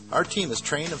salesmen. Our team is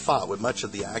trained and fought with much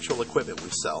of the actual equipment we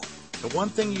sell. And one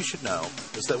thing you should know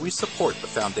is that we support the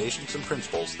foundations and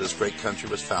principles this great country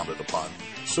was founded upon.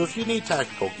 So if you need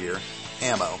tactical gear,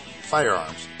 ammo,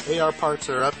 firearms, AR parts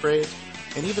or upgrades,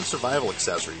 and even survival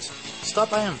accessories,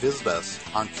 stop by and visit us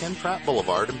on Ken Pratt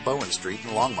Boulevard and Bowen Street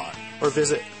in Longmont, or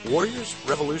visit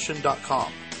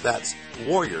warriorsrevolution.com. That's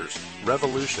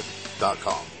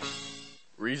warriorsrevolution.com.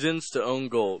 Reasons to own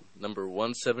gold, number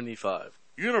 175.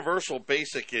 Universal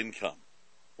basic income,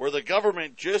 where the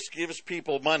government just gives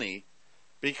people money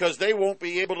because they won't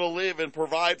be able to live and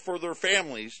provide for their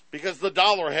families because the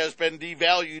dollar has been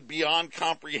devalued beyond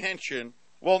comprehension,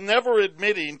 while never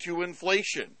admitting to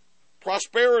inflation.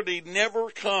 Prosperity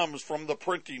never comes from the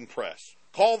printing press.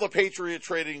 Call the Patriot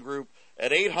Trading Group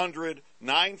at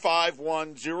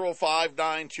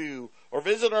 800-951-0592 or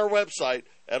visit our website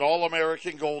at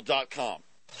allamericangold.com.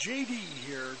 JD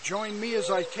here. Join me as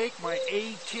I take my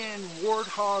A10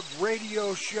 Warthog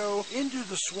radio show into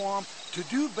the swamp to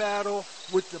do battle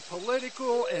with the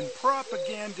political and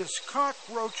propagandist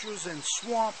cockroaches and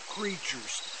swamp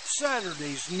creatures.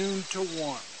 Saturdays noon to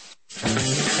 1.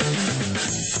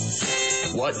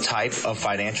 What type of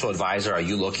financial advisor are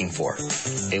you looking for?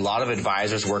 A lot of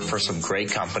advisors work for some great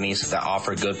companies that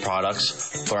offer good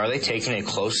products, but are they taking a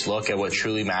close look at what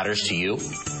truly matters to you?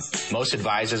 Most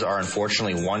advisors are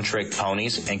unfortunately one-trick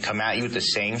ponies and come at you with the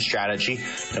same strategy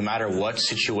no matter what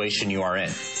situation you are in.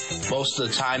 Most of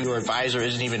the time, your advisor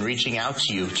isn't even reaching out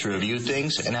to you to review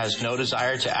things and has no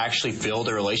desire to actually build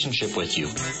a relationship with you.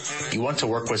 You want to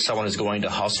work with someone who's going to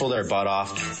hustle their butt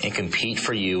off and compete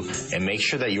for you and make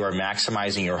sure that you are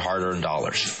maximizing your hard-earned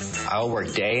dollars. I will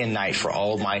work day and night for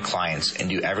all of my clients and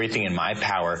do everything in my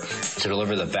power to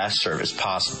deliver the best service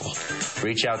possible.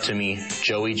 Reach out to me,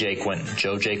 Joey Jaquint,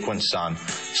 Joe Jaquint's son,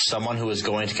 someone who is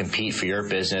going to compete for your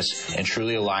business and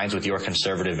truly aligns with your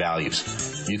conservative values.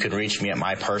 You can reach me at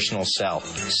my personal cell,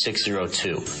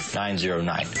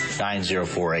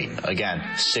 602-909-9048. Again,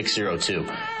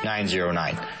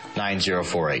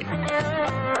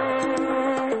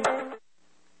 602-909-9048.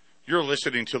 You're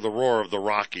listening to the Roar of the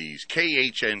Rockies,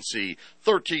 KHNC,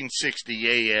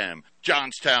 1360 AM,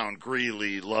 Johnstown,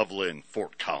 Greeley, Loveland,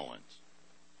 Fort Collins.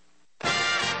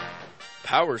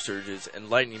 Power surges and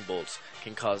lightning bolts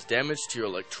can cause damage to your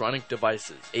electronic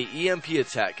devices. A EMP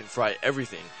attack can fry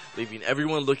everything, leaving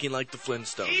everyone looking like the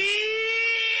Flintstones.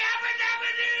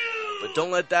 But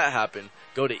don't let that happen.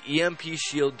 Go to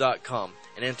EMPshield.com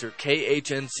and enter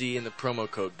KHNC in the promo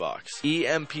code box.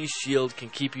 EMP Shield can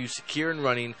keep you secure and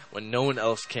running when no one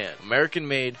else can.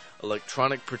 American-made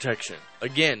electronic protection.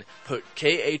 Again, put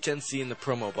KHNC in the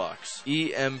promo box.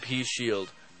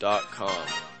 EMPShield.com.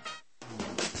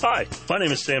 Hi, my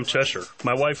name is Sam Cheshire.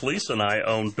 My wife Lisa and I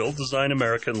own Build Design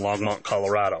America in Longmont,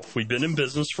 Colorado. We've been in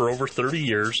business for over 30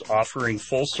 years, offering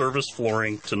full-service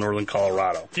flooring to Northern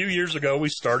Colorado. A few years ago, we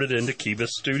started into Kibis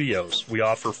Studios. We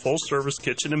offer full-service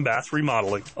kitchen and bath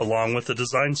remodeling, along with a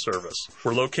design service.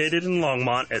 We're located in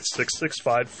Longmont at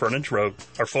 665 Frontage Road.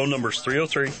 Our phone number is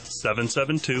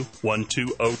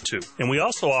 303-772-1202. And we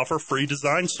also offer free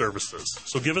design services.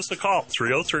 So give us a call,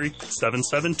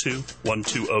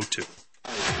 303-772-1202.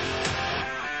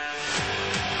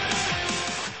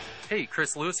 Hey,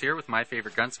 Chris Lewis here with My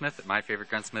Favorite Gunsmith at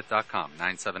myfavoritegunsmith.com,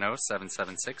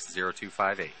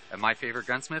 970-776-0258. At My Favorite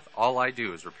Gunsmith, all I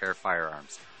do is repair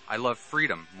firearms. I love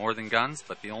freedom more than guns,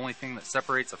 but the only thing that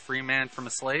separates a free man from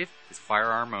a slave is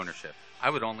firearm ownership. I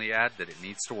would only add that it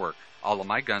needs to work. All of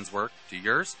my guns work. Do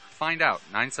yours? Find out.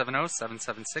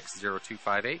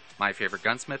 970-776-0258. My Favorite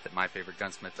Gunsmith at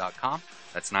myfavoritegunsmith.com.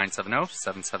 That's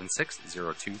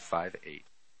 970-776-0258.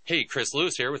 Hey, Chris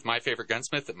Lewis here with My Favorite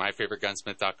Gunsmith at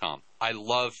myfavoritegunsmith.com. I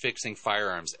love fixing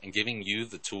firearms and giving you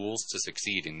the tools to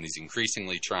succeed in these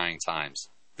increasingly trying times.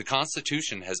 The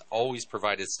Constitution has always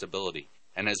provided stability,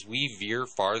 and as we veer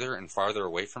farther and farther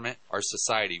away from it, our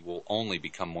society will only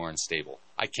become more unstable.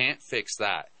 I can't fix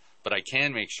that, but I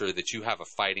can make sure that you have a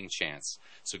fighting chance.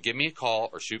 So give me a call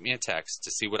or shoot me a text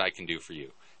to see what I can do for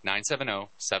you.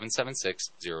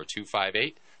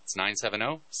 970-776-0258. It's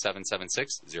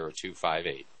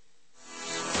 970-776-0258.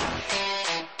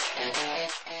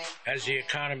 As the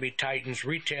economy tightens,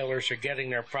 retailers are getting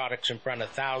their products in front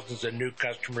of thousands of new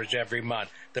customers every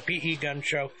month. The PE Gun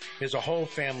Show is a whole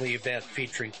family event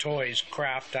featuring toys,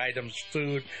 craft items,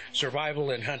 food,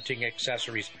 survival, and hunting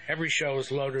accessories. Every show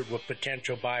is loaded with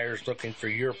potential buyers looking for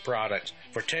your products.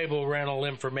 For table rental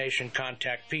information,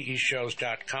 contact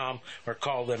peshows.com or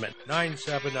call them at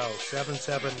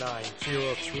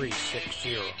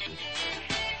 970-779-0360.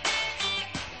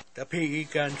 The PE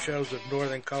Gun Shows of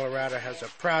Northern Colorado has a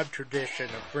proud tradition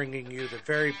of bringing you the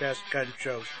very best gun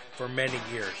shows for many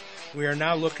years. We are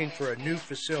now looking for a new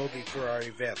facility for our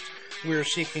events. We are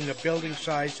seeking a building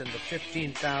size in the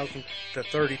 15,000 to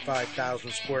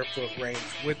 35,000 square foot range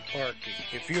with parking.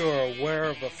 If you are aware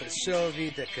of a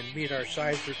facility that can meet our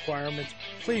size requirements,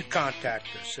 please contact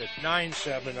us at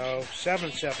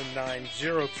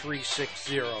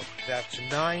 970-779-0360. That's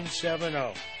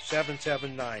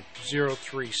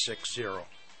 970-779-0360.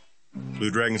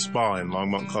 Blue Dragon Spa in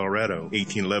Longmont, Colorado,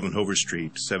 1811 Hover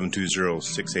Street,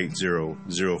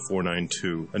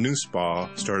 720-680-0492. A new spa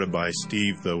started by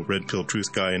Steve, the Red Pill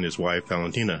Truth guy, and his wife,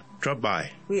 Valentina. Drop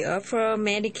by. We offer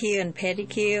manicure and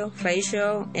pedicure,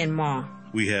 facial, and more.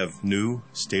 We have new,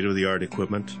 state-of-the-art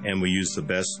equipment, and we use the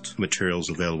best materials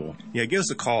available. Yeah, give us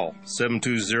a call,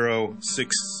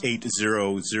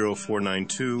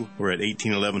 720-680-0492. We're at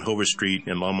 1811 Hover Street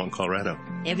in Longmont, Colorado.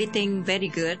 Everything very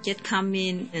good. Just come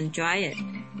in and try it.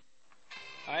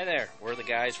 Hi there. We're the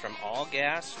guys from All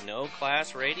Gas, No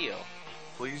Class Radio.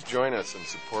 Please join us and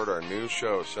support our new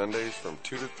show Sundays from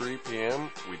 2 to 3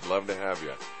 p.m. We'd love to have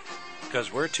you.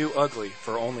 Because we're too ugly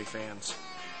for OnlyFans.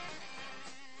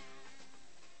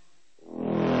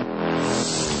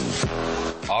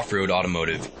 Off-Road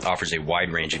Automotive offers a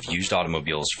wide range of used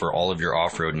automobiles for all of your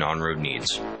off-road and on-road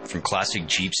needs. From classic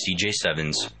Jeep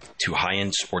CJ7s to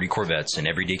high-end sporty Corvettes and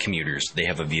everyday commuters, they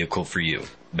have a vehicle for you.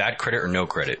 Bad credit or no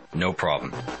credit, no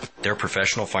problem. Their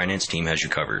professional finance team has you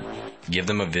covered. Give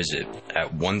them a visit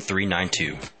at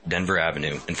 1392 Denver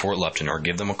Avenue in Fort Lupton or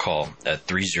give them a call at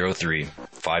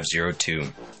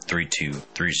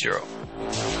 303-502-3230.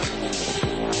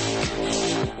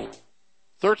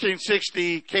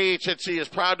 1360 KHNC is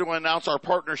proud to announce our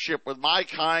partnership with My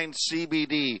Kind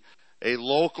CBD, a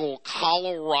local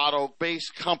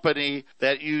Colorado-based company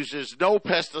that uses no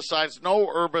pesticides, no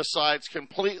herbicides,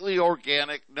 completely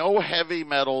organic, no heavy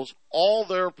metals. All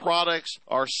their products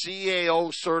are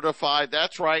CAO certified.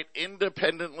 That's right,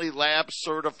 independently lab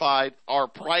certified. Our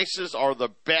prices are the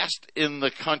best in the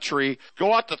country.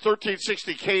 Go out to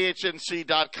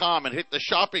 1360khnc.com and hit the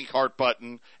shopping cart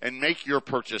button and make your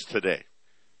purchase today.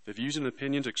 The views and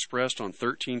opinions expressed on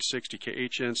 1360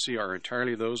 KHNC are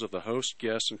entirely those of the host,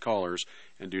 guests, and callers,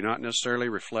 and do not necessarily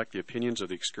reflect the opinions of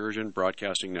the Excursion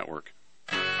Broadcasting Network.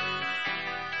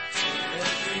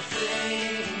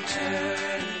 Everything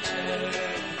turn, turn,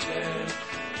 turn.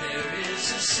 There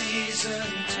is a season,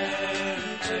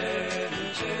 turn, turn,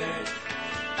 turn.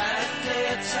 Add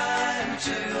their time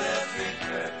to every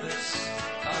purpose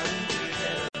under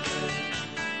heaven.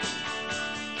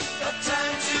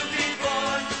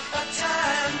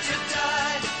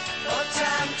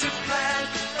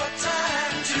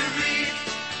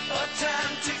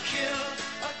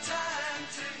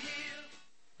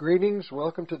 Greetings.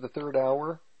 Welcome to the third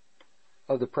hour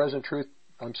of the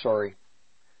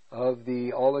of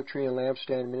the Olive Tree and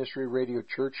Lampstand Ministry Radio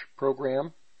Church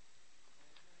program.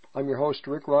 I'm your host,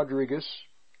 Rick Rodriguez.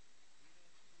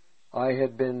 I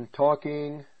had been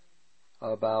talking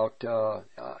about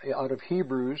out of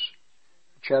Hebrews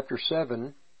chapter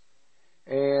 7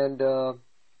 and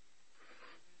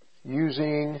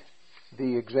using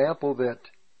the example that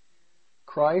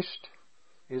Christ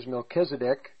is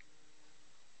Melchizedek.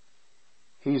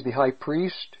 He's the high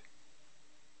priest,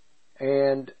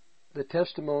 and the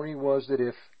testimony was that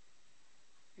if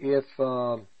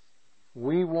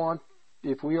we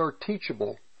are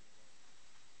teachable,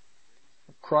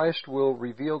 Christ will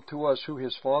reveal to us who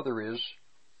His Father is.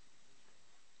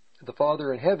 The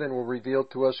Father in heaven will reveal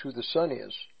to us who the Son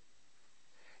is.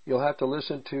 You'll have to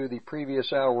listen to the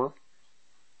previous hour,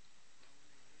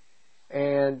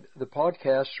 and the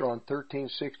podcasts are on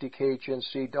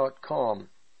 1360khnc.com.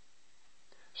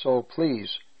 So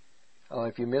please,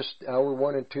 if you missed hour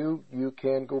 1 and 2, you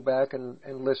can go back and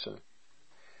listen.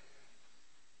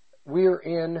 We're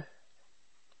in,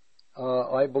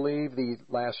 I believe, the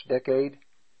last decade,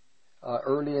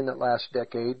 early in the last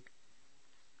decade.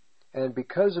 And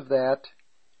because of that,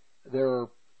 there are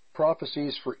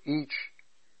prophecies for each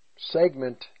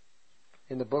segment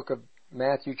in the book of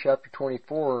Matthew chapter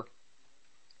 24,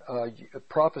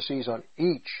 prophecies on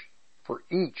for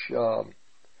each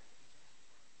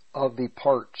of the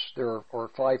parts. There are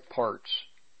 5 parts.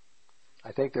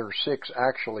 I think there are 6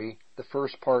 actually. The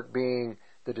first part being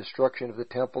the destruction of the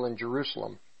temple in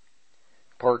Jerusalem.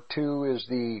 Part 2 is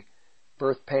the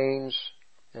birth pains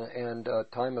and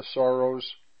time of sorrows.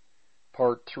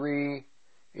 Part 3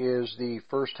 is the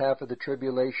first half of the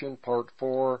tribulation. Part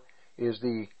 4 is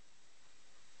the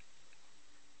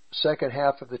second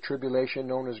half of the tribulation,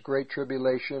 known as Great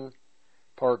Tribulation.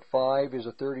 Part 5 is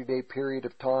a 30-day period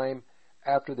of time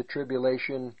after the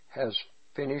tribulation has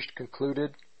finished,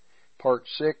 concluded. Part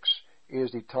 6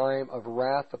 is the time of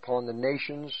wrath upon the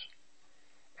nations,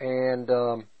 and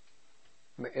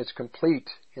it's complete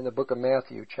in the book of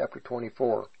Matthew, chapter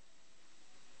 24.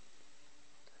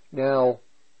 Now,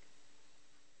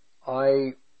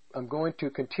 I'm going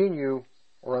to continue,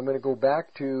 or I'm going to go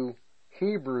back to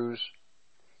Hebrews.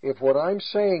 If what I'm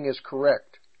saying is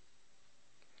correct,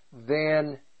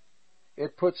 then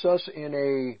it puts us in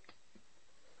a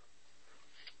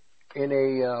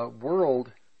world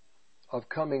of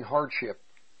coming hardship.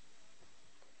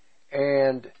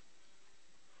 And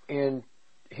in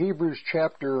Hebrews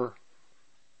chapter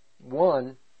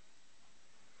 1,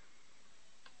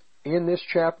 in this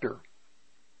chapter,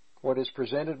 what is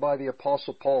presented by the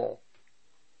Apostle Paul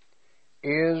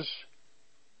is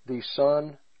the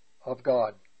Son of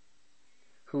God,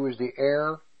 who is the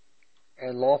heir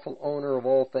and lawful owner of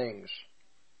all things.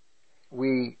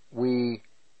 We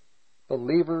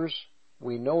believers,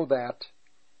 we know that,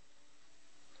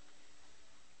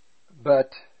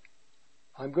 but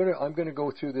I'm going to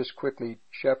go through this quickly,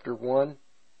 chapter 1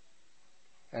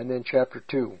 and then chapter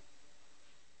 2,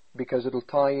 because it'll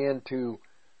tie into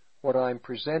what I'm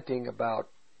presenting about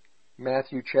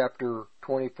Matthew chapter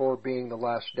 24 being the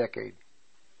last decade.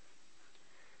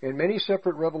 In many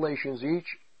separate revelations,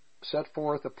 each set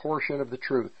forth a portion of the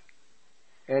truth,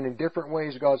 and in different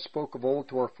ways God spoke of old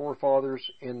to our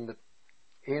forefathers in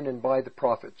and by the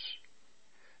prophets.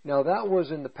 Now that was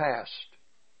in the past.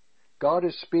 God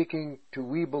is speaking to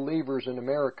we believers in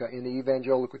America in the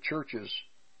evangelical churches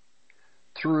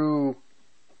through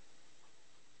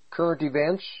current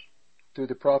events, through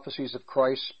the prophecies of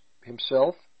Christ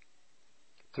Himself,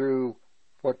 through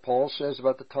what Paul says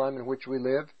about the time in which we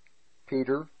live,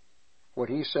 Peter, what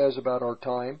he says about our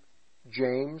time,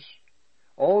 James.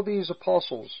 All these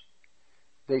apostles,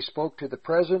 they spoke to the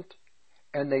present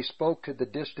and they spoke to the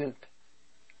distant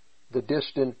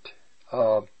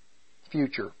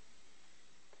future.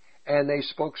 And they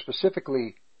spoke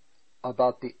specifically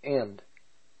about the end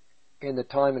in the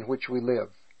time in which we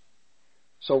live.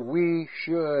 So we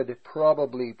should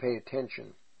probably pay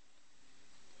attention.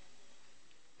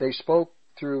 They spoke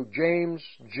through James,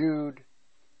 Jude,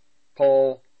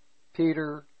 Paul,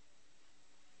 Peter,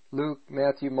 Luke,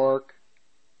 Matthew, Mark,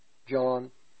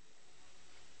 John.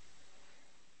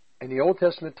 In the Old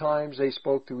Testament times, they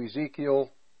spoke to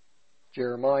Ezekiel,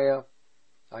 Jeremiah,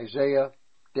 Isaiah,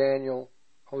 Daniel,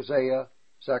 Hosea,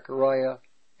 Zechariah,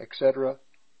 etc.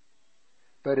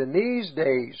 But in these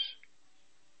days,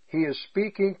 He is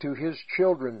speaking to His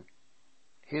children,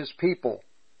 His people,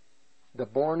 the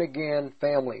born-again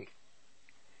family.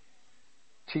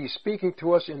 He's speaking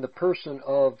to us in the person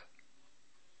of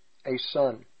a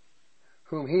Son,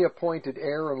 whom He appointed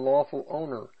heir and lawful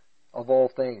owner of all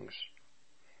things.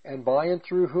 and by and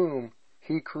through whom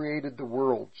he created the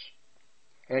worlds,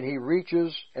 and the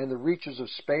reaches of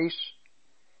space,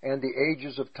 and the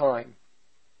ages of time.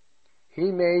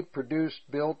 He made, produced,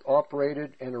 built,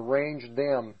 operated, and arranged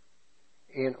them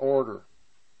in order.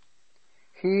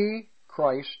 He,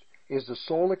 Christ, is the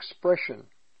sole expression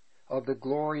of the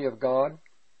glory of God,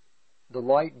 the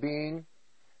light being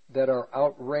that are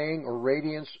outraying or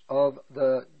radiance of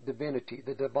the divinity,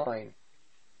 the divine.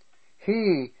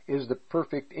 He is the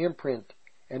perfect imprint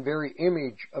and very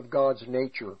image of God's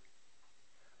nature,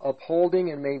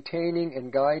 upholding and maintaining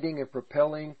and guiding and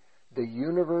propelling the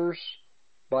universe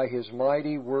by his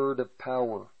mighty word of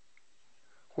power.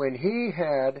 When he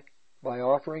had, by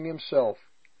offering himself,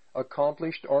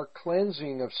 accomplished our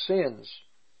cleansing of sins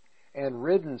and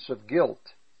riddance of guilt,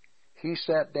 he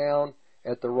sat down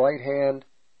at the right hand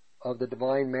of the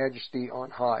divine majesty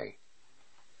on high.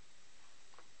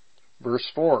 Verse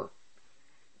 4,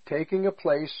 taking a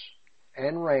place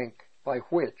and rank by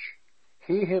which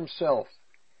he himself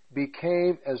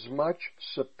became as much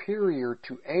superior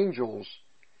to angels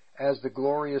as the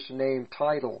glorious name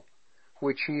title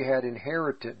which he had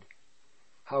inherited,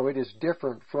 how it is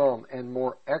different from and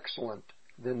more excellent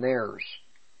than theirs.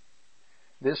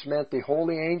 This meant the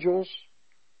holy angels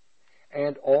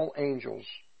and all angels,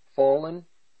 fallen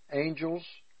angels,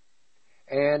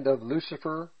 and of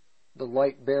Lucifer, the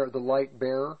light bearer,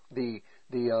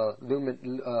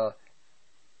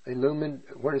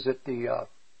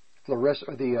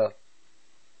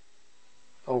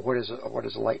 what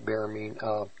does a light bearer mean?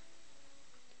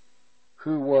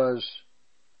 Who was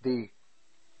the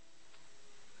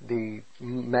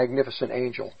magnificent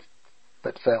angel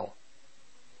that fell.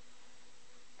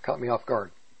 Caught me off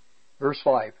guard. Verse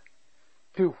 5.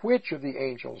 To which of the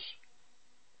angels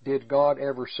did God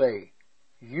ever say,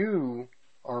 "You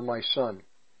are my son.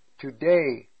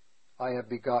 Today I have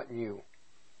begotten you"?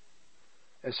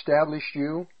 Established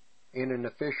you in an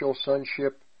official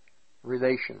sonship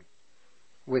relation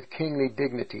with kingly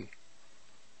dignity.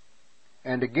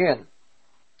 And again,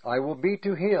 I will be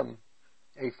to him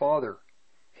a father.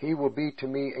 He will be to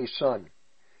me a son.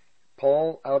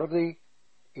 Paul,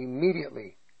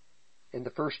 immediately in the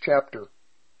first chapter,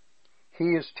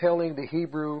 he is telling the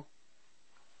Hebrew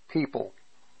people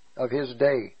of his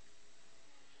day,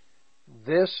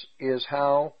 this is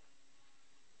how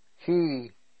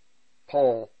he,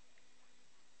 Paul,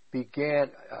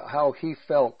 how he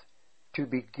felt to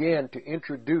begin to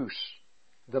introduce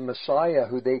the Messiah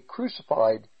who they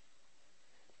crucified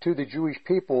to the Jewish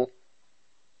people,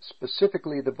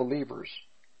 specifically the believers,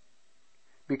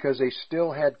 because they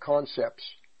still had concepts.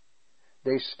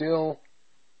 They still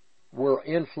were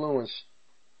influenced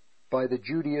by the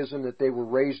Judaism that they were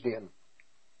raised in.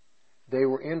 They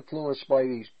were influenced by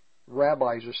these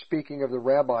rabbis, or speaking of the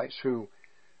rabbis, who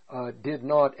did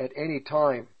not at any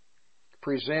time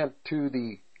present to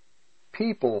the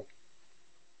people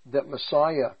that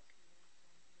Messiah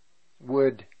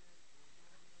would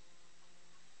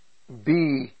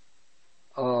be,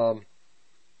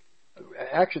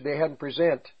 actually they hadn't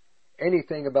present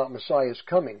anything about Messiah's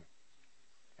coming.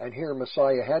 And here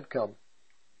Messiah had come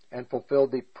and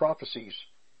fulfilled the prophecies,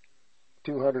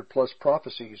 200 plus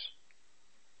prophecies,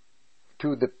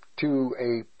 to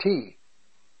a T.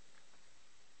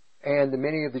 And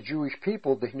many of the Jewish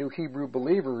people, the new Hebrew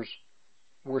believers,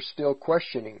 were still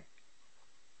questioning.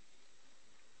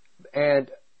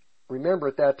 And remember,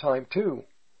 at that time too,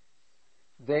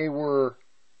 they were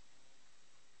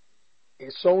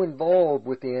so involved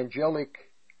with the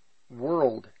angelic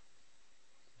world,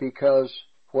 because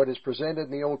what is presented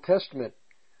in the Old Testament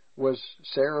was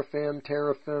seraphim,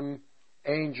 teraphim,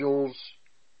 angels,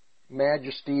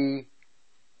 majesty,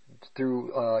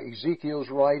 through Ezekiel's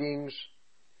writings.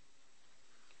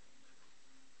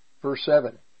 Verse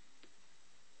 7.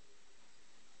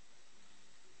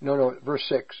 Verse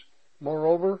 6.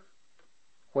 Moreover,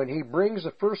 when he brings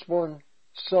the firstborn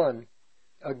son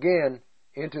again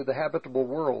into the habitable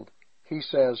world, he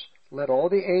says, let all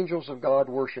the angels of God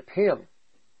worship him.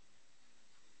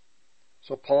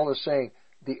 So Paul is saying,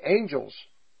 the angels,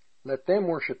 let them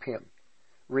worship him.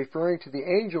 Referring to the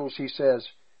angels, he says,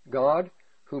 God,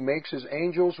 who makes his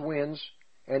angels winds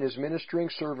and his ministering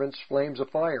servants flames of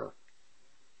fire.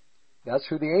 That's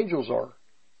who the angels are.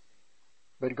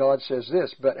 But God says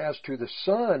this, but as to the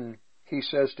Son, he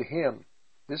says to him,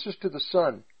 this is to the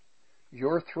Son,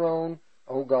 your throne,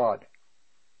 O God.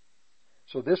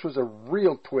 So this was a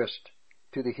real twist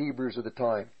to the Hebrews of the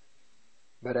time.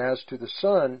 But as to the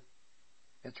Son,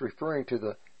 it's referring to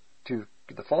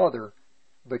the Father,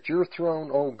 but your throne,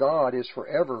 O God, is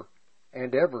forever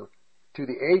and ever, to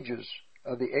the ages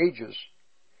of the ages,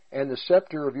 and the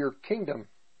scepter of your kingdom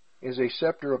is a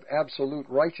scepter of absolute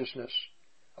righteousness,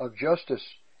 of justice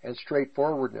and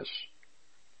straightforwardness.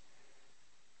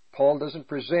 Paul doesn't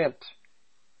present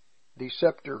the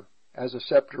scepter as a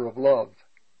scepter of love.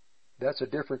 That's a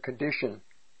different condition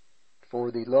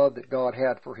for the love that God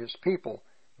had for His people,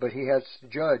 but He has to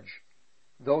judge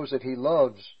those that He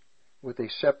loves with a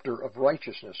scepter of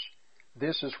righteousness.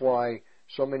 This is why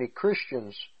so many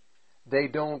Christians, they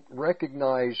don't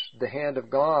recognize the hand of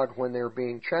God when they're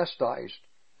being chastised,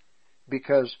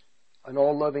 because an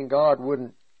all-loving God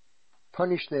wouldn't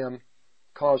punish them,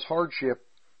 cause hardship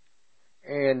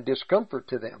and discomfort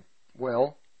to them.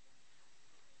 Well,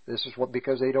 this is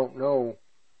because they don't know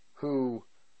who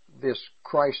this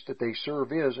Christ that they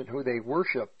serve is and who they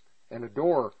worship and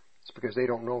adore. It's because they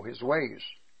don't know His ways.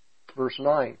 Verse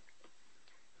 9,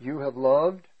 you have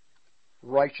loved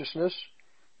righteousness,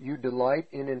 you delight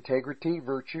in integrity,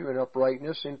 virtue, and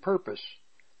uprightness in purpose,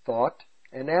 thought,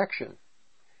 and action.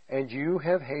 And you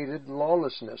have hated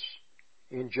lawlessness,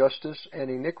 injustice, and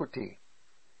iniquity.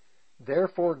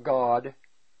 Therefore God,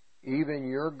 even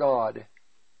your God,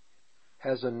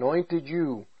 has anointed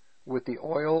you with the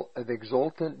oil of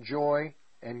exultant joy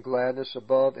and gladness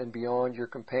above and beyond your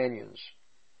companions.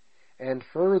 And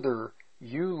further,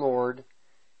 you, Lord,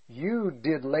 you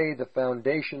did lay the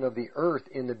foundation of the earth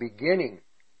in the beginning,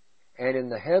 and in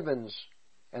the heavens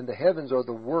are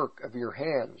the work of your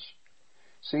hands.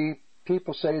 See,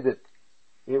 people say that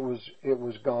it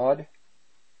was God,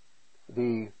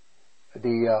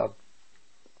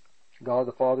 God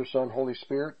the Father, Son, Holy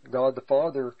Spirit, God the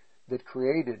Father that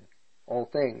created all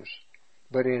things.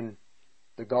 But in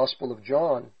the Gospel of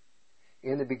John,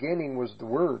 in the beginning was the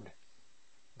Word.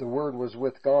 The Word was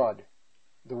with God.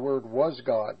 The Word was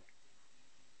God.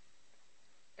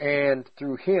 And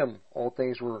through Him all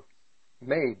things were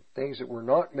made. Things that were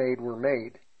not made were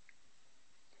made.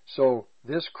 So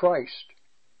this Christ,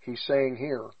 He's saying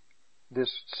here,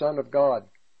 this Son of God,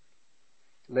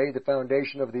 laid the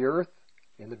foundation of the earth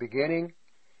in the beginning.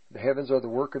 The heavens are the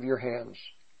work of your hands.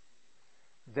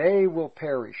 They will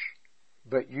perish,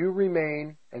 but you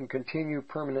remain and continue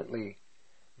permanently.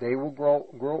 They will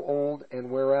grow old and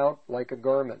wear out like a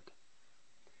garment.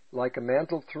 Like a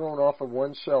mantle thrown off of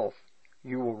oneself,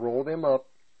 you will roll them up,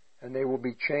 and they will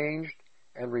be changed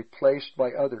and replaced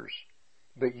by others.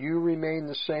 But you remain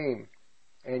the same,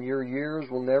 and your years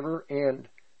will never end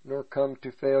nor come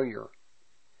to failure.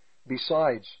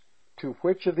 Besides, to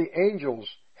which of the angels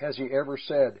has He ever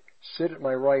said, sit at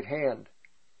my right hand,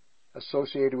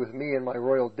 associated with me in my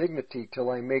royal dignity, till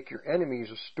I make your enemies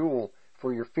a stool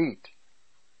for your feet?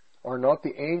 Are not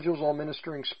the angels all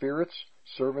ministering spirits,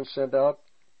 servants sent out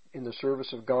in the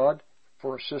service of God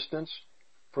for assistance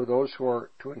for those who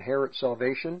are to inherit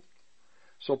salvation?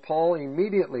 So Paul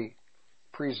immediately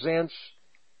presents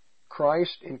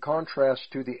Christ in contrast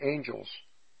to the angels.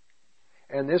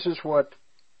 And this is what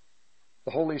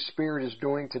the Holy Spirit is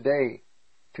doing today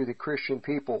to the Christian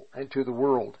people and to the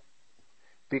world,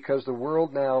 because the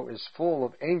world now is full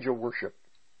of angel worship.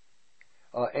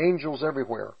 Angels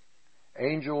everywhere.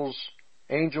 Angels,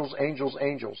 angels, angels,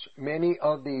 angels. Many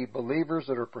of the believers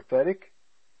that are prophetic,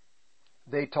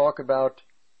 they talk about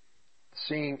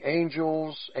seeing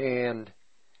angels and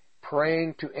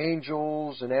praying to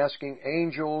angels and asking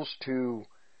angels to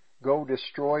go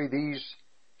destroy these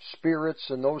spirits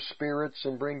and those spirits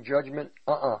and bring judgment.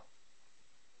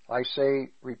 I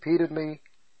say repeatedly,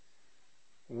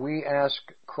 we ask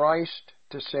Christ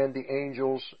to send the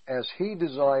angels as He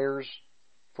desires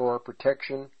for our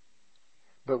protection,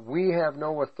 but we have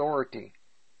no authority.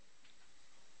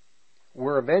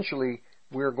 We're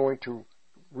going to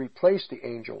replace the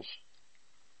angels.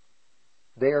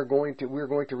 We're going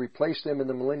to replace them in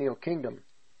the millennial kingdom.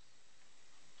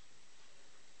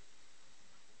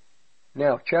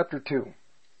 Now, chapter 2.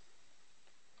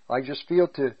 I just feel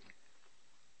to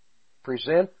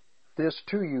present this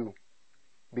to you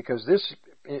because this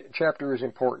chapter is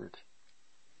important.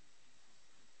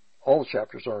 All the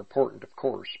chapters are important, of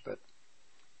course, but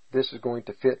this is going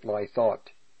to fit my thought.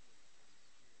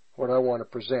 What I want to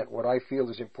present, what I feel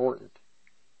is important.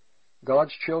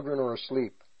 God's children are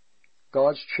asleep.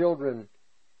 God's children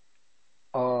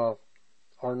are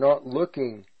not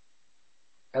looking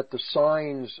at the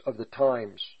signs of the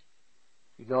times.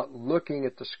 You're not looking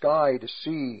at the sky to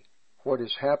see what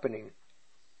is happening.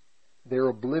 They're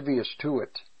oblivious to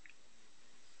it.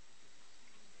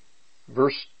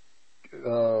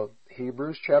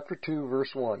 Hebrews chapter 2,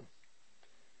 verse 1.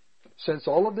 Since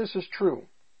all of this is true,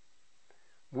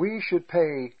 we should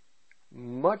pay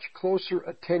much closer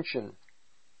attention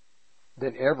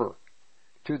than ever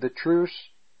to the truths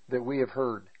that we have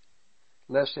heard,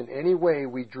 lest in any way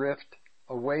we drift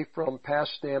away from,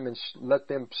 past them, and let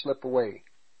them slip away.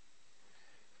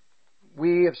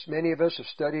 Many of us have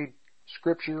studied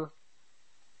Scripture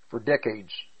for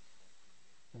decades.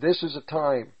 This is a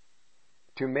time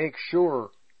to make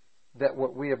sure that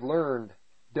what we have learned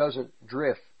doesn't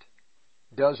drift,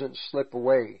 doesn't slip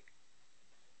away.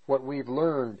 What we've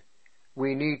learned,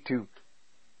 we need to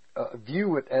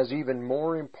view it as even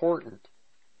more important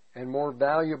and more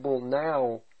valuable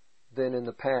now than in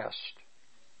the past.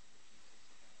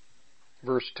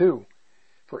 Verse 2,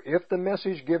 for if the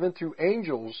message given through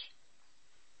angels,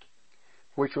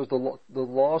 which was the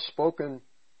law spoken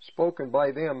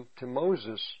by them to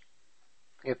Moses,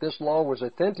 if this law was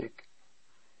authentic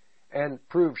and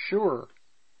proved sure,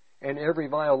 and every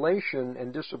violation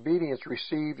and disobedience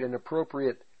received an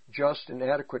appropriate, just, and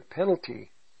adequate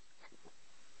penalty.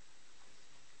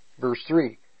 Verse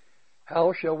 3,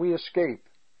 how shall we escape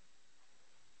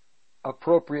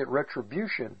appropriate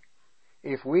retribution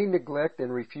if we neglect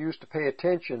and refuse to pay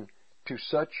attention to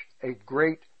such a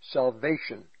great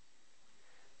salvation?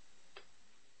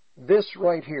 This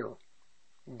right here,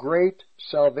 great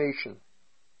salvation.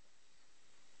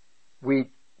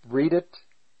 We read it,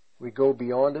 we go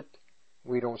beyond it,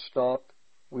 we don't stop,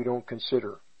 we don't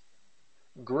consider.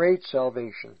 Great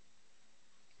salvation.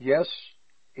 Yes,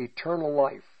 eternal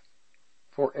life,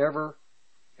 forever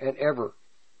and ever,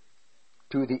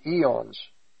 to the eons.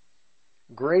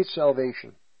 Great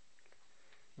salvation.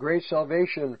 Great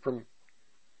salvation from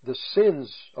the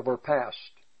sins of our past.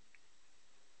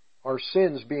 Our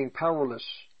sins being powerless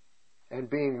and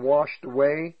being washed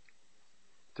away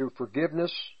through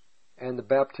forgiveness and the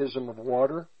baptism of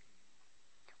water,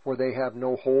 where they have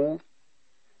no hold,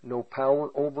 no power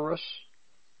over us.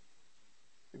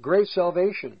 Great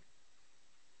salvation.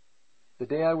 The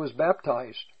day I was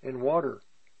baptized in water,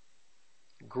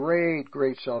 great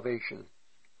salvation.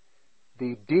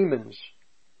 The demons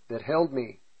that held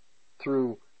me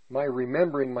through my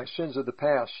remembering my sins of the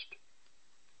past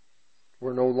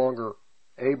were no longer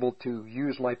able to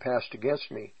use my past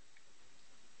against me.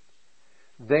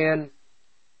 Then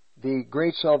the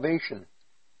great salvation.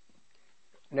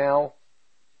 Now,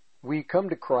 we come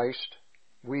to Christ,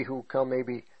 we who come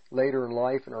maybe later in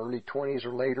life, in our early 20s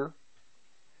or later,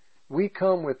 we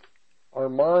come with our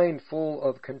mind full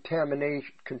of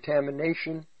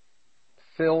contamination,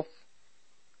 filth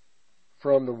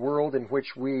from the world in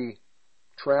which we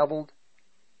traveled.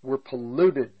 We're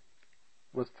polluted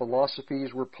with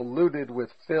philosophies, we're polluted with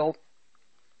filth,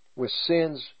 with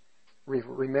sins,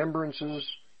 remembrances,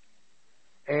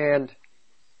 and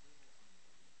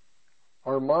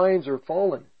our minds are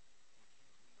fallen.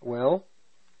 Well,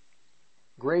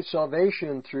 great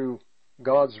salvation through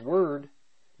God's Word.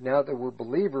 Now that we're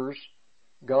believers,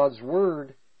 God's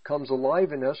Word comes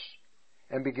alive in us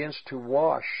and begins to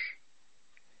wash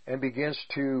and begins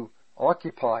to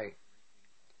occupy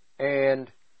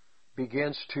and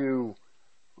begins to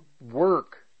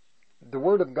work. The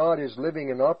Word of God is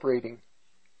living and operating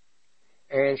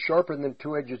and sharper than a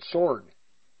two-edged sword,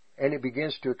 and it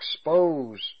begins to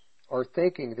expose our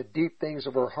thinking, the deep things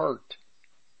of our heart.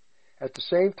 At the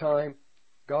same time,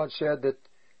 God said that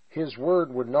His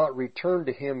Word would not return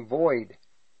to Him void.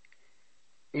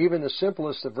 Even the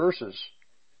simplest of verses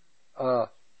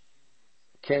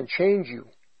can change you.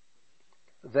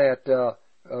 That,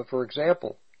 for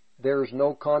example, there is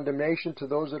no condemnation to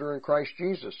those that are in Christ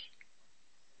Jesus.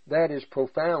 That is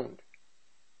profound.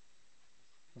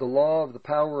 The law of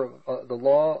the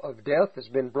law of death has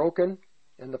been broken,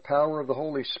 and the power of the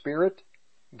Holy Spirit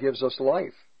gives us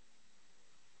life.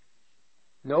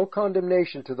 No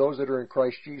condemnation to those that are in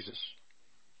Christ Jesus.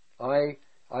 I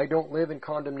don't live in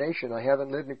condemnation. I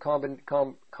haven't lived in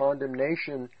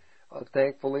condemnation,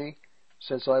 thankfully,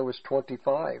 since I was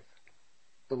 25.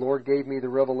 The Lord gave me the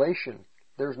revelation.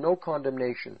 There's no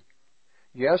condemnation.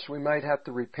 Yes, we might have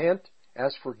to repent,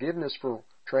 ask forgiveness for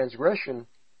transgression,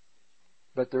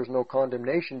 but there's no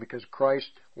condemnation because Christ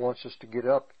wants us to get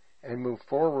up and move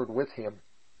forward with Him.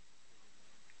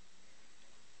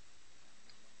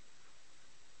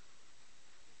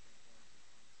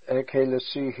 Okay,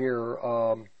 let's see here.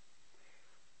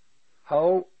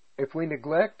 How, if we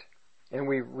neglect and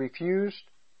we refuse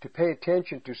to pay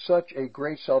attention to such a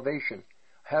great salvation,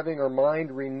 having our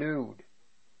mind renewed,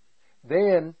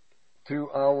 then through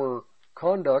our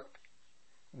conduct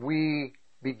we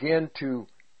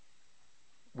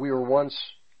were once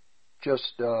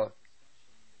just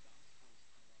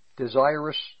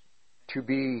desirous to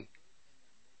be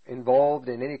involved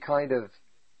in any kind of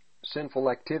sinful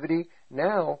activity.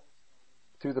 Now,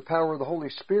 through the power of the Holy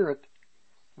Spirit,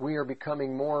 we are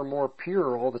becoming more and more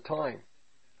pure all the time.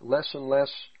 Less and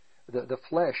less, the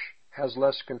flesh has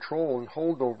less control and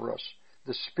hold over us.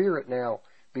 The Spirit now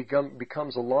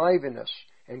becomes alive in us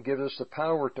and gives us the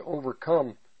power to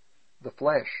overcome the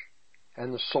flesh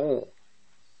and the soul.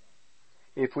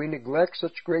 If we neglect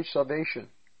such great salvation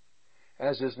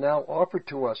as is now offered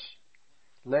to us,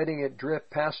 letting it drift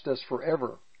past us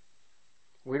forever,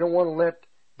 we don't want to let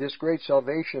this great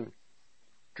salvation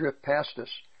drift past us.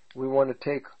 We want to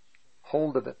take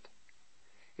hold of it.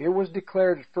 It was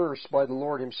declared at first by the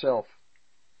Lord Himself,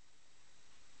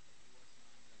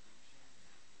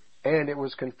 and it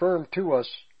was confirmed to us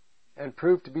and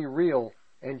proved to be real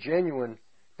and genuine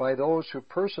by those who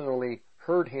personally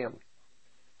heard Him.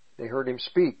 They heard Him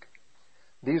speak.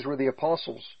 These were the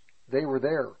apostles. They were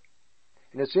there.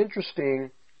 And it's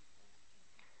interesting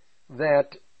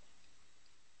that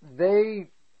the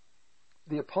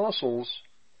apostles,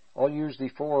 I'll use the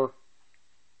four,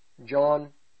 John,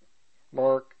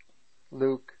 Mark,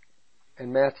 Luke,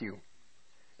 and Matthew.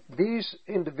 These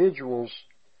individuals,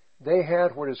 they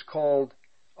had what is called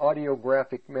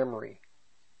audiographic memory.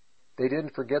 They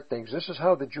didn't forget things. This is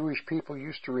how the Jewish people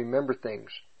used to remember things,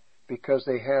 because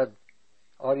they had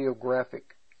audiographic.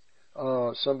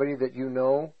 Somebody that you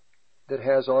know that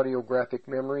has audiographic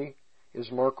memory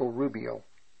is Marco Rubio.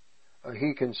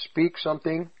 He can speak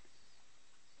something,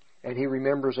 and he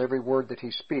remembers every word that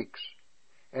he speaks.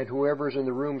 And whoever's in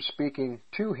the room speaking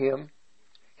to him,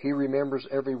 he remembers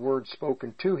every word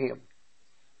spoken to him.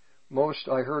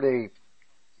 I heard a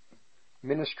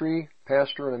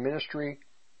pastor in a ministry,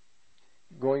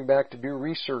 going back to do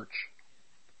research,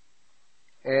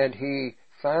 and he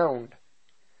found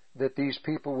that these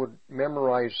people would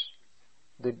memorize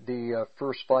the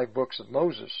first 5 books of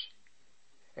Moses,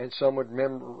 and some would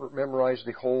memorize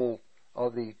the whole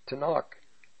of the Tanakh,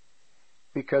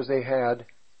 because they had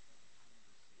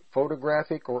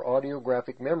photographic or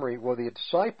audiographic memory. Well, the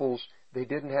disciples, they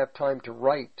didn't have time to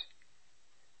write.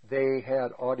 They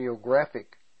had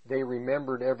audiographic. They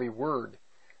remembered every word.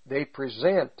 They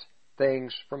present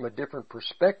things from a different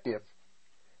perspective,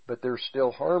 but there's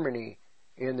still harmony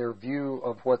in their view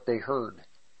of what they heard.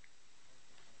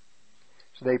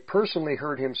 So they personally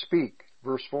heard Him speak.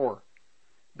 Verse 4.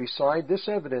 Beside this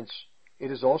evidence, it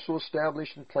is also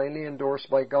established and plainly endorsed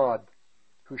by God,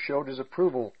 who showed His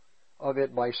approval of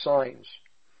it by signs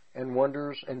and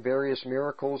wonders and various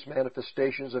miracles,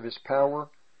 manifestations of His power,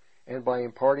 and by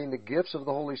imparting the gifts of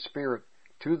the Holy Spirit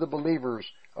to the believers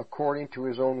according to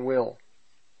His own will.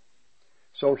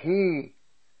 So He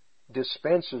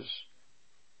dispenses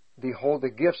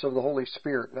the gifts of the Holy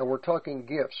Spirit. Now we're talking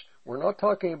gifts. We're not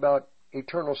talking about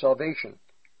eternal salvation.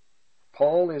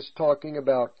 Paul is talking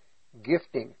about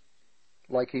gifting,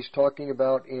 like he's talking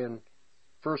about in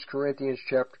 1 Corinthians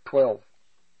chapter 12.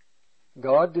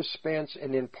 God dispenses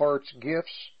and imparts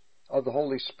gifts of the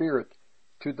Holy Spirit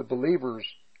to the believers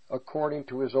according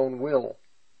to His own will.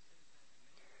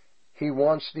 He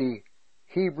wants the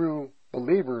Hebrew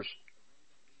believers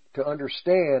to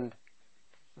understand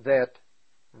that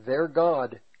their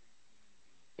God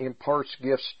imparts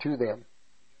gifts to them.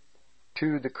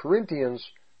 To the Corinthians,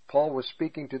 Paul was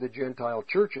speaking to the Gentile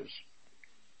churches.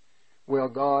 Well,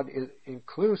 God is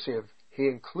inclusive. He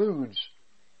includes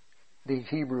the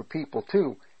Hebrew people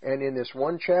too. And in this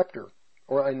one chapter,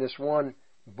 or in this one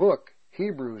book,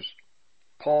 Hebrews,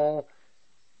 Paul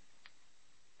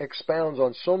expounds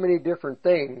on so many different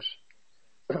things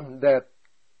that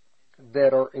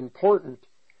are important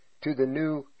to the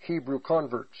new Hebrew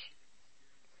converts.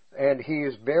 And he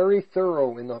is very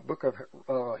thorough in the book of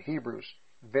Hebrews,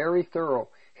 very thorough.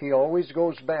 He always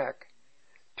goes back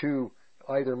to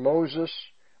either Moses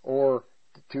or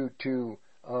to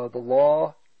the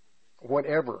law,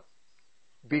 whatever,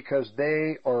 because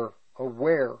they are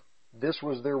aware this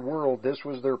was their world, this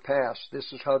was their past,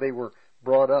 this is how they were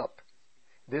brought up,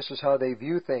 this is how they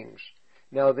view things.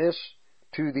 Now this,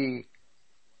 to the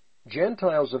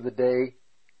Gentiles of the day,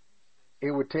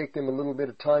 it would take them a little bit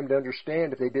of time to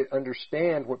understand, if they did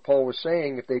understand what Paul was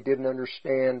saying, if they didn't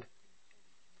understand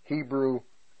Hebrew,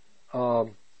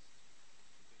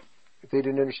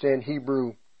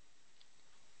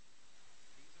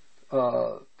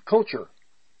 culture.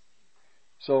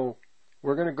 So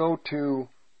we're going to go to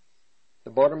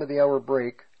the bottom of the hour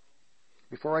break.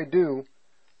 Before I do,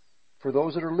 for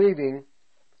those that are leaving,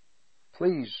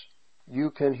 please,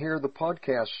 you can hear the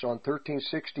podcasts on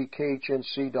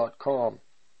 1360khnc.com.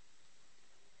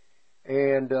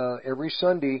 And every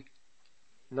Sunday,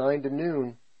 9 to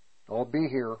noon, I'll be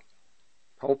here.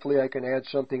 Hopefully I can add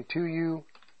something to you,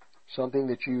 something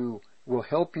that you will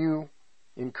help you,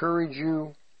 encourage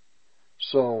you.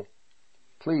 So,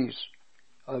 please,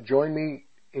 join me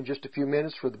in just a few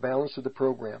minutes for the balance of the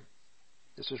program.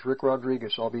 This is Rick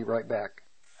Rodriguez. I'll be right back.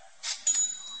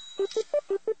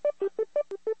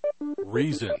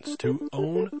 Reasons to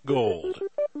Own Gold.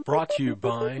 Brought to you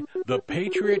by the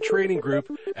Patriot Trading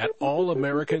Group at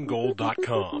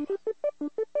allamericangold.com.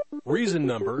 Reason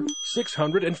number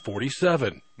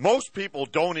 647. Most people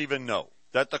don't even know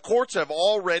that the courts have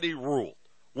already ruled.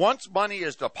 Once money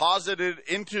is deposited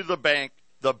into the bank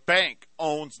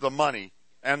owns the money,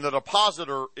 and the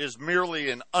depositor is merely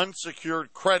an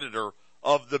unsecured creditor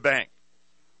of the bank.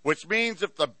 Which means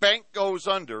if the bank goes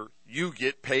under, you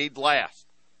get paid last.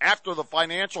 After the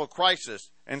financial crisis,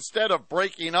 instead of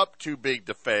breaking up too big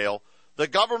to fail, the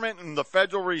government and the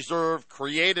Federal Reserve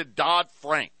created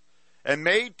Dodd-Frank and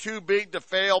made too big to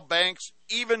fail banks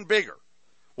even bigger,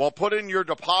 while putting your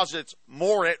deposits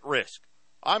more at risk.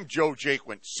 I'm Joe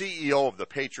Jaquint, CEO of the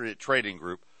Patriot Trading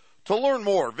Group. To learn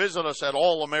more, visit us at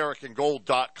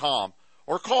allamericangold.com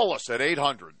or call us at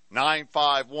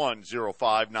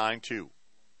 800-951-0592.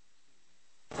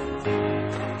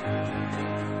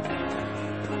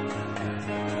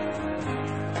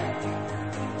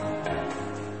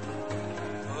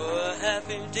 Oh, a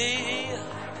happy day.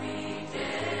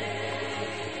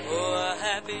 Oh, a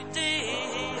happy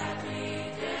day.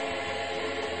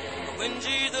 When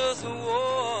Jesus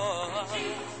was.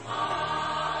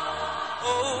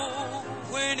 Oh,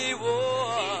 when he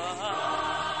was.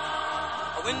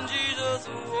 When Jesus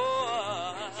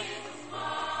was. He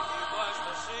washed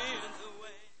my sins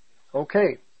away.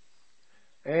 Okay.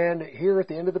 And here at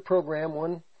the end of the program,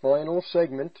 one final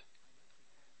segment.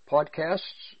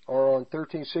 Podcasts are on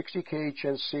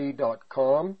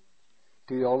 1360khnc.com.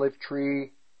 The Olive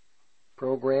Tree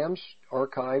programs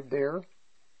archived there.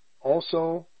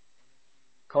 Also,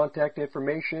 contact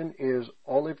information is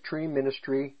Olive Tree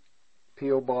Ministry,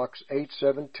 P.O. Box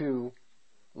 872,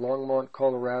 Longmont,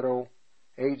 Colorado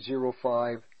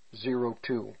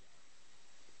 80502.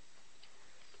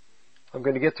 I'm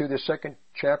going to get through the second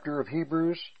chapter of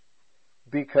Hebrews,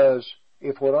 because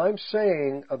if what I'm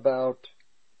saying about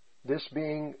this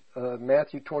being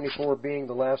Matthew 24 being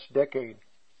the last decade,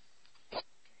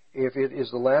 if it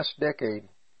is the last decade,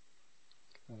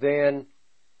 then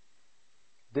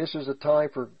this is a time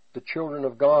for the children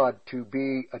of God to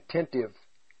be attentive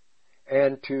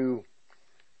and to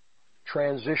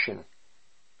transition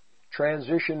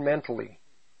mentally.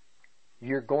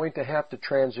 You're going to have to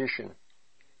transition.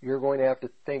 You're going to have to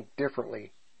think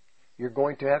differently. You're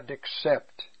going to have to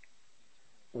accept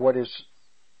what is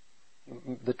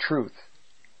the truth,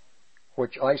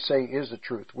 which I say is the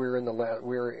truth.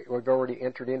 We've already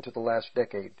entered into the last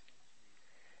decade.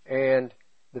 And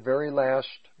the very last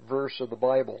verse of the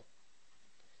Bible,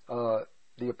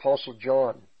 the Apostle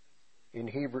John in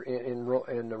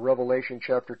the Revelation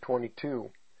chapter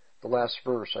 22, the last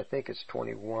verse, I think it's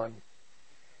 21.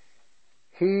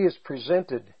 He is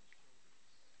presented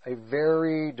a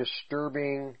very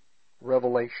disturbing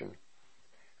revelation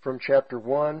from chapter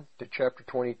 1 to chapter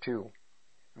 22.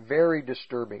 Very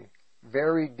disturbing,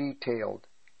 very detailed,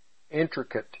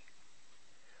 intricate.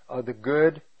 The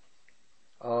good,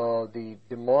 the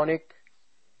demonic,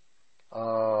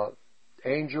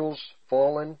 angels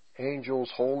fallen,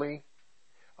 angels holy,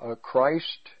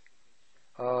 Christ,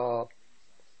 the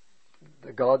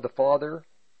God the Father,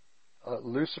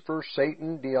 Lucifer,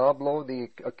 Satan, Diablo, the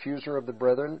accuser of the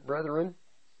brethren,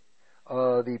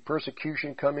 the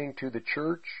persecution coming to the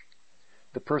church,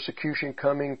 the persecution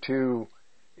coming to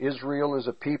Israel as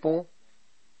a people,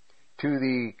 to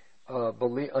the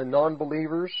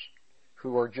non-believers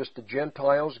who are just the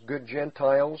Gentiles, good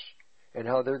Gentiles, and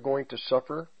how they're going to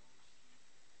suffer.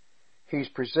 He's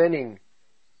presenting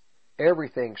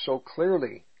everything so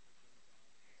clearly,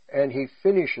 and he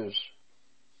finishes,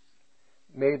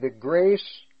 "May the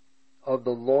grace of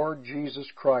the Lord Jesus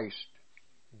Christ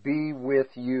be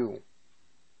with you.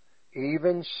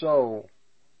 Even so,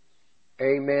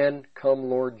 amen, come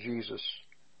Lord Jesus."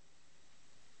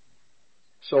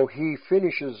 So he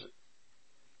finishes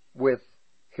with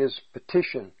his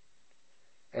petition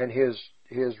and his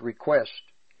request.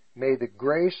 May the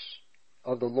grace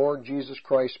of the Lord Jesus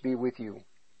Christ be with you.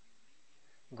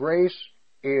 Grace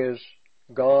is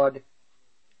God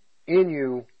in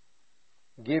you,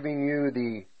 giving you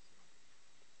the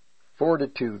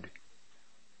fortitude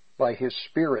by His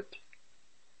Spirit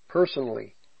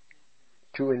personally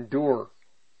to endure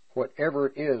whatever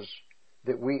it is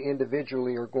that we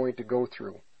individually are going to go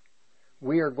through.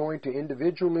 We are going to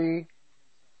individually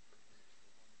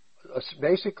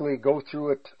basically go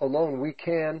through it alone. We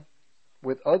can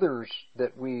with others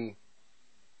that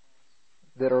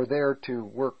are there to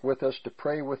work with us, to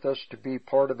pray with us, to be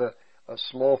part of a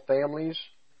small families.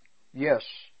 Yes.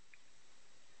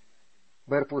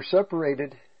 But if we're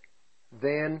separated,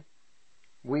 then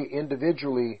we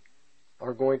individually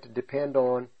are going to depend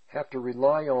on, have to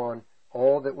rely on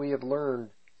all that we have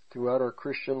learned throughout our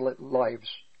Christian lives,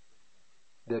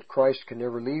 that Christ can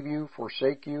never leave you,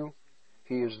 forsake you.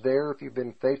 He is there if you've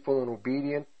been faithful and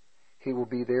obedient. He will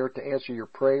be there to answer your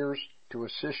prayers, to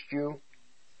assist you.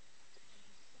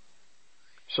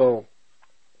 So,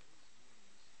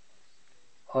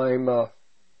 I'm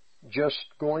just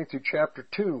going through chapter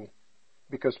 2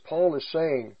 because Paul is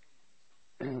saying,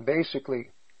 basically,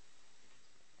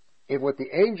 if what the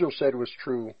angel said was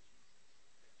true,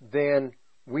 then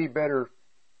we better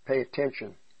pay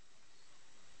attention.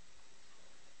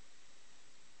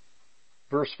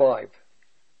 Verse 5.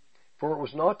 For it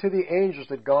was not to the angels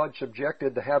that God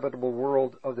subjected the habitable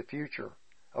world of the future,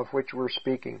 of which we're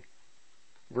speaking.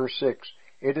 Verse 6.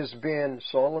 It has been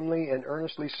solemnly and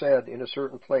earnestly said in a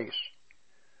certain place,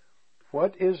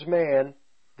 what is man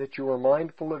that you are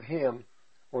mindful of him,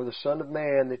 or the Son of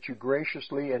Man that you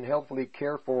graciously and helpfully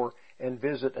care for and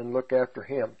visit and look after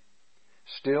him?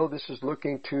 Still, this is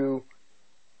looking to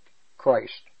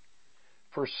Christ.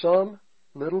 For some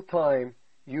little time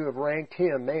you have ranked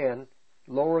him, man,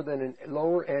 lower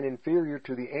and inferior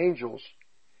to the angels,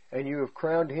 and you have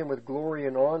crowned him with glory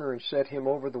and honor and set him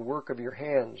over the work of your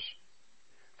hands.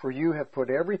 For you have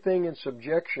put everything in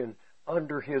subjection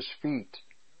under his feet.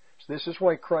 So this is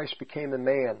why Christ became a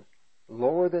man,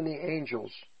 lower than the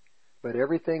angels, but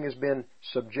everything has been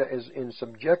is in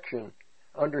subjection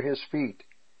under his feet.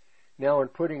 Now, in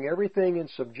putting everything in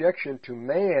subjection to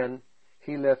man,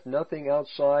 he left nothing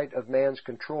outside of man's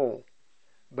control.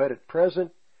 But at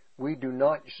present, we do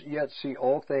not yet see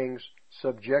all things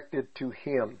subjected to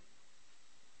him,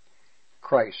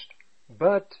 Christ,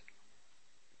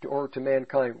 or to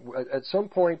mankind. At some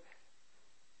point,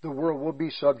 the world will be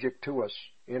subject to us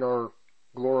in our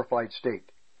glorified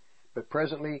state. But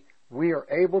presently, we are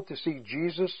able to see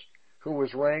Jesus, who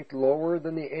was ranked lower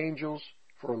than the angels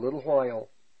for a little while,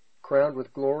 crowned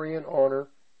with glory and honor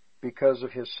because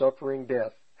of his suffering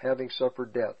death, having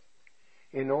suffered death,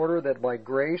 in order that by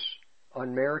grace,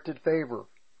 unmerited favor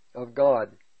of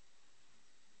God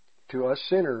to us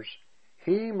sinners,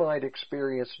 he might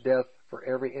experience death for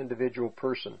every individual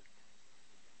person.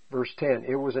 Verse 10,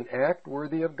 it was an act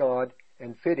worthy of God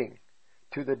and fitting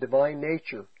to the divine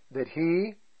nature that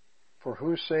he, for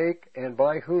whose sake and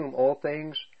by whom all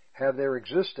things have their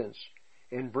existence,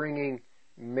 in bringing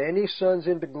many sons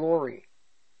into glory.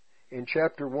 In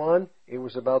chapter 1, it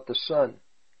was about the Son.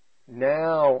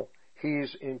 Now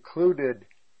he's included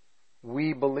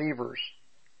we believers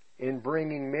in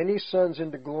bringing many sons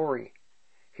into glory.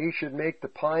 He should make the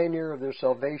pioneer of their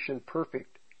salvation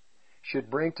perfect, should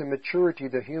bring to maturity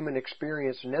the human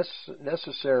experience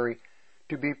necessary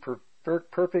to be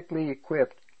perfectly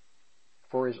equipped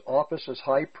for his office as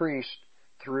high priest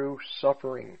through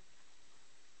suffering.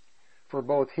 For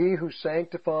both he who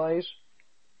sanctifies,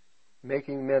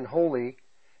 making men holy,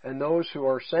 and those who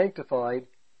are sanctified,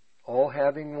 all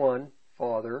having one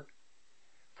Father,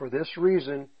 for this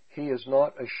reason he is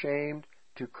not ashamed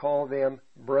to call them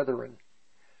brethren.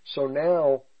 So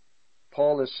now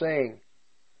Paul is saying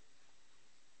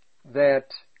that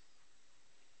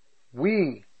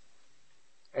we,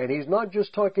 and he's not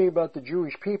just talking about the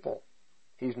Jewish people,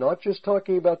 he's not just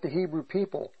talking about the Hebrew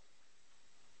people.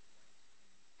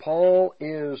 Paul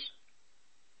is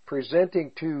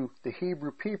presenting to the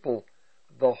Hebrew people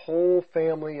the whole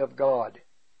family of God.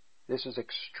 This is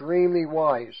extremely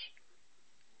wise.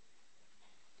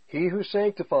 He who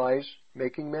sanctifies,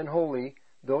 making men holy,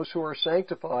 those who are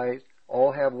sanctified,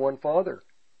 all have one Father.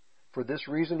 For this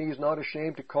reason he is not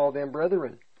ashamed to call them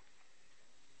brethren,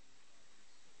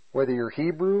 whether you're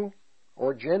Hebrew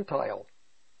or Gentile.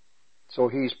 So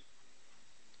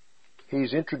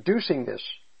he's introducing this.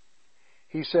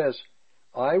 He says,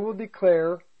 I will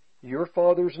declare your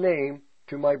Father's name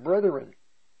to my brethren.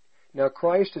 Now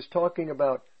Christ is talking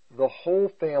about the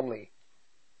whole family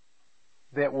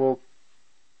that will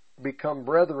become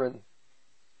brethren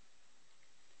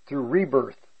through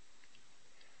rebirth.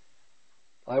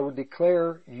 I will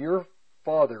declare your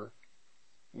Father,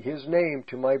 his name,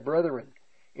 to my brethren.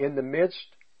 In the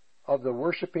midst of the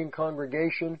worshiping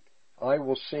congregation, I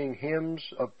will sing hymns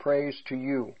of praise to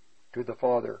you, to the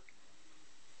Father.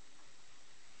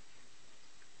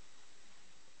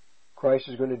 Christ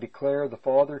is going to declare the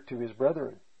Father to his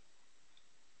brethren.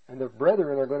 And the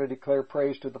brethren are going to declare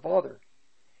praise to the Father.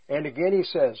 And again he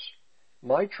says,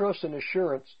 my trust and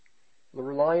assurance, the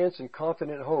reliance and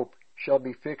confident hope shall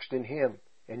be fixed in him.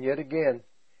 And yet again,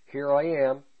 here I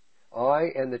am, I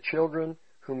and the children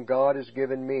whom God has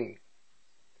given me.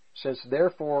 Since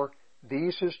therefore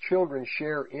these his children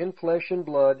share in flesh and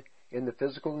blood, in the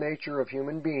physical nature of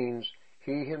human beings,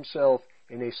 he himself,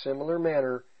 in a similar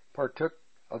manner, partook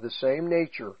of the same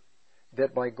nature,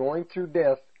 that by going through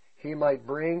death he might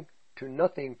bring to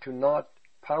nothing, to naught,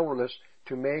 powerless,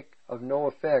 to make of no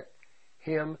effect,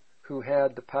 him who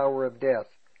had the power of death,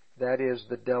 that is,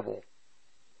 the devil.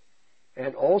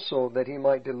 And also that he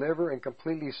might deliver and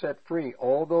completely set free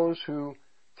all those who,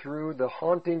 through the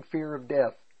haunting fear of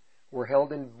death, were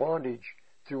held in bondage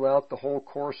throughout the whole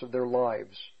course of their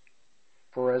lives.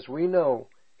 For as we know,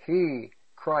 he,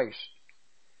 Christ,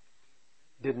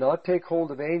 did not take hold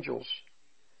of angels,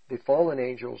 the fallen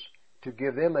angels, to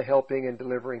give them a helping and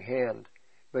delivering hand,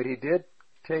 but he did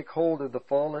take hold of the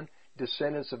fallen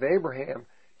descendants of Abraham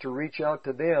to reach out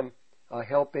to them a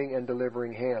helping and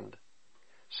delivering hand.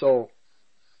 So,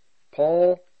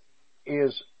 Paul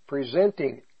is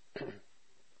presenting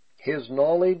his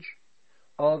knowledge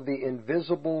of the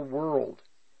invisible world.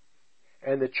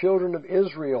 And the children of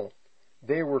Israel,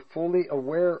 they were fully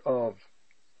aware of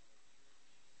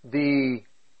the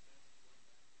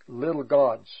little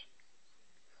gods,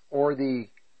 or the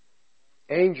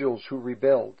angels who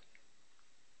rebelled.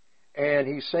 And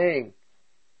he's saying,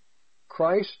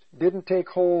 Christ didn't take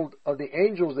hold of the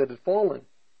angels that had fallen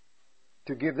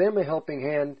to give them a helping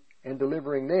hand and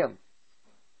delivering them.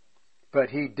 But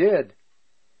he did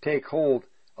take hold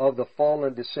of the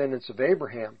fallen descendants of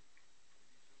Abraham,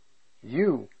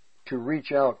 you, to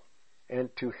reach out and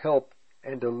to help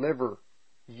and deliver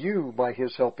you by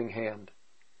his helping hand.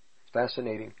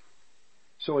 Fascinating.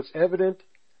 So it's evident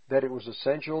that it was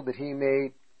essential that he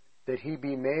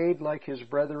be made like his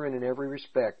brethren in every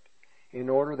respect, in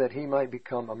order that he might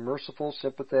become a merciful,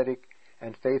 sympathetic,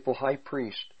 and faithful high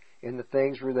priest in the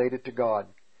things related to God,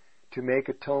 to make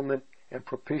atonement and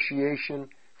propitiation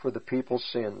for the people's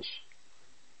sins.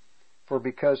 For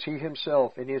because he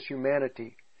himself in his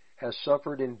humanity has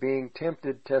suffered in being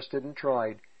tempted, tested, and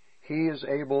tried, he is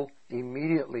able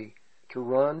immediately to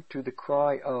run to the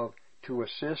cry of, to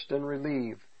assist and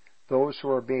relieve those who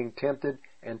are being tempted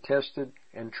and tested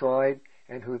and tried,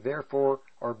 and who therefore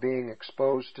are being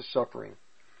exposed to suffering.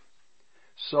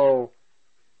 So,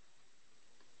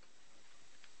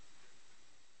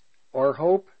 our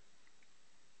hope,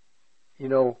 in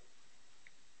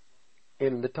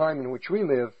the time in which we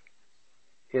live,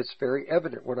 it's very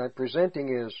evident. What I'm presenting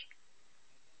is,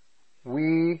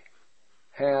 we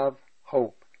have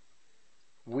hope.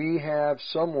 We have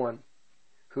someone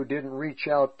who didn't reach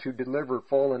out to deliver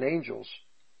fallen angels.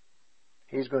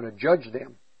 He's going to judge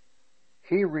them.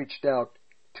 He reached out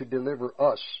to deliver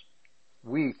us,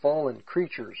 we fallen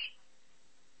creatures,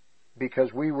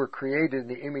 because we were created in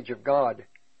the image of God.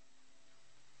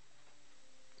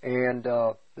 And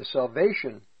the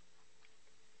salvation,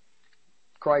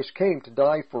 Christ came to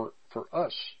die for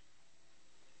us.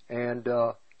 And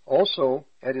also,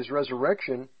 at his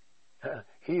resurrection,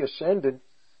 he ascended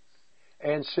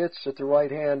and sits at the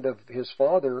right hand of his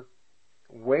Father,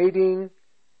 waiting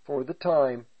for the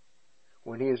time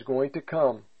when he is going to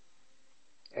come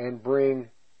and bring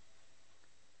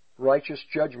righteous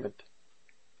judgment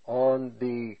on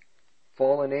the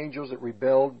fallen angels that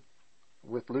rebelled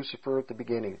with Lucifer at the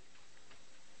beginning.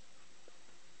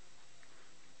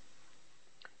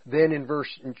 Then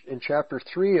in chapter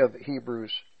 3 of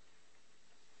Hebrews,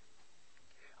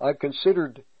 I've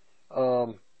considered,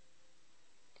 I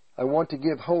want to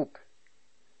give hope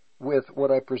with what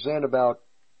I present about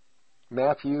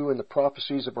Matthew and the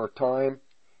prophecies of our time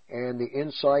and the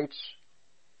insights.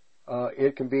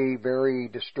 It can be very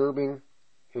disturbing.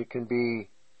 It can be,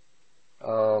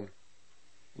 I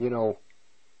know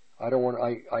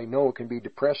it can be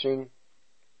depressing.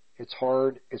 It's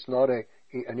hard. It's not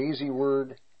an easy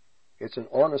word. It's an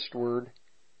honest word.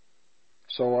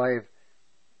 So I've,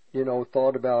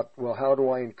 thought about, well, how do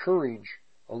I encourage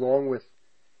along with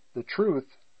the truth?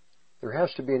 There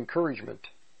has to be encouragement.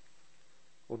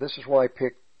 Well, this is why I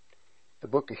picked the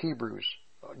book of Hebrews,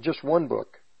 just one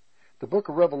book. The book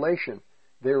of Revelation,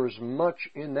 there is much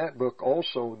in that book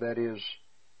also that is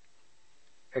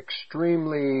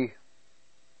extremely,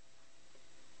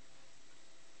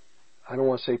 I don't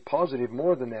want to say positive,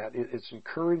 more than that. It's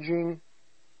encouraging.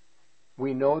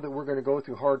 We know that we're going to go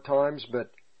through hard times,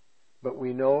 but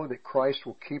we know that Christ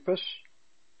will keep us.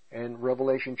 And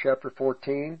Revelation chapter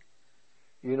 14,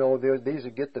 these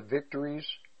that get the victories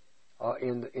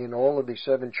in all of the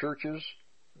 7 churches,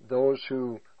 those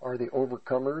who are the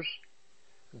overcomers,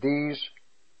 these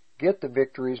get the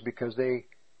victories because they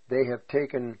have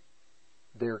taken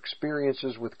their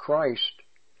experiences with Christ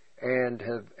and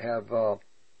have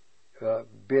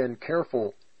been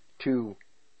careful to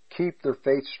keep their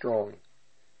faith strong,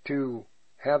 to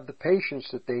have the patience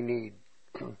that they need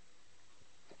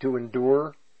to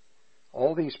endure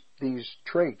all these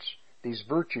traits, these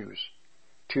virtues,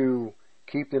 to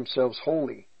keep themselves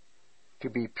holy, to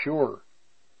be pure,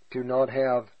 to not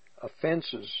have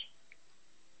offenses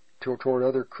toward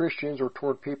other Christians or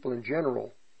toward people in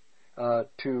general,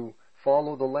 to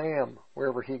follow the Lamb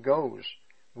wherever He goes.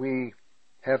 We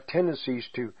have tendencies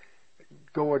to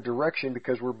go a direction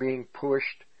because we're being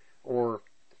pushed or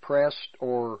pressed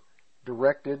or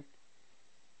directed.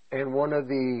 And one of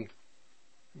the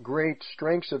great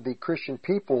strengths of the Christian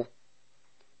people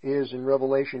is in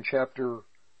Revelation chapter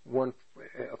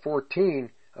 14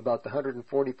 about the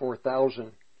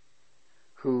 144,000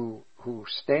 who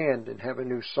stand and have a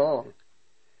new song.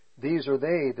 These are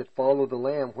they that follow the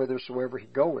Lamb whithersoever He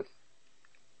goeth.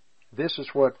 This is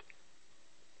what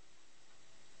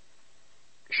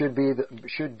should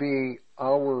be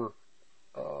our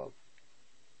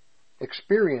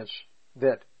experience,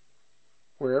 that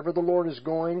wherever the Lord is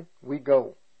going, we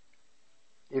go.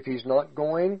 If He's not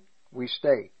going, we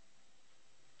stay.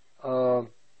 So,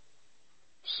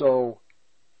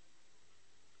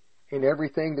 in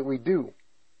everything that we do,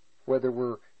 whether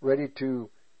we're ready to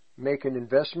make an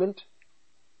investment,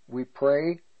 we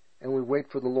pray and we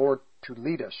wait for the Lord to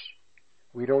lead us.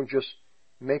 We don't just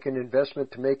make an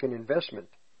investment to make an investment.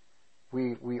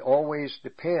 We always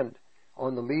depend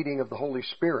on the leading of the Holy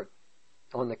Spirit,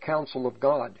 on the counsel of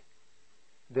God,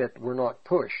 that we're not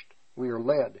pushed, we are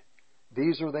led.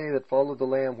 These are they that follow the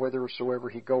Lamb whithersoever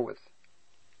He goeth.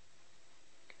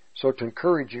 So to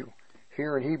encourage you,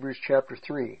 here in Hebrews chapter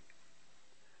 3.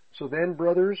 So then,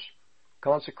 brothers,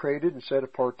 consecrated and set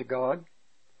apart to God,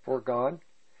 for God,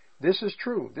 this is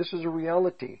true, this is a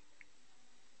reality.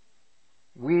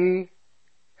 We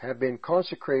have been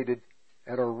consecrated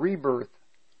at our rebirth.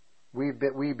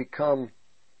 We become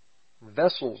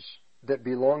vessels that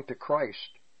belong to Christ.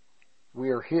 We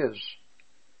are His.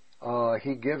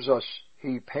 He gives us,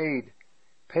 He paid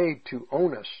to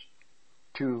own us,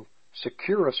 to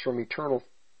secure us from eternal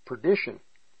perdition.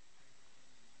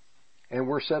 And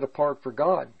we're set apart for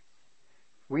God.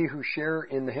 We who share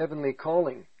in the heavenly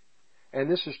calling.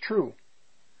 And this is true.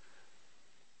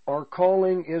 Our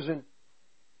calling it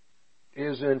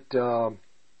is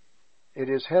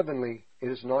heavenly. It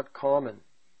is not common.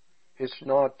 It's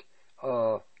not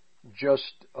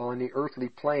just on the earthly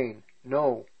plane.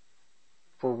 No.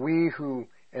 For we who,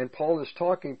 and Paul is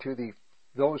talking to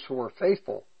those who are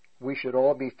faithful, we should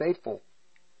all be faithful.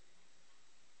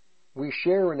 We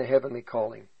share in the heavenly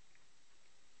calling.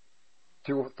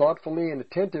 Thoughtfully and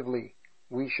attentively,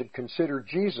 we should consider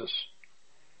Jesus,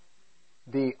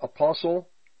 the apostle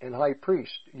and high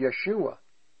priest, Yeshua.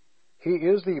 He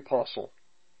is the apostle.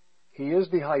 He is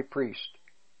the high priest,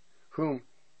 whom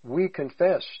we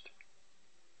confessed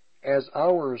as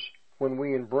ours when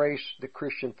we embrace the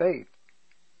Christian faith.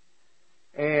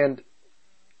 And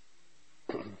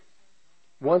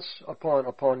once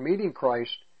upon meeting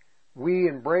Christ, we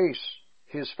embrace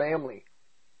His family.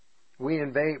 We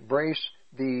embrace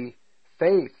the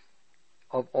faith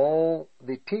of all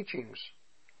the teachings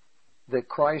that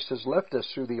Christ has left us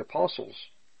through the apostles.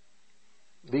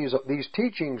 These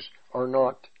teachings are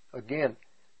not, again,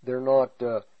 they're not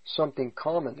something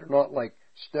common. They're not like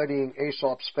studying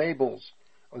Aesop's fables,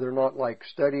 or they're not like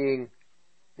studying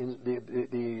in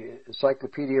the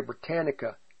Encyclopedia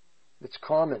Britannica. It's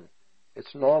common.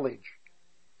 It's knowledge.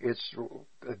 It's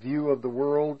a view of the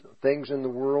world, things in the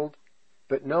world.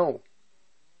 But no,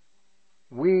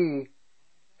 we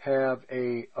have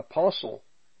an apostle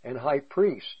and high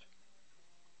priest.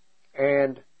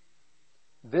 And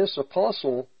this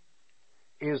apostle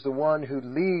is the one who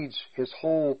leads his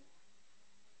whole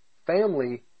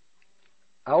family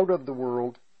out of the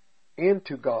world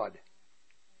into God,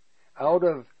 out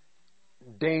of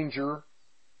danger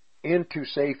into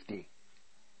safety.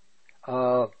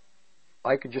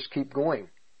 I could just keep going.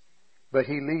 But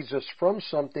he leads us from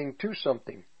something to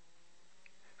something.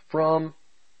 From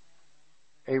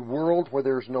a world where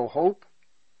there's no hope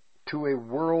to a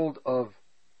world of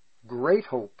great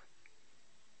hope.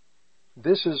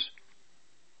 This is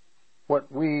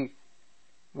what we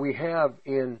have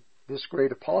in this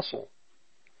great apostle.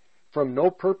 From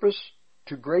no purpose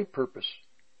to great purpose.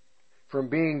 From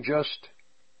being just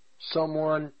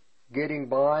someone getting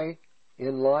by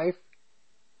in life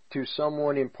to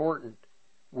someone important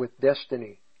with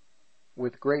destiny,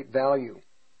 with great value.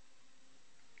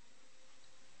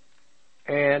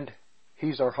 And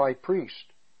he's our high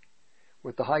priest.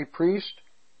 With the high priest,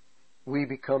 we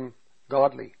become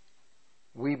godly.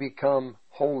 We become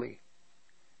holy.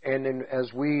 And then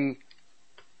as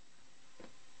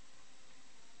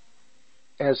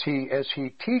he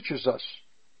teaches us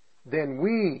then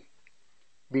we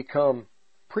become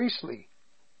priestly,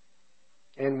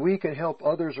 and we can help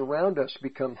others around us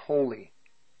become holy.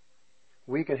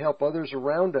 We can help others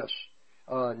around us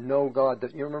know God.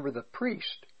 That, you remember, the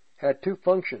priest had two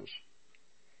functions.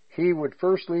 He would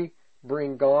firstly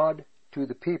bring God to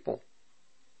the people.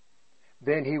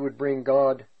 Then he would bring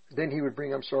the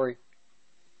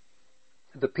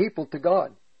people to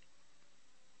God.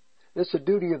 That's the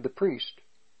duty of the priest.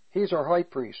 He's our high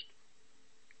priest.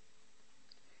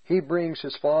 He brings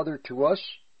his Father to us,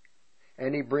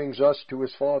 and he brings us to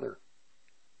his Father.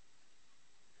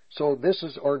 So this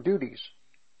is our duties.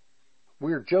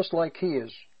 We're just like he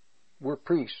is. We're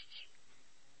priests.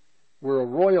 We're a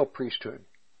royal priesthood,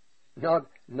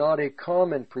 not a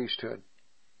common priesthood.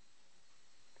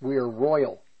 We are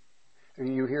royal.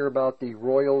 You hear about the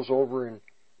royals over in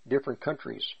different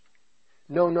countries.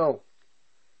 No.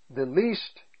 The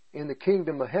least in the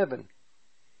kingdom of heaven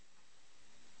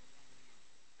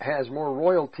has more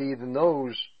royalty than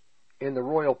those in the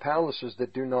royal palaces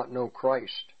that do not know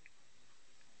Christ.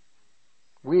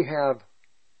 We are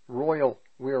royal.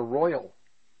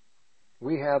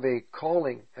 We have a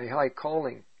calling, a high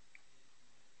calling.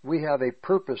 We have a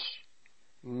purpose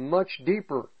much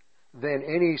deeper than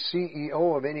any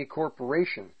CEO of any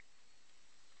corporation.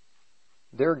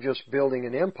 They're just building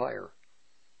an empire.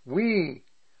 We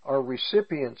are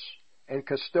recipients and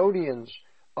custodians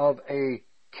of a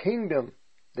kingdom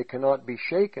that cannot be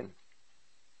shaken.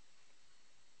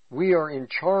 We are in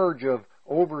charge of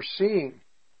overseeing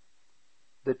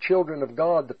the children of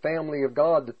God, the family of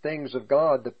God, the things of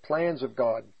God, the plans of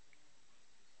God.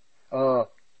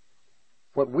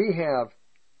 What we have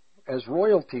as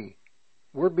royalty,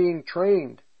 we're being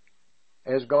trained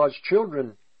as God's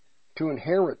children to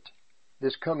inherit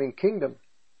this coming kingdom.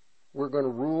 We're going to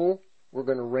rule. We're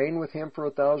going to reign with him for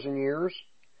 1,000 years.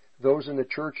 Those in the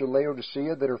church of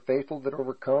Laodicea that are faithful, that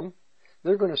overcome,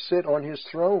 they're going to sit on his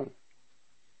throne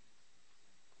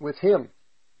with him.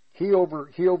 He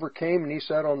overcame and he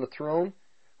sat on the throne.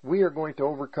 We are going to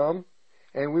overcome,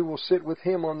 and we will sit with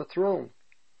him on the throne.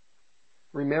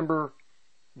 Remember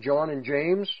John and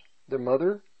James, their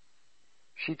mother?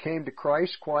 She came to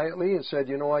Christ quietly and said,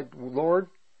 Lord,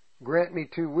 grant me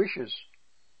 2 wishes.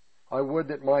 I would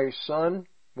that my son,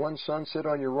 one son sit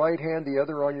on your right hand, the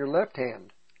other on your left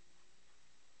hand.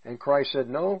 And Christ said,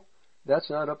 no, that's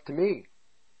not up to me.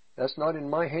 That's not in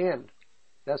my hand.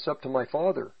 That's up to my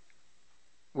Father.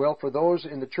 Well, for those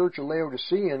in the church of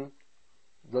the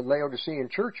Laodicean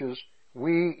churches,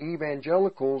 we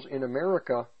evangelicals in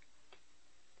America,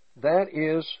 that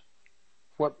is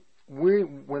what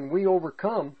when we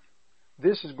overcome,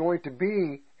 this is going to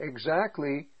be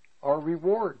exactly our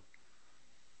reward.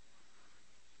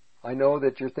 I know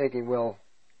that you're thinking, well,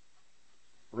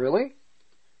 really?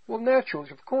 Well, naturally,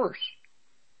 of course.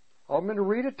 I'm going to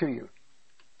read it to you.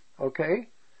 Okay?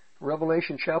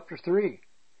 Revelation chapter 3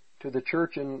 to the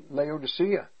church in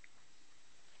Laodicea.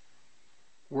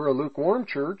 We're a lukewarm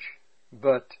church,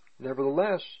 but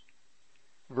nevertheless,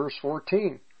 verse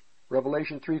 14,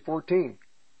 Revelation 3:14.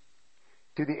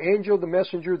 To the angel, the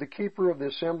messenger, the keeper of the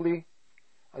assembly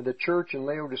of the church in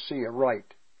Laodicea,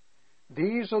 write,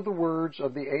 these are the words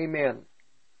of the Amen,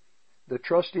 the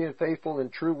trusty and faithful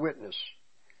and true witness,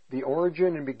 the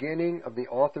origin and beginning of the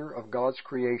author of God's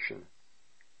creation.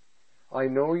 I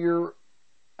know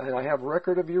and I have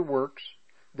record of your works,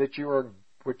 that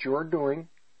what you are doing.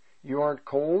 You aren't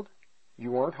cold,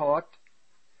 you aren't hot.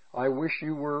 I wish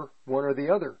you were one or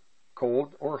the other,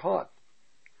 cold or hot.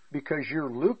 Because you're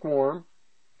lukewarm,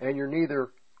 and you're neither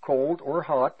cold or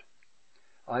hot,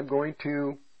 I'm going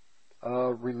to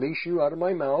release you out of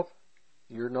my mouth.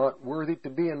 You're not worthy to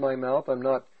be in my mouth. I'm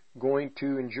not going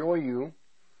to enjoy you.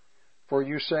 For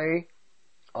you say,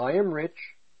 I am rich,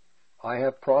 I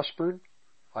have prospered,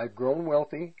 I've grown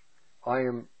wealthy, I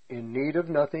am in need of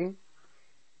nothing.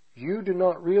 You do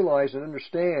not realize and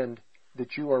understand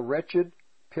that you are wretched,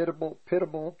 pitiful,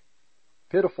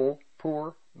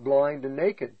 poor, blind, and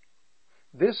naked.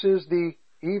 This is the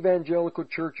evangelical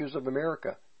churches of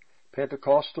America,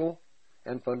 Pentecostal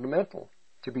and fundamental.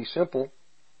 To be simple,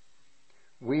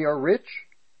 we are rich,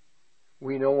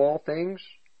 we know all things,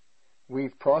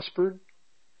 we've prospered,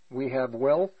 we have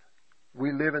wealth,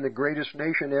 we live in the greatest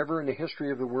nation ever in the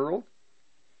history of the world,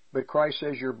 but Christ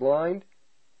says you're blind,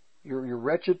 you're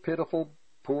wretched, pitiful,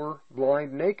 poor,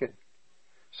 blind, naked.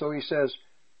 So he says,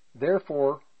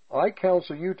 therefore, I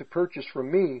counsel you to purchase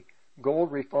from me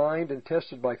gold refined and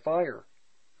tested by fire,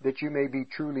 that you may be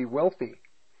truly wealthy,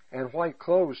 and white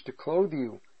clothes to clothe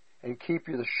you, and keep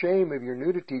you the shame of your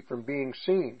nudity from being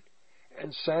seen,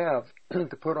 and salve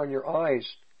to put on your eyes,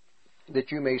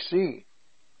 that you may see.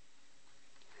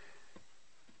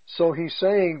 So he's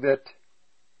saying that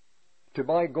to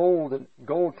buy gold and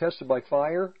gold tested by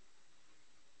fire,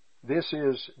 this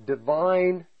is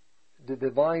divine, the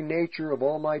divine nature of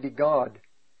Almighty God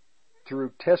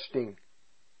through testing,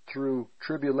 through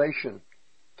tribulation,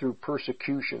 through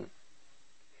persecution.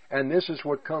 And this is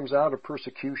what comes out of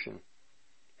persecution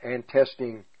and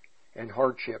testing and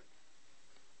hardship.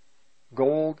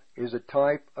 Gold is a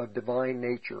type of divine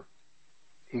nature,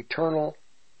 eternal.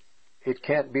 It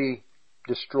can't be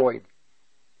destroyed.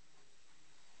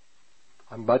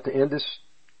 I'm about to end this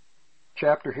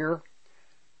chapter here.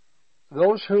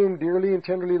 Those whom dearly and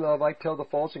tenderly love, I tell the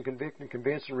false and convict and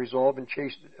convince and resolve and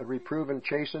reprove and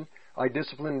chasten. I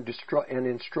discipline and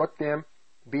instruct them.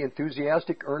 Be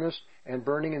enthusiastic, earnest, and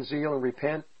burning in zeal, and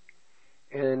repent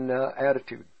in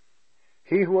attitude.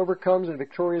 He who overcomes and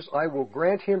victorious, I will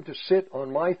grant him to sit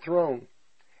on my throne,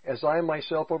 as I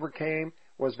myself overcame,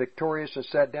 was victorious, and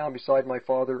sat down beside my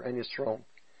Father and his throne.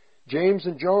 James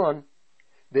and John,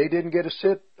 they didn't get to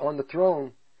sit on the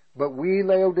throne, but we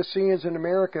Laodiceans in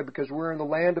America, because we're in the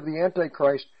land of the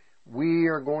Antichrist, we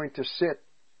are going to sit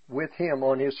with him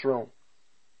on his throne.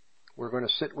 We're going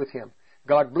to sit with him.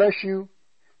 God bless you.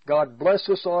 God bless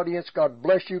this audience. God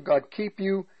bless you. God keep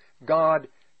you. God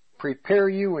prepare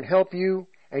you and help you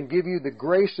and give you the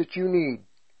grace that you need,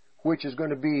 which is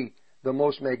going to be the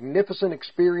most magnificent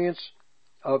experience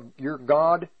of your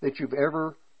God that you've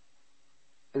ever,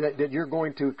 that you're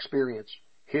going to experience.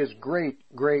 His great,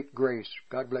 great grace.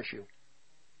 God bless you.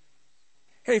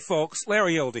 Hey folks,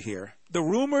 Larry Elder here. The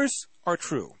rumors are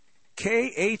true.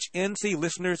 KHNC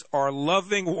listeners are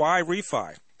loving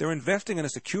Y-Refi. They're investing in a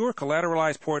secure,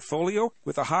 collateralized portfolio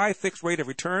with a high fixed rate of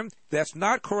return that's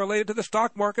not correlated to the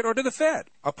stock market or to the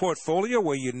Fed. A portfolio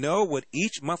where you know what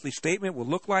each monthly statement will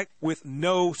look like with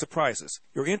no surprises.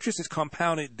 Your interest is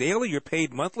compounded daily, you're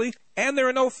paid monthly, and there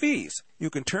are no fees. You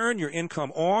can turn your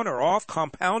income on or off,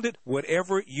 compounded,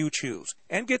 whatever you choose.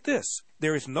 And get this,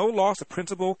 there is no loss of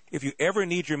principal if you ever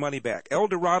need your money back.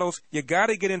 Eldorados, you got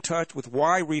to get in touch with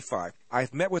Y-Refi.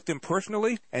 I've met with them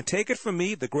personally, and take it from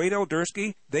me, the great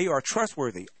Eldersky, they are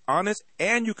trustworthy, honest,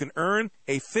 and you can earn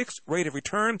a fixed rate of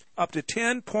return up to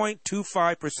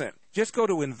 10.25%. Just go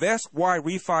to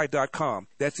investyrefi.com.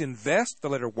 That's invest, the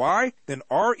letter Y, then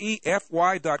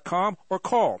REFY.com, or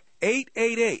call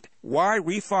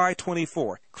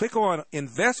 888-Y-REFI-24. Click on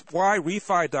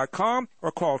investyrefi.com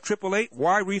or call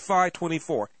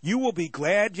 888-Y-REFI-24. You will be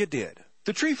glad you did.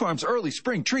 The Tree Farm's early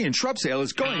spring tree and shrub sale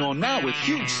is going on now with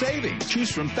huge savings.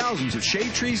 Choose from thousands of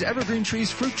shade trees, evergreen trees,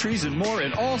 fruit trees, and more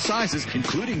in all sizes,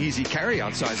 including easy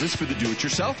carry-out sizes for the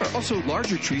do-it-yourselfer. Also,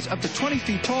 larger trees up to 20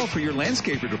 feet tall for your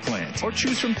landscaper to plant. Or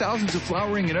choose from thousands of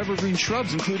flowering and evergreen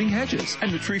shrubs, including hedges.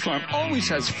 And the Tree Farm always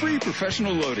has free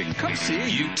professional loading. Come see.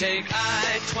 You take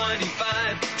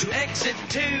I-25 to exit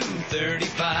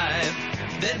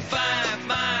 235, then 5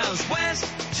 miles west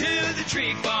to the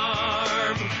Tree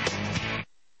Farm.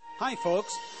 Hi,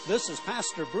 folks. This is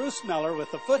Pastor Bruce Miller with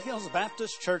the Foothills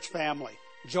Baptist Church family.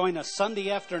 Join us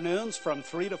Sunday afternoons from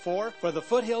 3 to 4 for the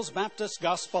Foothills Baptist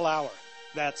Gospel Hour.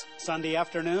 That's Sunday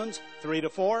afternoons, 3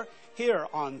 to 4, here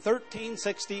on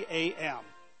 1360 AM.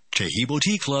 Tehibo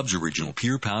Tea Club's original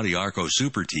Pure Pau de Arco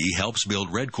Super Tea helps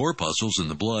build red corpuscles in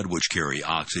the blood which carry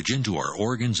oxygen to our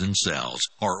organs and cells.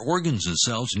 Our organs and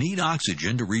cells need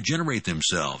oxygen to regenerate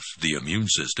themselves. The immune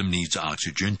system needs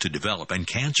oxygen to develop, and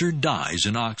cancer dies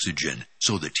in oxygen.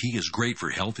 So the tea is great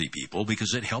for healthy people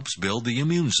because it helps build the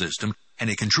immune system, and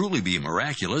it can truly be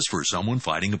miraculous for someone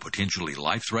fighting a potentially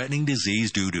life-threatening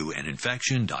disease due to an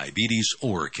infection, diabetes,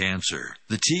 or cancer.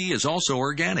 The tea is also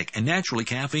organic and naturally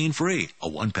caffeine-free. A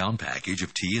 1-pound package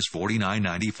of tea is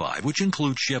 $49.95, which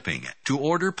includes shipping. To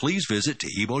order, please visit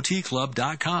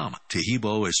TehiboTeaClub.com.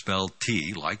 Tehibo is spelled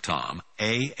T like Tom,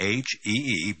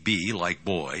 A-H-E-E-B like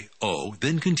boy, O,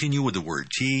 then continue with the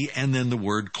word tea and then the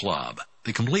word club.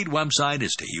 The complete website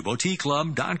is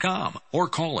TehiboTeaClub.com, or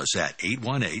call us at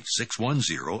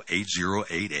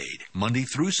 818-610-8088, Monday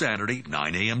through Saturday,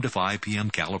 9 a.m. to 5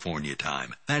 p.m. California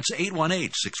time. That's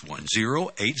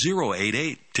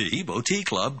 818-610-8088,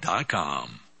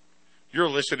 TehiboTeaClub.com. You're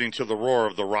listening to the Roar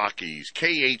of the Rockies,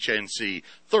 KHNC,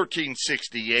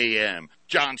 1360 AM,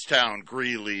 Johnstown,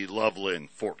 Greeley,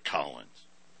 Loveland, Fort Collins.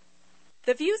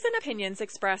 The views and opinions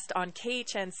expressed on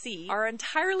KHNC are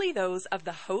entirely those of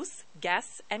the hosts,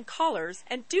 guests, and callers,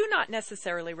 and do not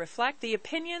necessarily reflect the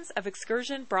opinions of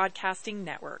Excursion Broadcasting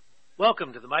Network.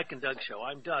 Welcome to the Mike and Doug Show.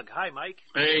 I'm Doug. Hi, Mike.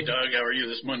 Hey, Doug. How are you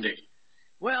this Monday?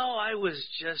 Well, I was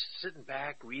just sitting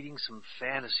back reading some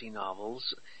fantasy novels,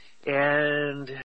 and